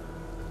teacher.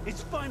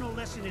 Its final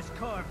lesson is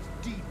carved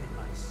deep in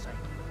my psyche.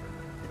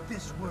 That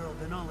this world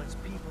and all its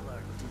people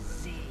are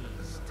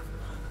diseased.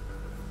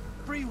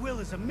 Free will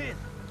is a myth.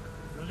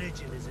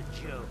 Religion is a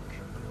joke.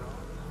 We're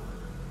all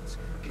pawns,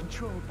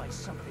 controlled by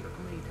something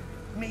greater.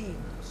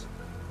 Memes.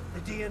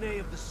 The DNA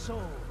of the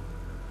soul.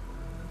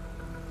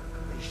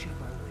 They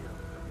shape our will.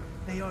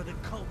 They are the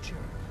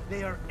culture.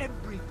 They are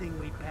everything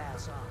we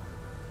pass on.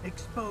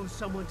 Expose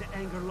someone to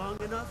anger long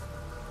enough,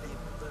 they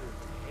will learn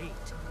to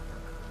hate.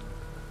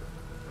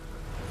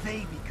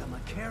 They become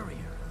a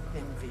carrier.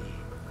 Envy,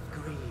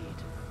 greed,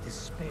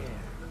 despair,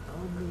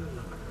 all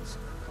means,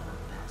 all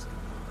passed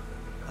along.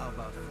 How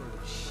about full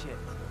of shit?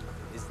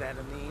 Is that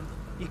a meme?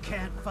 You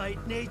can't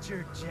fight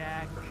nature,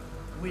 Jack.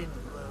 Wind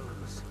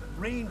blows,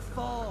 rain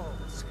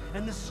falls,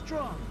 and the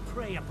strong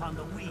prey upon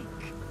the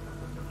weak.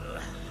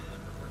 Ugh.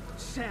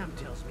 Sam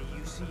tells me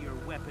you see your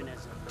weapon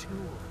as a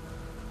tool.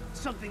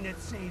 Something that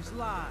saves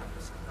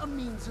lives, a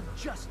means of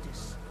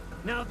justice.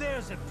 Now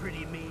there's a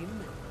pretty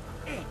meme.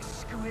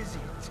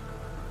 Exquisite.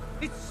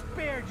 It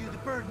spared you the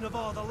burden of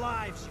all the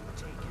lives you've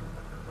taken.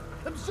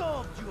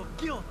 Absolved you of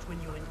guilt when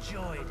you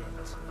enjoyed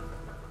it.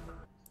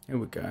 Here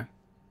we go.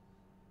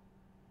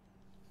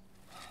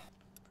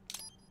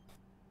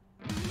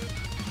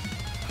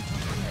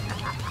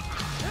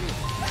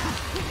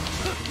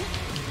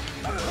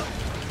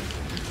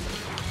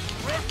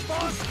 Red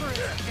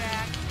phosphorus,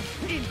 Jack.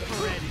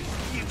 Infrared is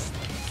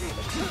useless.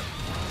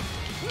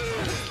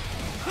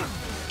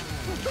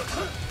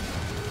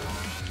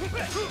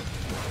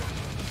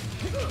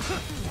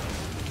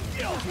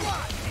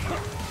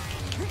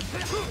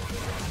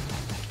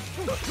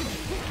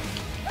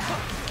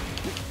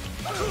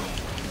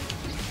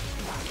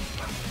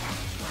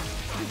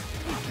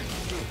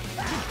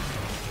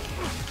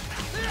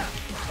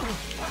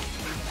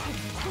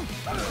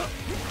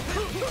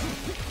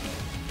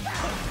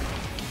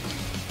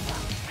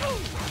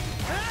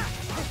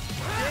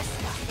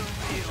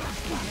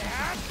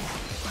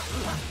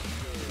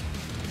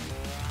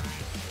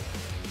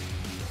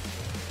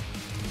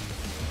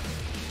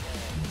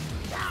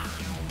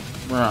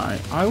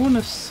 Right, I want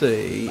to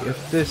see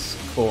if this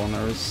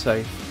corner is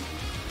safe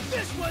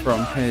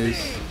from his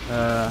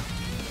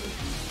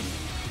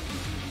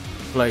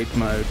blade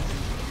mode.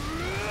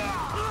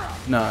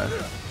 No.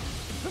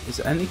 Is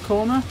it any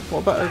corner? What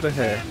about over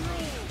here?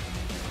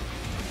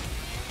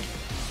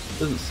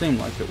 Doesn't seem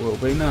like it will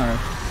be, no.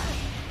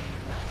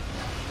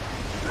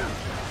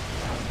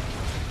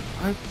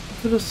 I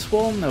could have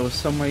sworn there was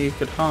somewhere you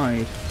could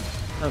hide.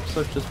 Perhaps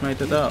I've just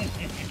made it up.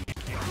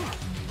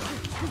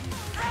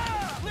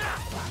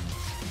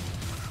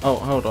 Oh,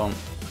 hold on.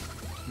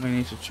 We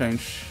need to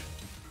change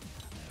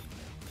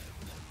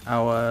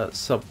our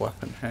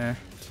sub-weapon here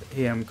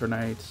to EM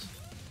grenades.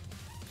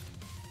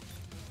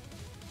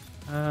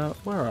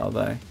 Where are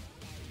they?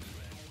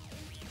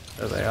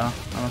 There they are.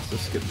 I must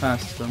have skipped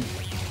past them.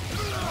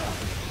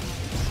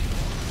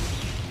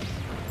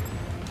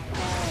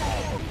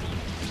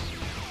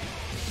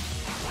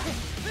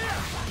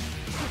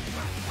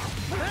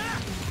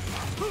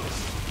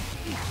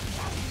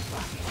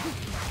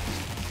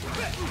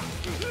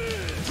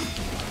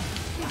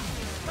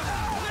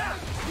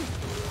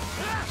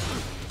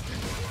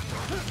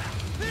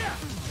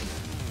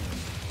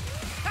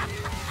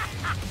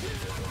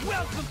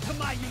 Welcome to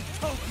my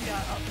utopia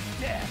of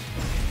death.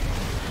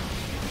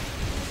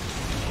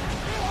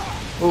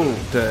 Oh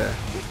dear.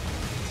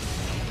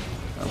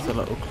 That's a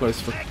little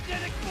close for...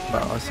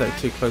 well, I say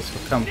too close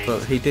for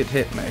comfort. He did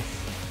hit me.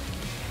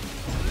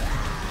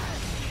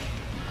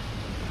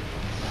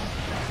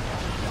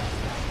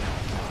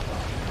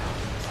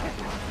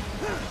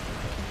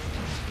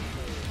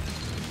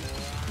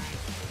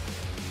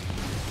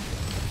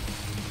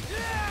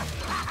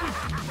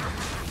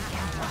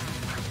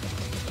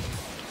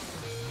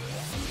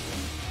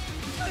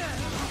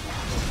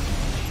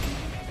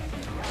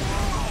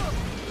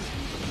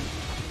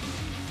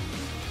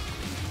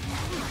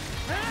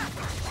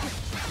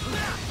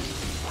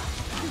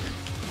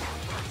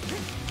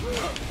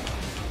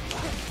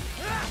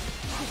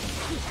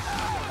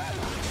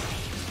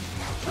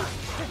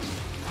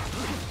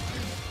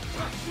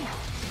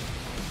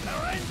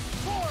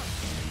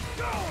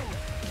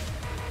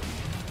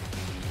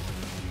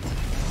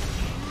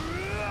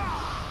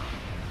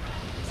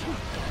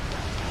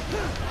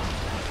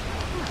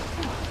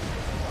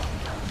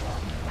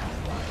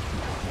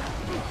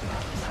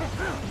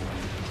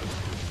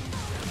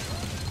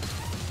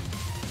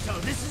 So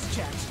this is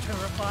Jack's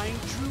terrifying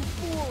true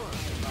form.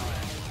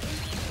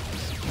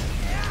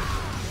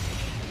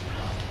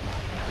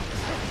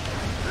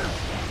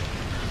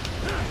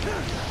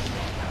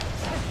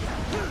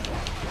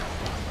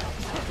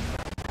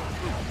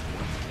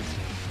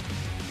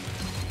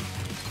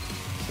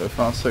 So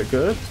far, so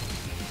good.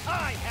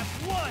 I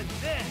have won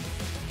this!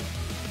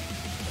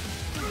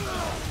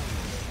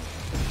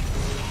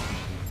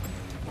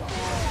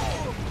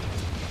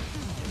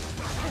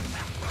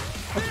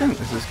 I think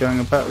this is going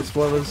about as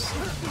well as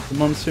the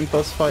Monsoon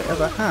boss fight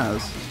ever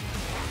has.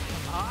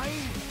 I'm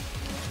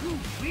too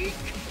weak?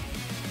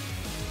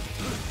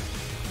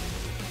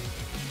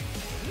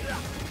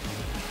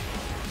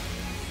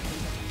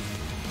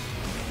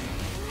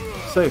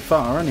 So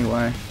far,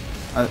 anyway.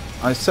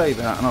 I say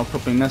that, and I'll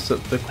probably mess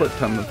up the quick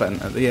time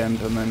event at the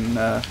end, and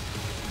then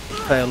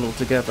fail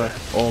altogether,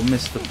 or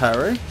miss the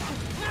parry.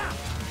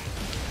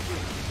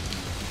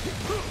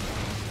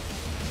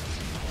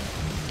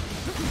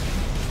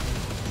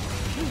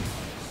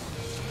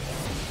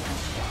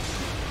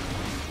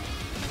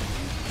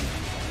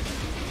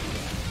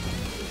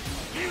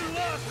 You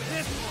lost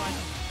this one!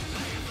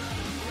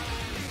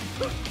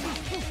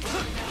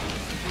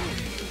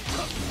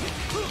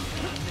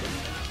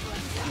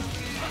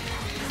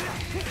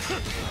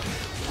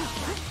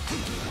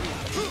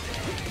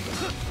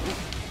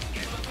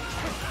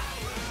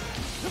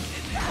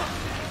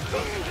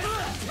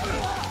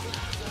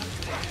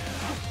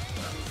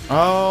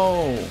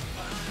 Oh!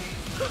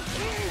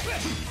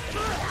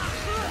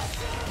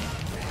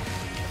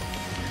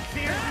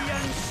 Fear the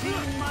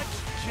unseen much,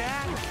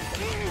 Jack?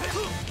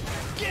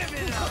 Give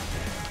it up!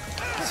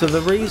 So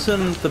the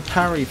reason the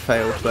parry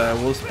failed there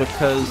was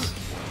because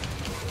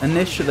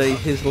initially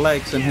his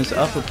legs and his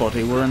upper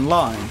body were in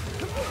line.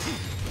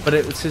 But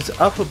it was his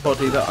upper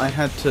body that I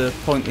had to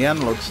point the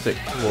analog stick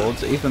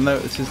towards, even though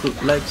it was his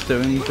legs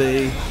doing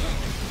the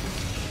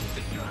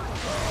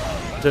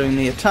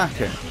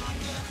attacking.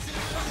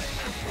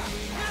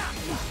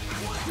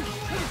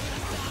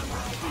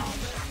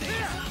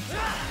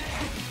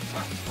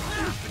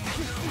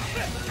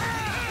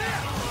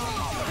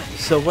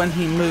 So when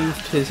he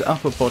moved his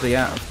upper body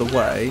out of the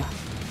way,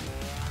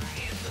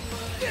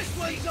 This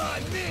one's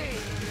on me!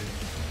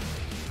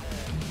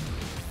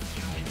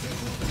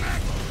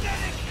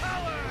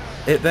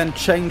 it then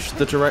changed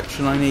the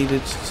direction I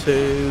needed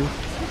to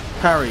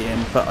parry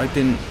in, but I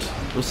didn't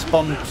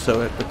respond to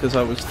it because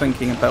I was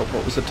thinking about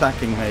what was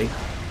attacking me,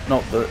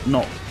 not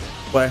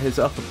where his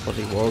upper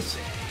body was.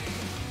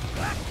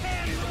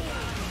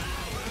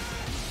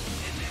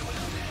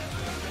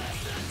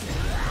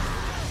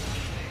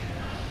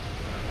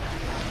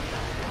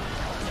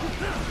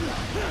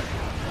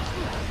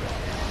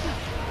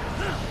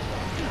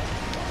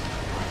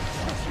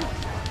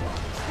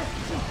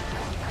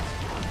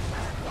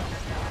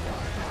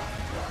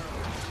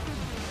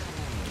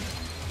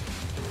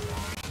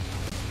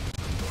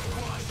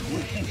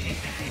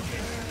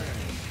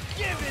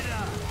 Give it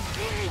up!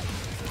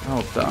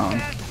 Oh darn.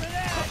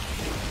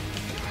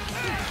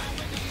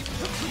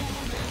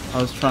 I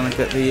was trying to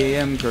get the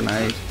EM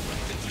grenade.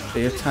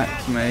 He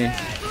attacked me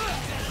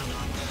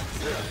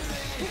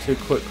too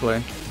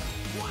quickly.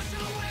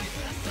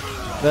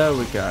 There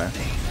we go.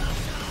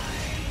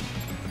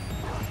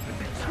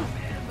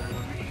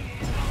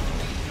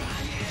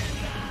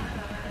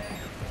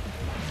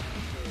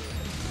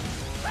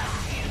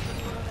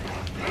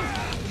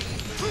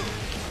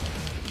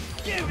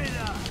 Give it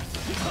up!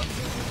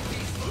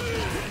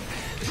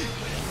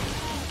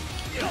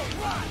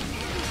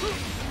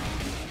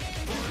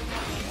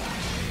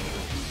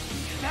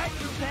 Is that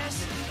your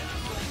best?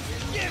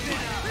 Give it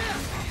up!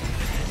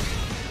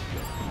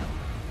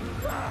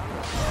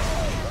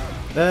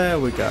 There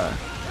we go.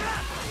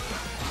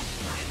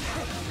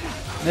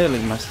 Nearly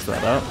messed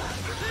that up.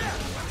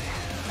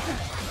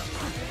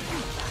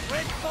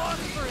 Red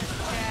phosphorus,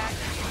 Jack!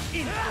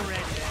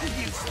 Infrared,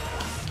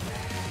 useless!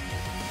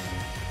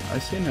 I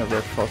see no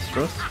red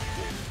phosphorus.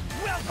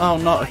 Oh,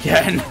 not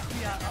again.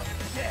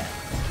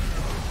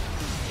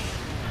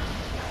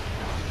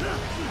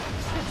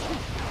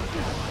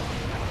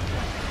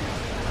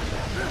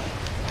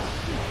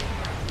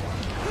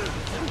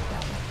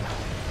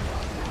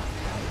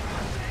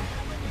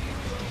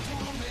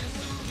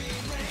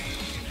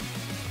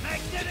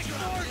 Magnetic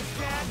force,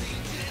 Jack!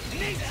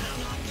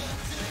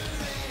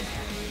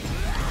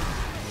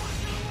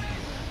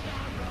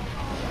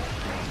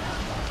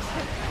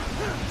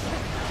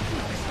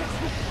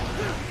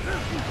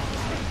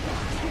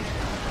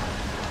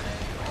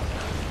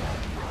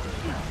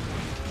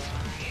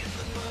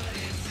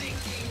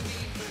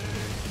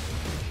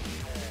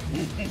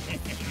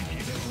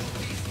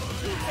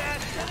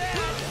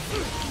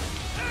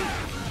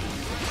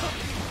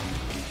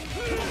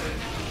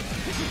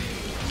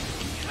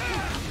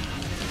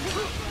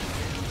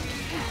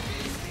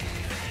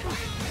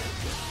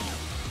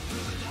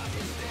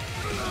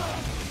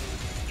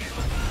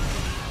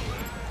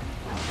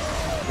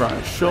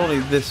 Right, surely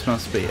this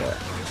must be it.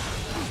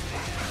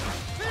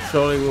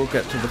 Surely we'll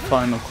get to the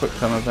final quick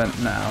time event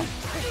now.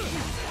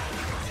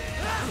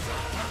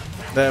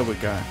 There we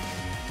go.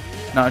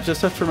 Now I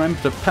just have to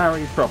remember to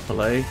parry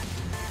properly,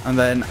 and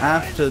then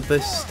after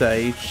this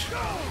stage,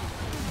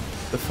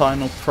 the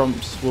final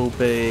prompts will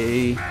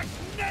be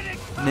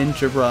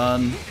Ninja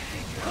Run,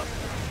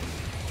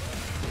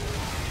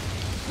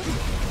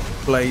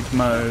 Blade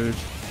Mode,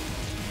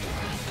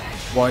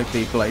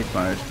 YB Blade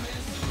Mode.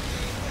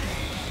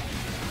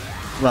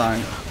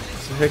 Right,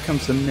 so here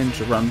comes the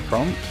Ninja Run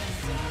prompt.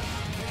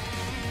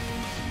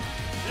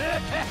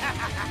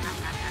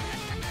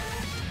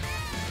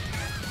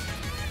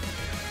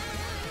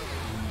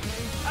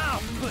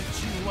 I'll put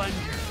you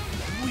under,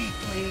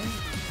 weakling.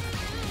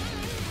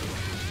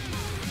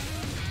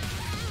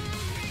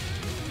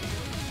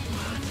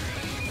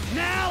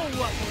 Now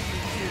what will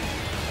you do,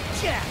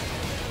 Jack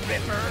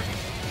Ripper?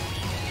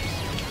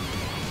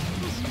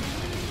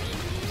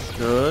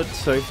 Good,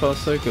 so far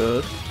so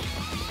good.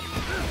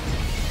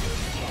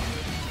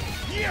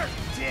 You're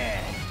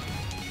dead.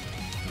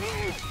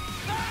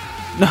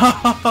 No!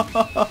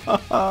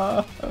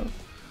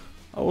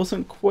 I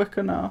wasn't quick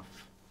enough.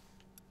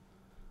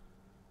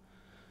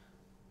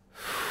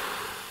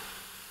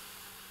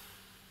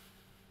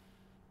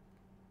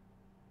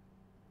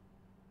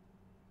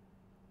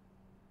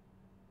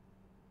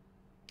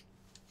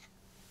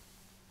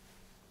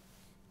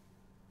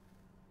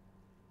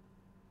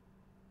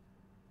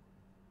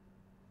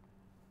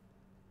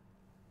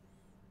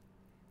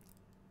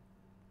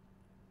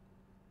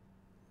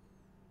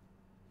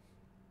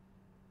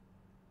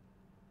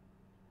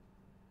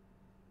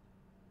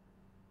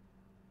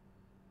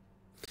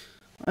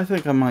 I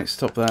think I might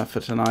stop there for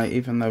tonight,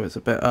 even though it's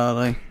a bit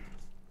early.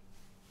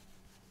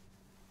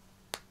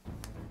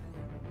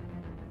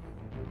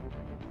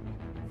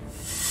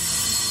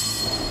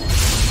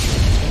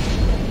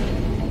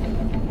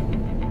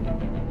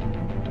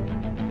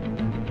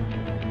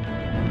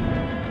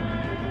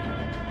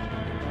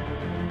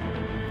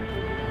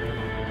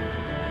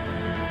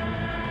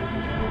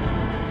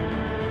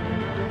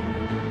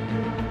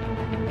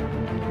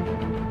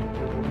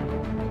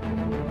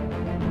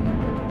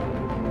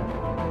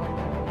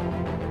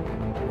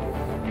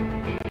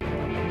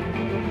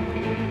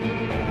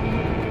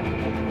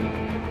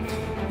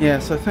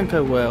 Yes, I think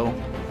I will.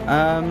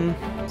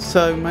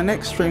 So my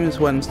next stream is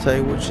Wednesday,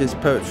 which is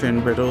Poetry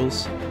and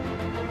Riddles.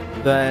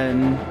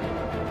 Then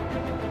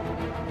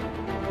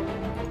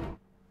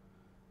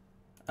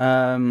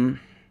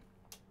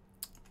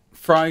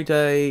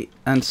Friday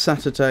and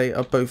Saturday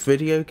are both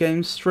video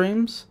game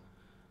streams.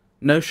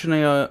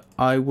 Notionally,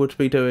 I would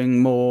be doing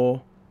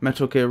more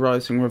Metal Gear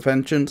Rising: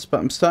 Revengeance,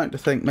 but I'm starting to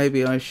think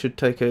maybe I should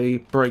take a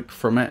break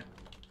from it,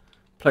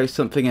 play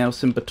something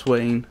else in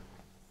between.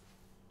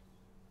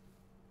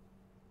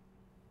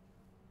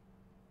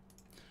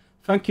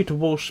 Thank you to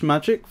Walsh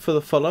Magic for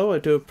the follow, I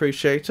do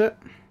appreciate it.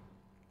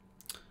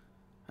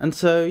 And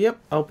so, yep,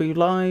 I'll be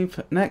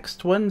live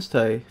next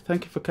Wednesday.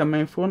 Thank you for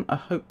coming, everyone. I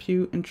hope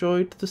you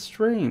enjoyed the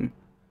stream.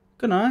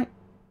 Good night.